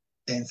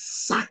 and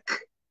sack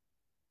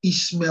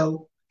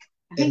Ishmael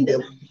and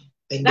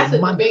that's a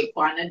debate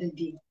for another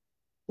day.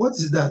 What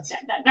is that?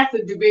 That's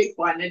a debate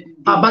for another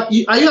day. But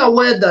are you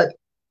aware that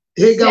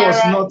Hagar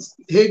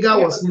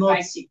was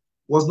not?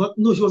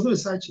 No, she was not a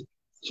side chick.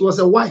 She was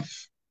a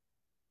wife.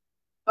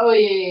 Oh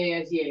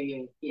yeah.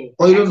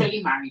 Oh, I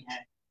actually married her.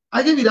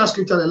 I gave you that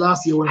scripture the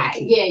last year when I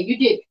came. Yeah, you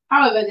did.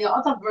 However, there are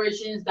other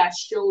versions that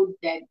showed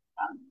that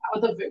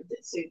there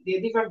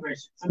are different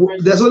versions.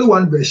 There's only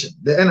one version.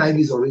 The NIV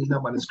is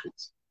original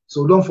manuscript.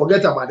 So don't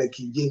forget about the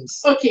King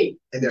James. Okay.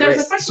 And the There's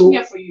rest. a question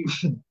here for you.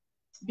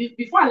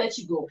 Before I let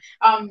you go,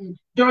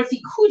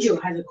 Dorothy Cujo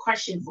has a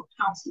question for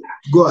Counselor.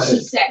 Go ahead.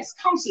 She says,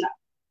 Counselor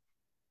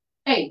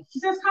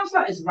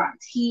is right.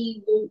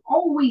 He will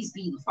always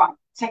be the father.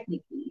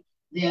 Technically,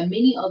 there are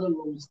many other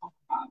roles of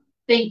the father.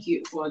 Thank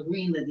you for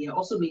agreeing that there are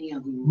also many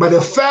other roles. But the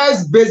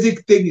first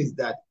basic thing is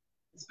that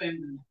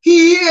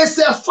he is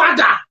a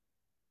father.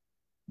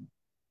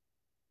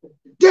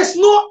 There's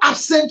no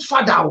absent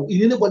father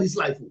in anybody's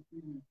life.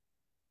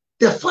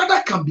 The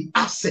father can be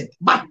absent,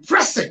 but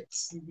present.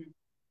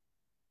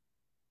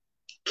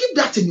 Keep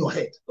that in your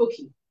head.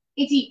 Okay.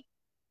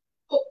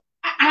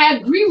 I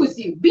agree with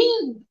you.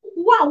 Being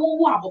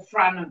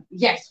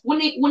yes,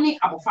 when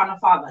Abofana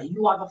father,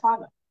 you are the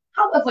father.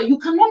 However, you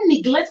cannot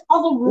neglect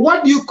other roles.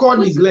 What do you call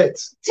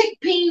neglect? Take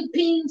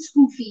paying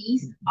school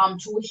fees,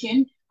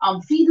 tuition,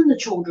 feeding the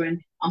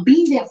children,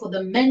 being there for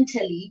them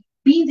mentally,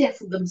 being there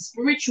for them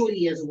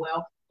spiritually as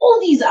well. All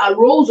these are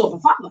roles of a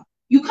father.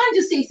 You can't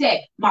just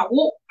say, my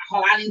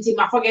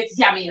forget to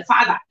say I'm a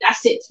father.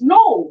 That's it.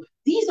 No,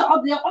 there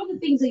are other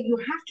things that you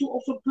have to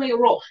also play a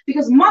role,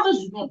 because mothers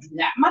do not do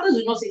that. Mothers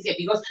do not say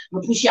because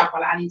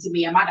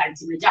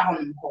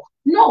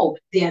no,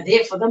 they are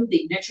there for them.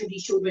 They nurture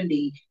these children.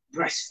 They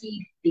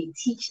breastfeed. They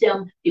teach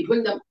them. They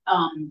bring them.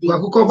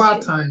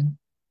 Time.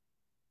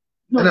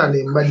 No.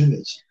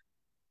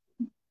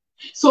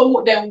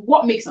 So then,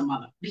 what makes a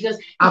mother? Because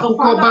if a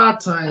father,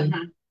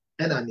 time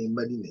and an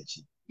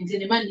imagine. It's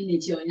an imagine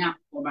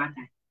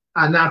time.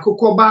 And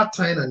akụkọ bad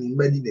time and in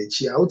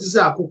nechi. I would say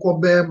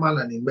akụkọ bear man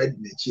and in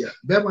nechi.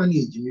 Bear man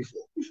is Jimmy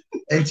for.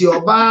 And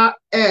your bar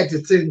air to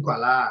think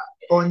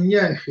on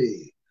your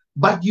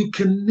but you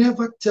can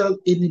never tell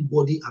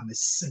anybody I'm a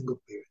single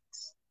parent.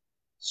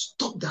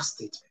 Stop that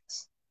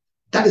statement.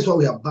 That is why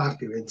we have bad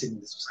parenting in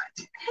the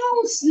society.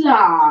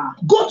 Counselor,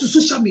 go to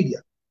social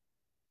media.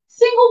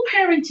 Single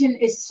parenting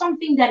is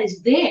something that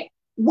is there.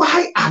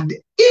 Why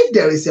if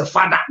there is a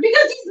father?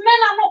 Because these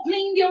men are not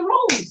playing their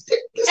roles.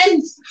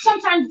 And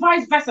sometimes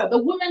vice versa. The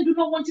women do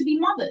not want to be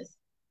mothers.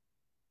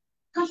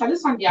 Gosh,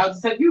 this one day I'll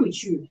disagree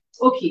with you.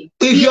 Okay.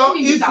 If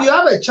you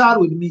have a child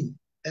with me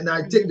and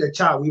I take the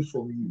child away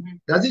from you,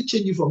 does it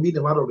change you from being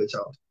the mother of the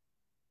child?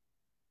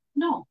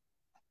 No.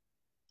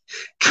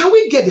 Can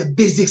we get the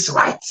basics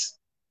right?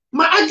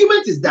 My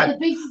argument is that the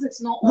basics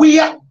is not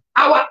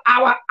our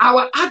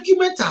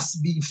argument has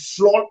been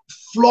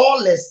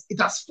flawless.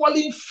 It has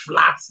fallen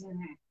flat,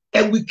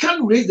 and we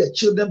can't raise the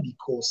children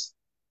because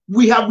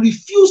we have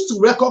refused to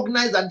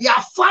recognize that they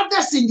are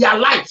fathers in their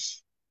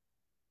life.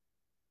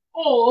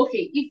 Oh,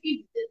 okay.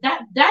 If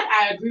that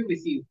I agree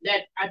with you.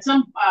 That at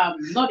some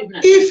not even.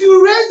 If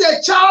you raise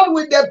a child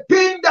with the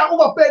pain that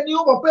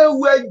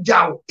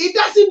it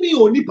doesn't mean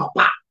only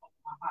papa,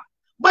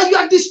 but you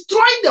are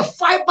destroying the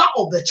fiber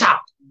of the child.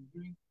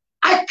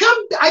 I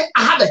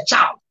had a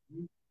child,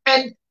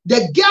 and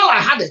the girl I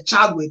had a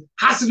child with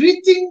has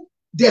written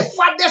the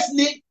father's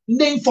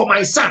name for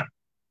my son.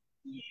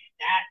 Yeah,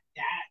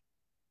 that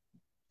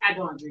I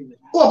don't agree with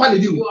that.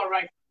 You are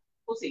right.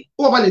 We'll see.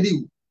 What should you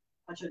do?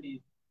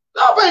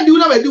 And you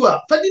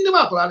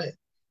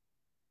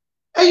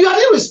are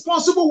a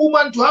responsible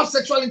woman to have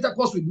sexual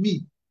intercourse with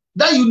me.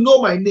 That you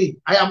know my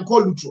name. I am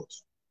called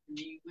Lutrot.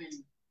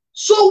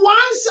 So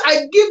once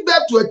I give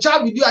birth to a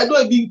child with you, I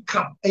don't even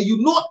come. And you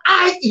know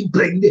I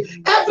impregnate.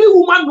 Every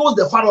woman knows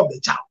the father of the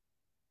child.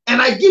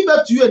 And I give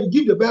birth to you and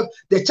you give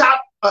the child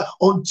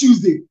on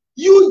Tuesday.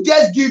 You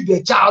just give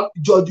the child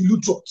George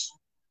Lutrot.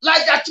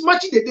 Like that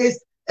much in the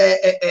days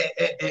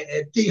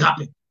thing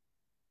happened.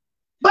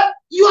 But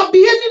you are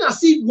behaving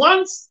as if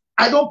once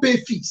I don't pay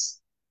fees,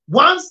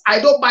 once I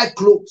don't buy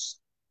clothes,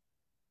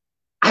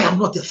 I am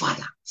not a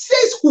father.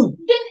 Says who?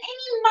 Then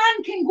any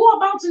man can go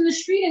about in the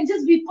street and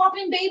just be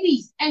popping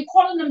babies and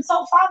calling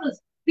themselves fathers.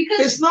 Because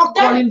it's not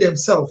calling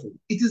themselves.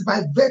 It is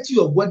by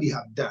virtue of what they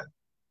have done.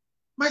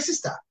 My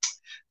sister,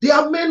 there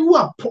are men who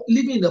are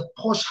living in a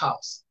posh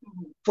house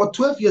for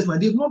 12 years now.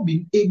 They've not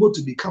been able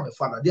to become a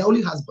father. They are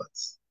only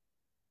husbands.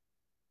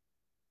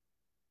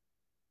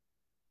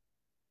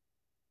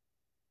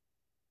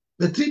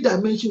 The three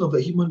dimensions of a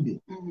human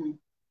being.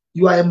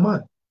 You are a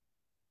man.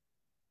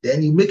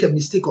 Then you make a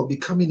mistake of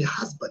becoming a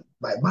husband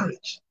by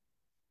marriage.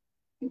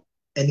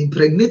 And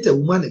impregnate a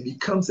woman and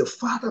becomes a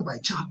father by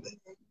childbirth.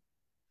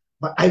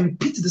 But I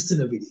repeat this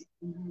thing every day.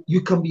 You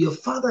can be a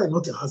father and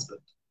not a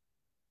husband.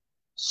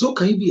 So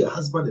can you be a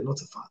husband and not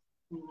a father?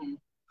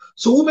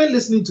 So women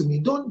listening to me,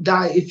 don't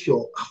die if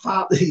your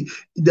father,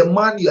 the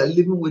man you are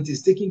living with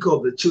is taking care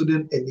of the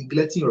children and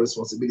neglecting your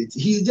responsibility.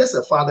 He's just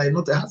a father and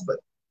not a husband.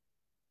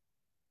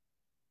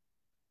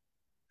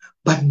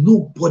 But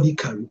nobody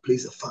can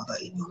replace a father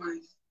in your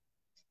life.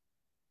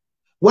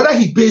 Whether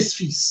he pays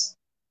fees,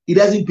 he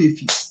doesn't pay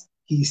fees,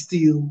 he is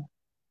still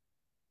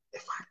a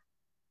father.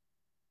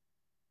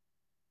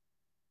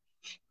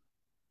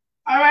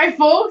 All right,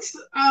 folks.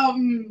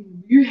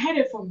 You heard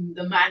it from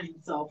the man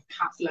himself,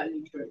 Counselor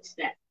Lutrot,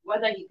 that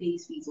whether he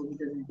pays fees or he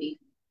doesn't pay fees,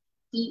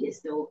 he is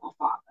still a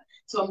father.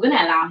 So I'm going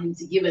to allow him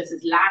to give us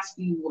his last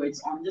few words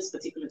on this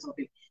particular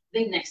topic. I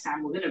think next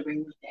time we're going to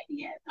bring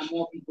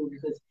more people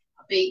because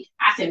I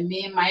said,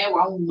 man, my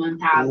one woman.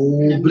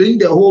 Bring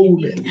the whole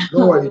woman.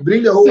 Don't worry,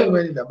 bring the whole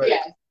woman in the back.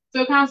 Yeah.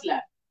 So,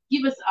 Counselor,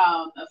 give us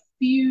a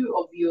few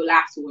of your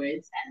last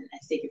words and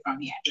let's take it from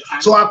here.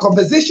 So our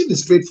conversation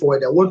is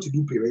straightforward. I want to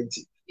do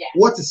parenting. Yeah.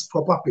 What is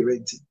proper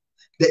parenting?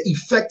 The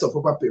effect of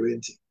proper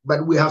parenting.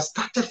 But we have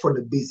started from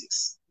the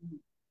basics.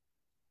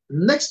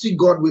 Next week,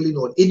 God willing,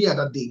 or any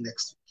other day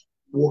next week,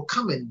 we'll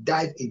come and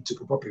dive into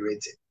proper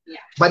parenting.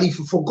 Yeah. But if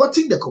you've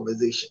forgotten the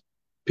conversation,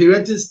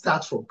 parenting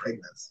starts from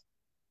pregnancy.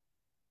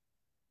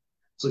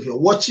 So if you're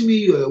watching me,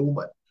 you're a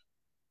woman.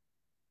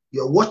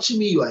 You're watching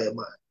me, you are a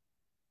man.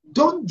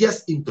 Don't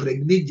just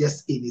impregnate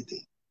just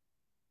anything.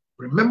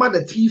 Remember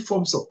the three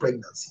forms of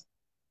pregnancy.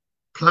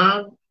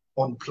 Planned,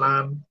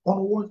 unplanned,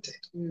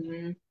 unwanted.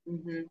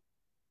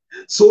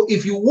 So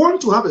if you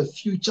want to have a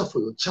future for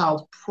your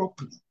child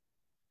properly,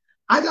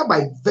 either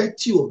by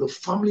virtue of the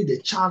family the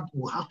child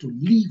will have to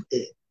live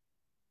in,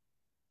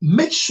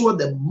 make sure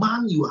the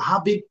man you are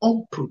having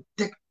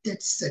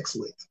unprotected sex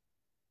with,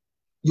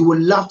 you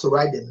will love to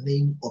write the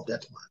name of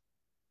that man.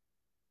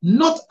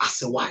 Not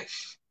as a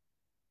wife,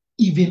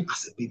 even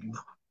as a baby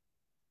mama.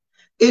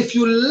 If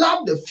you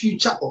love the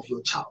future of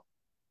your child,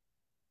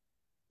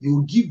 you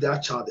will give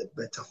that child a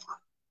better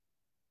father.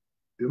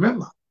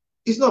 Remember,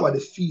 it's not about the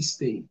feast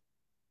day,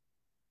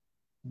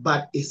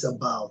 but it's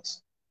about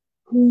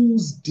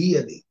whose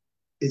DNA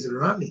is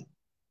running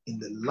in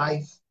the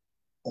life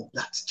of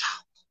that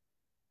child.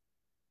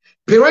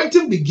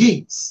 Parenting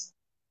begins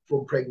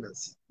from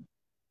pregnancy.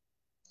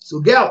 So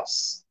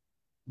girls,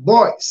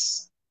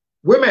 boys,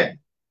 women,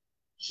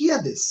 hear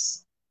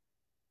this.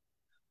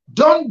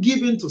 Don't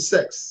give in to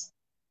sex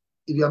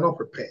if you are not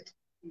prepared.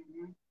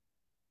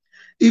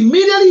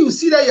 Immediately you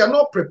see that you are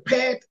not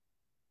prepared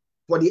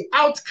for the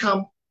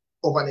outcome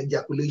of an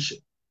ejaculation.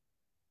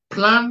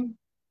 Plan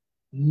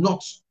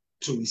not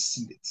to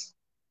receive it.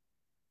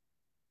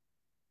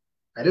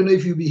 I don't know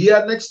if you'll be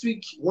here next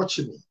week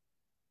watching me.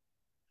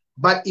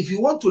 But if you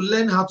want to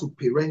learn how to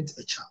parent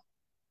a child,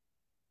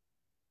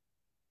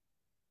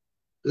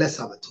 let's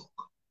have a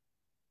talk.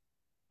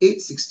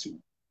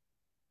 862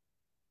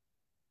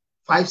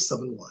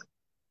 571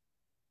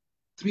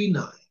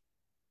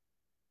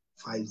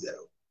 3950.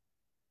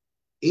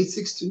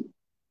 862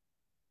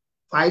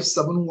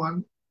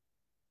 571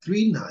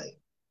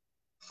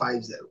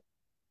 3950.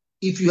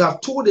 If you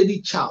have told any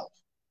child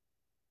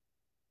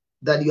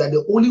that you are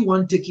the only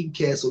one taking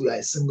care, so you are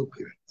a single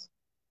parent,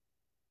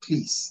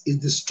 please, it's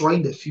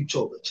destroying the future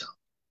of the child.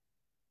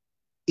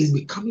 It's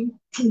becoming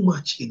too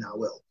much in our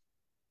world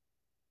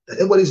that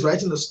everybody's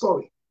writing a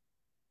story.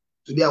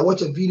 Today I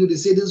watch a video, they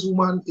say this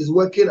woman is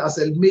working as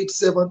a maid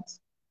servant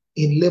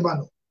in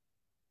Lebanon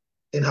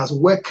and has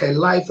worked her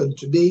life, and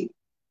today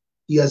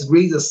he has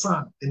raised a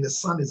son, and the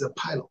son is a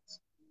pilot.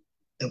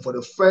 And for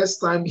the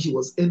first time he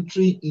was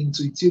entering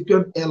into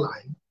Ethiopian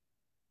airline,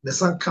 the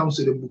son comes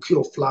with a bouquet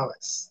of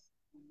flowers.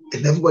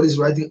 And everybody's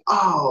writing,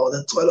 oh,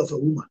 the toil of a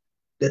woman,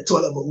 the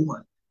toil of a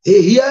woman.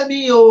 Hey, hear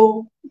me,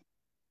 oh.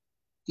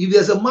 If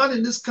there's a man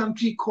in this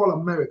country called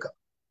America,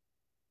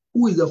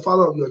 who is the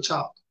father of your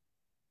child,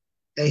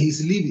 and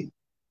he's living,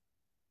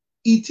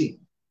 eating,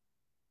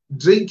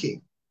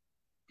 drinking,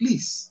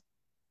 please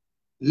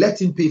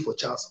let him pay for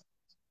child support.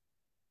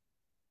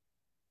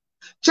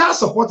 Child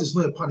support is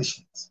not a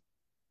punishment.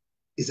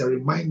 It's a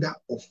reminder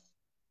of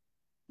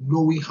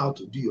knowing how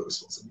to do your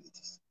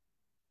responsibilities.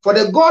 For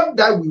the God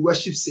that we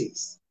worship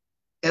says,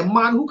 a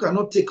man who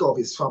cannot take care of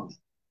his family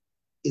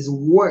is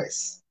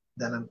worse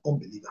than an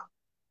unbeliever.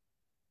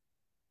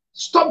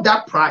 Stop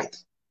that pride.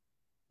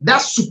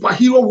 That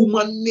superhero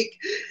woman, Nick,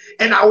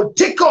 and I will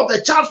take care of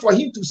the child for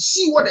him to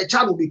see what the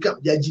child will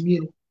become.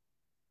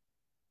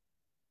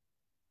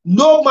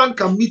 No man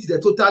can meet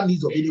the total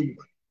needs of any woman.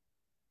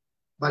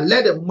 But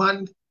let a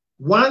man,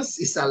 once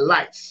he's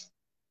alive,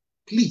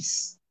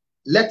 please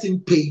let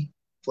him pay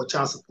for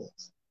child support.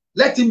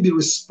 Let him be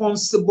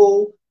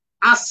responsible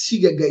as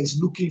Shigaga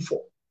is looking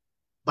for,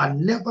 but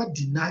never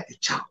deny a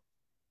child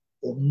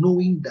of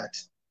knowing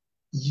that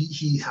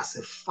he has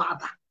a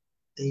father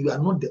and you are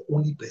not the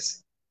only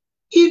person.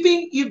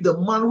 Even if the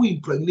man who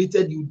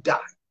impregnated you died,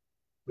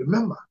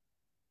 remember,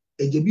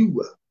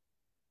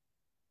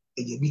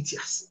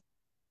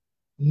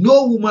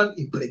 no woman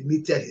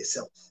impregnated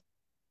herself.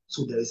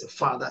 So there is a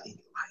father in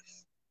your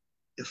life.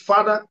 A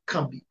father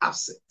can be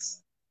absent,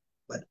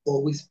 but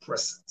always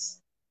present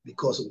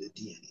because of the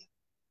DNA.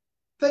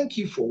 Thank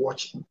you for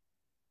watching.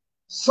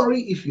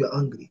 Sorry if you're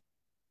angry,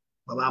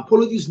 but my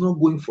apology is not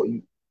going for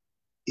you.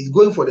 It's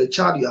going for the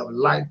child you have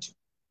lied to,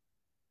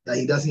 that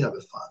he doesn't have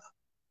a father.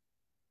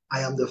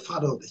 I am the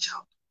father of the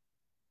child.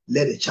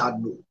 Let the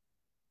child know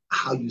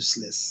how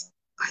useless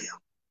I am.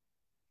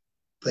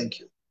 Thank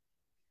you.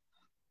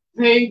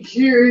 Thank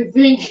you.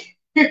 Thank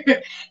you.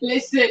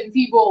 Listen,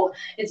 people,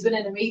 it's been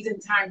an amazing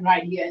time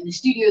right here in the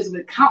studios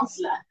with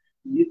Counselor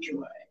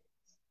Luttrell.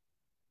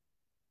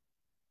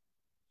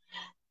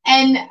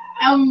 And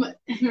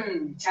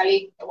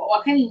Charlie,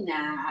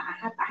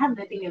 I have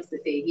nothing else to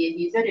say.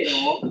 He said it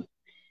all.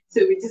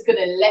 So we're just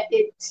gonna let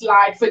it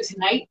slide for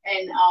tonight.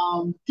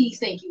 And please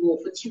thank you all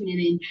for tuning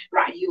in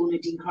right here on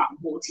Adinkra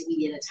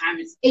Multimedia. The time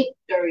is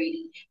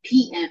 8:30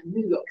 p.m.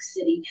 New York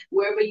City.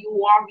 Wherever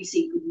you are, we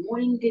say good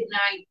morning, good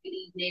night, good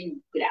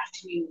evening, good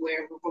afternoon,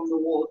 wherever from the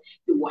world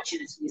you're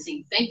watching us. We're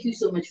saying thank you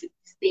so much for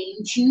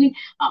staying tuned.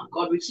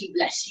 God richly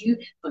bless you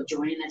for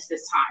joining us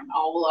this time.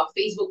 All our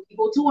Facebook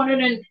people,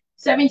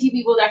 270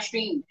 people that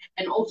streamed,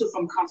 and also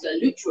from Counselor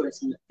Luttrell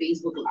on the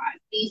Facebook Live.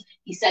 Please,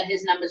 he said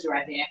his numbers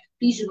right there.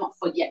 Please do not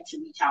forget to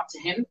reach out to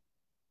him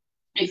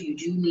if you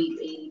do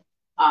need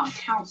a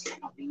counseling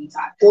of any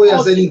type. Oh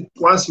yes,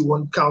 once you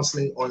want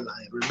counseling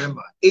online,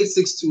 remember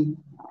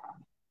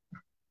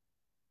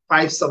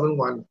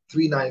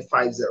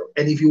 862-571-3950.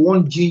 And if you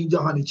want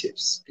ginger honey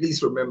chips,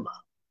 please remember,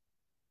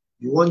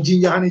 you want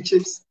ginger honey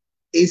chips,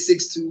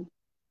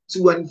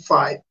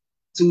 862-215-2007.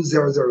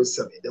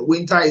 The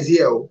winter is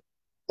here.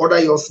 Order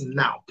yours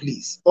now,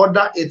 please.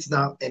 Order it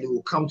now and it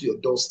will come to your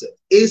doorstep.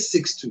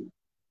 862-215-2007.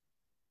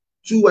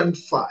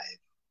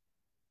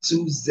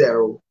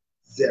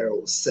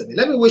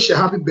 Let me wish you a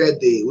happy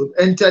birthday.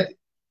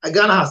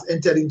 Ghana has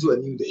entered into a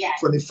new day,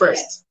 21st.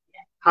 Yes.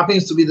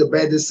 Happens to be the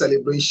birthday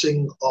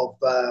celebration of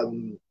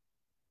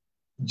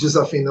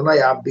Josephine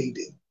Anaya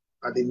Bede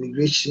at the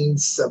Immigration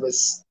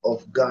Service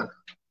of Ghana.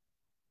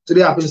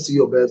 Today happens to be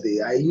your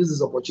birthday. I use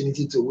this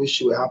opportunity to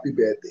wish you a happy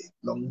birthday,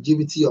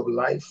 longevity of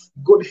life,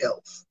 good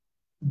health,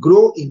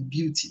 grow in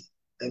beauty,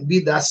 and be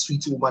that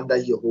sweet woman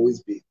that you've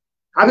always been.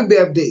 Happy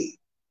birthday,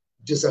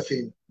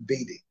 Josephine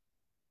Bede.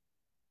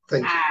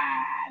 Thank you.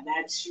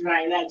 That's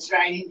right. That's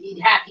right. Indeed.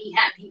 Happy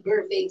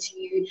birthday to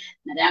you,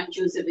 Madame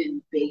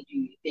Josephine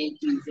Bede.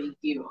 Thank you.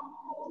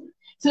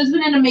 So it's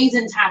been an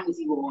amazing time with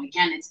you all.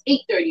 Again, it's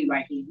 8:30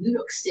 right here in New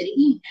York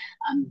City,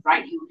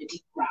 right here on the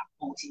Adinkra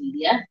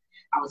Multimedia.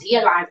 I was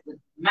here live with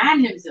the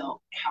man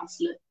himself,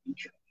 Counselor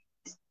Luttrell.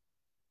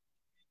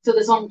 So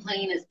the song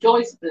playing is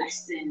Joy's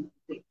Blessing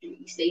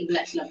Victory. Stay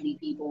blessed, lovely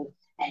people,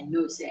 and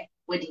no say,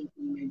 wedding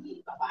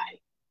community. Bye-bye.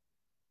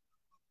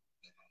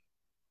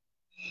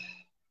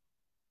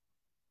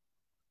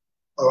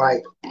 All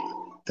right.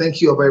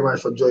 Thank you very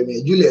much for joining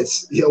me.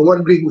 Juliet, you're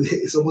wondering,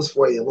 it's almost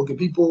 4 a.m. Okay,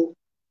 people.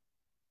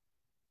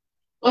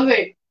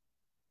 Okay.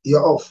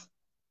 You're off.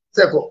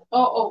 Second.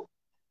 Oh.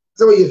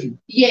 So what you?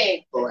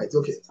 Yeah. All right,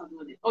 okay.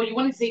 Oh, you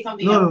want to say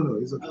something No, else? No,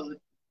 it's okay.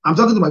 I'm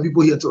talking to my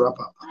people here to wrap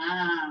up.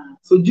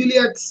 So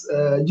Juliet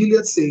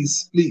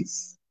says,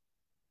 please,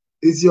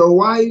 is your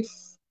wife?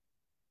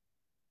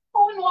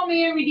 Oh, no,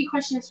 may I read the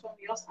questions from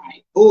your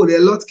side? Oh, there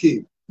are a lot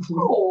came.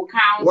 Oh,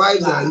 counselor.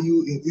 Wives are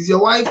you? Is your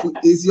wife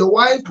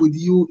with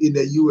you in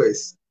the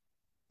US?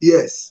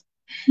 Yes.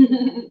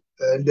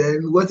 And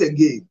then what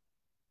again?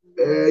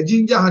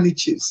 Ginger honey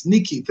chips.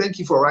 Nikki, thank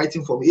you for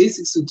writing for me.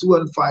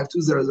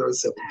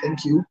 862-215-2007.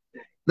 Thank you.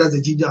 That's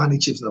the ginger honey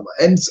chips number.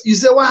 And you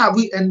say, why have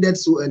we ended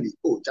so early?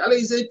 Oh, Charlie,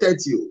 you say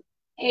 30.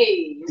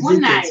 Hey, one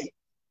night.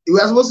 We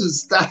were supposed to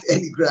start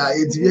early.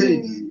 It's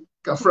really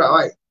Kafra,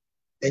 right?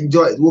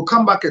 Enjoy it. We'll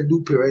come back and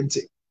do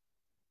parenting.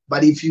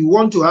 But if you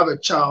want to have a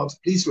child,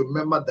 please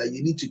remember that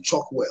you need to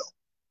chalk well.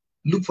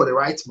 Look for the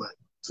right man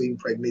to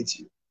impregnate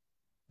you.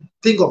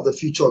 Think of the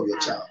future of your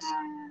child.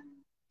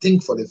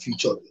 Think for the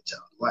future of your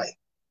child. Why?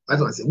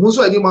 That's what I say. Most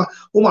of you,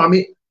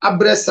 mommy,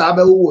 address Sabe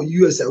or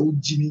US,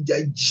 Jimmy,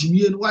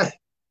 and why?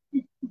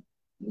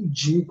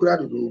 Jimmy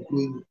crowd will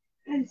grow.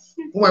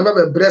 My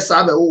baby, breast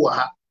Sabe,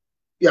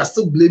 you are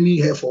still blaming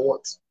her for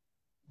what?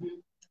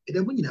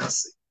 Good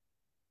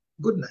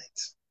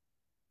night.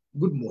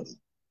 Good morning.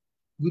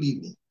 Good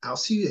evening. I'll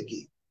see you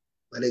again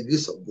by the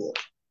grace of God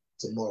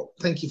tomorrow.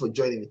 Thank you for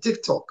joining me.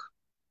 TikTok.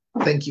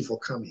 Thank you for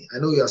coming. I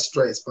know you are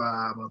stressed, but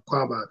I'm a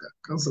Kwabaga.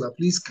 Counselor,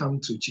 please come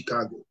to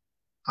Chicago.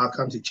 I'll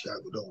come to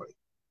Chicago. Don't worry.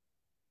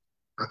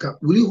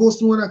 Will you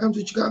host me when I come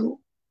to Chicago?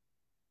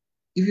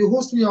 If you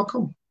host me, I'll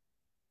come.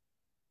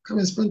 Come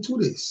and spend 2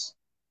 days.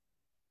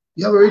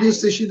 You have a radio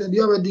station and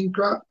you have a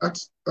Dinkra at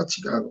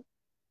Chicago?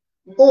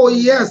 Oh,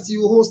 yes,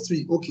 you host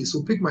me. Okay,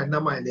 so pick my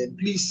number and then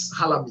please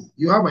holler me.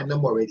 You have my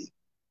number already.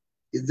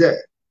 It's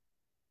there.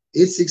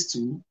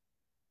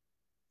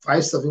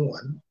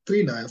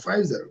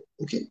 862-571-3950.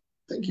 Okay,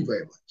 thank you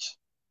very much.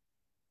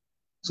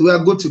 So we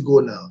are good to go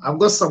now. I've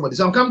got somebody.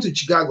 So I'm coming to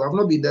Chicago. I've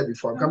not been there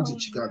before. I'm coming to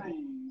Chicago.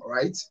 All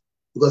right?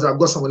 Because I've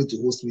got somebody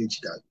to host me in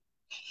Chicago.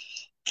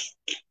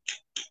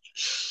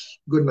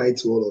 Good night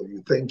to all of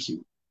you. Thank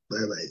you.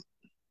 Bye-bye.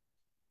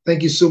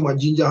 Thank you so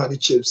much. Ginger Honey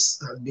Chips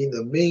has been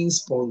the main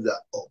sponsor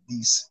of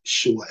this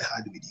show I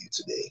had with you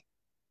today.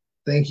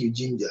 Thank you,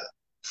 Ginger,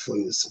 for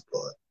your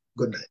support.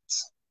 Good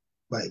night.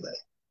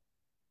 Bye-bye.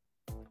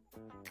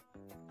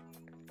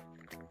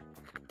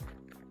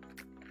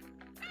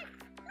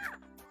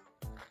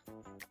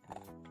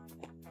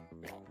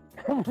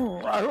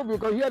 I hope you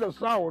can hear the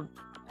sound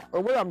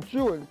of what I'm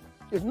chewing.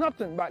 It's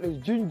nothing but it's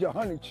ginger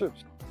honey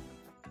chips.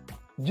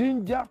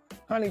 Ginger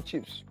honey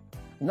chips.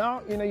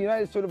 Now in the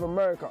United States of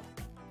America.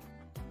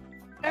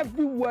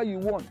 Everywhere you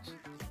want.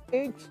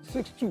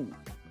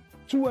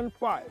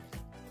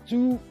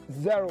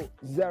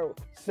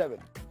 862-215-2007.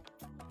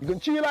 You can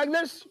chew it like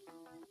this.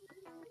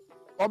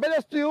 Or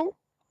better still,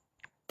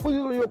 put it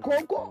on your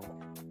cocoa,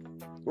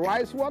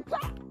 rice water,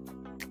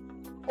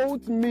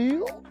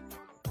 oatmeal.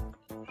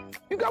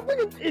 You can put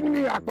it in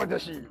your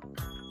akpadashi,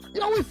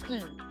 your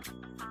whiskey,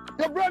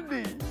 your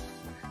brandy.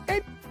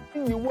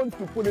 Anything you want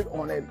to put it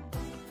on it.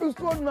 It's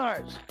so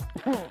nice.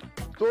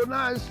 So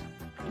nice,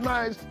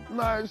 nice,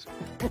 nice.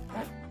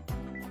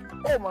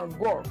 Oh my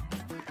God.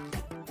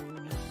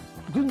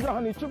 Ginger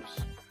honey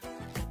chips.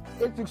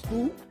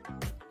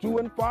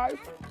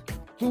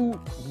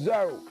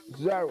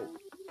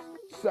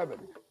 862-215-2007.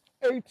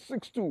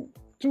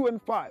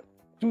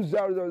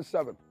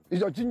 862-215-2007.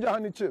 It's your ginger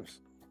honey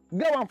chips.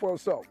 Get one for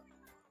yourself.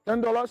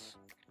 $10,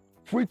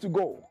 free to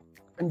go.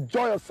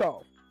 Enjoy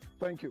yourself.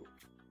 Thank you.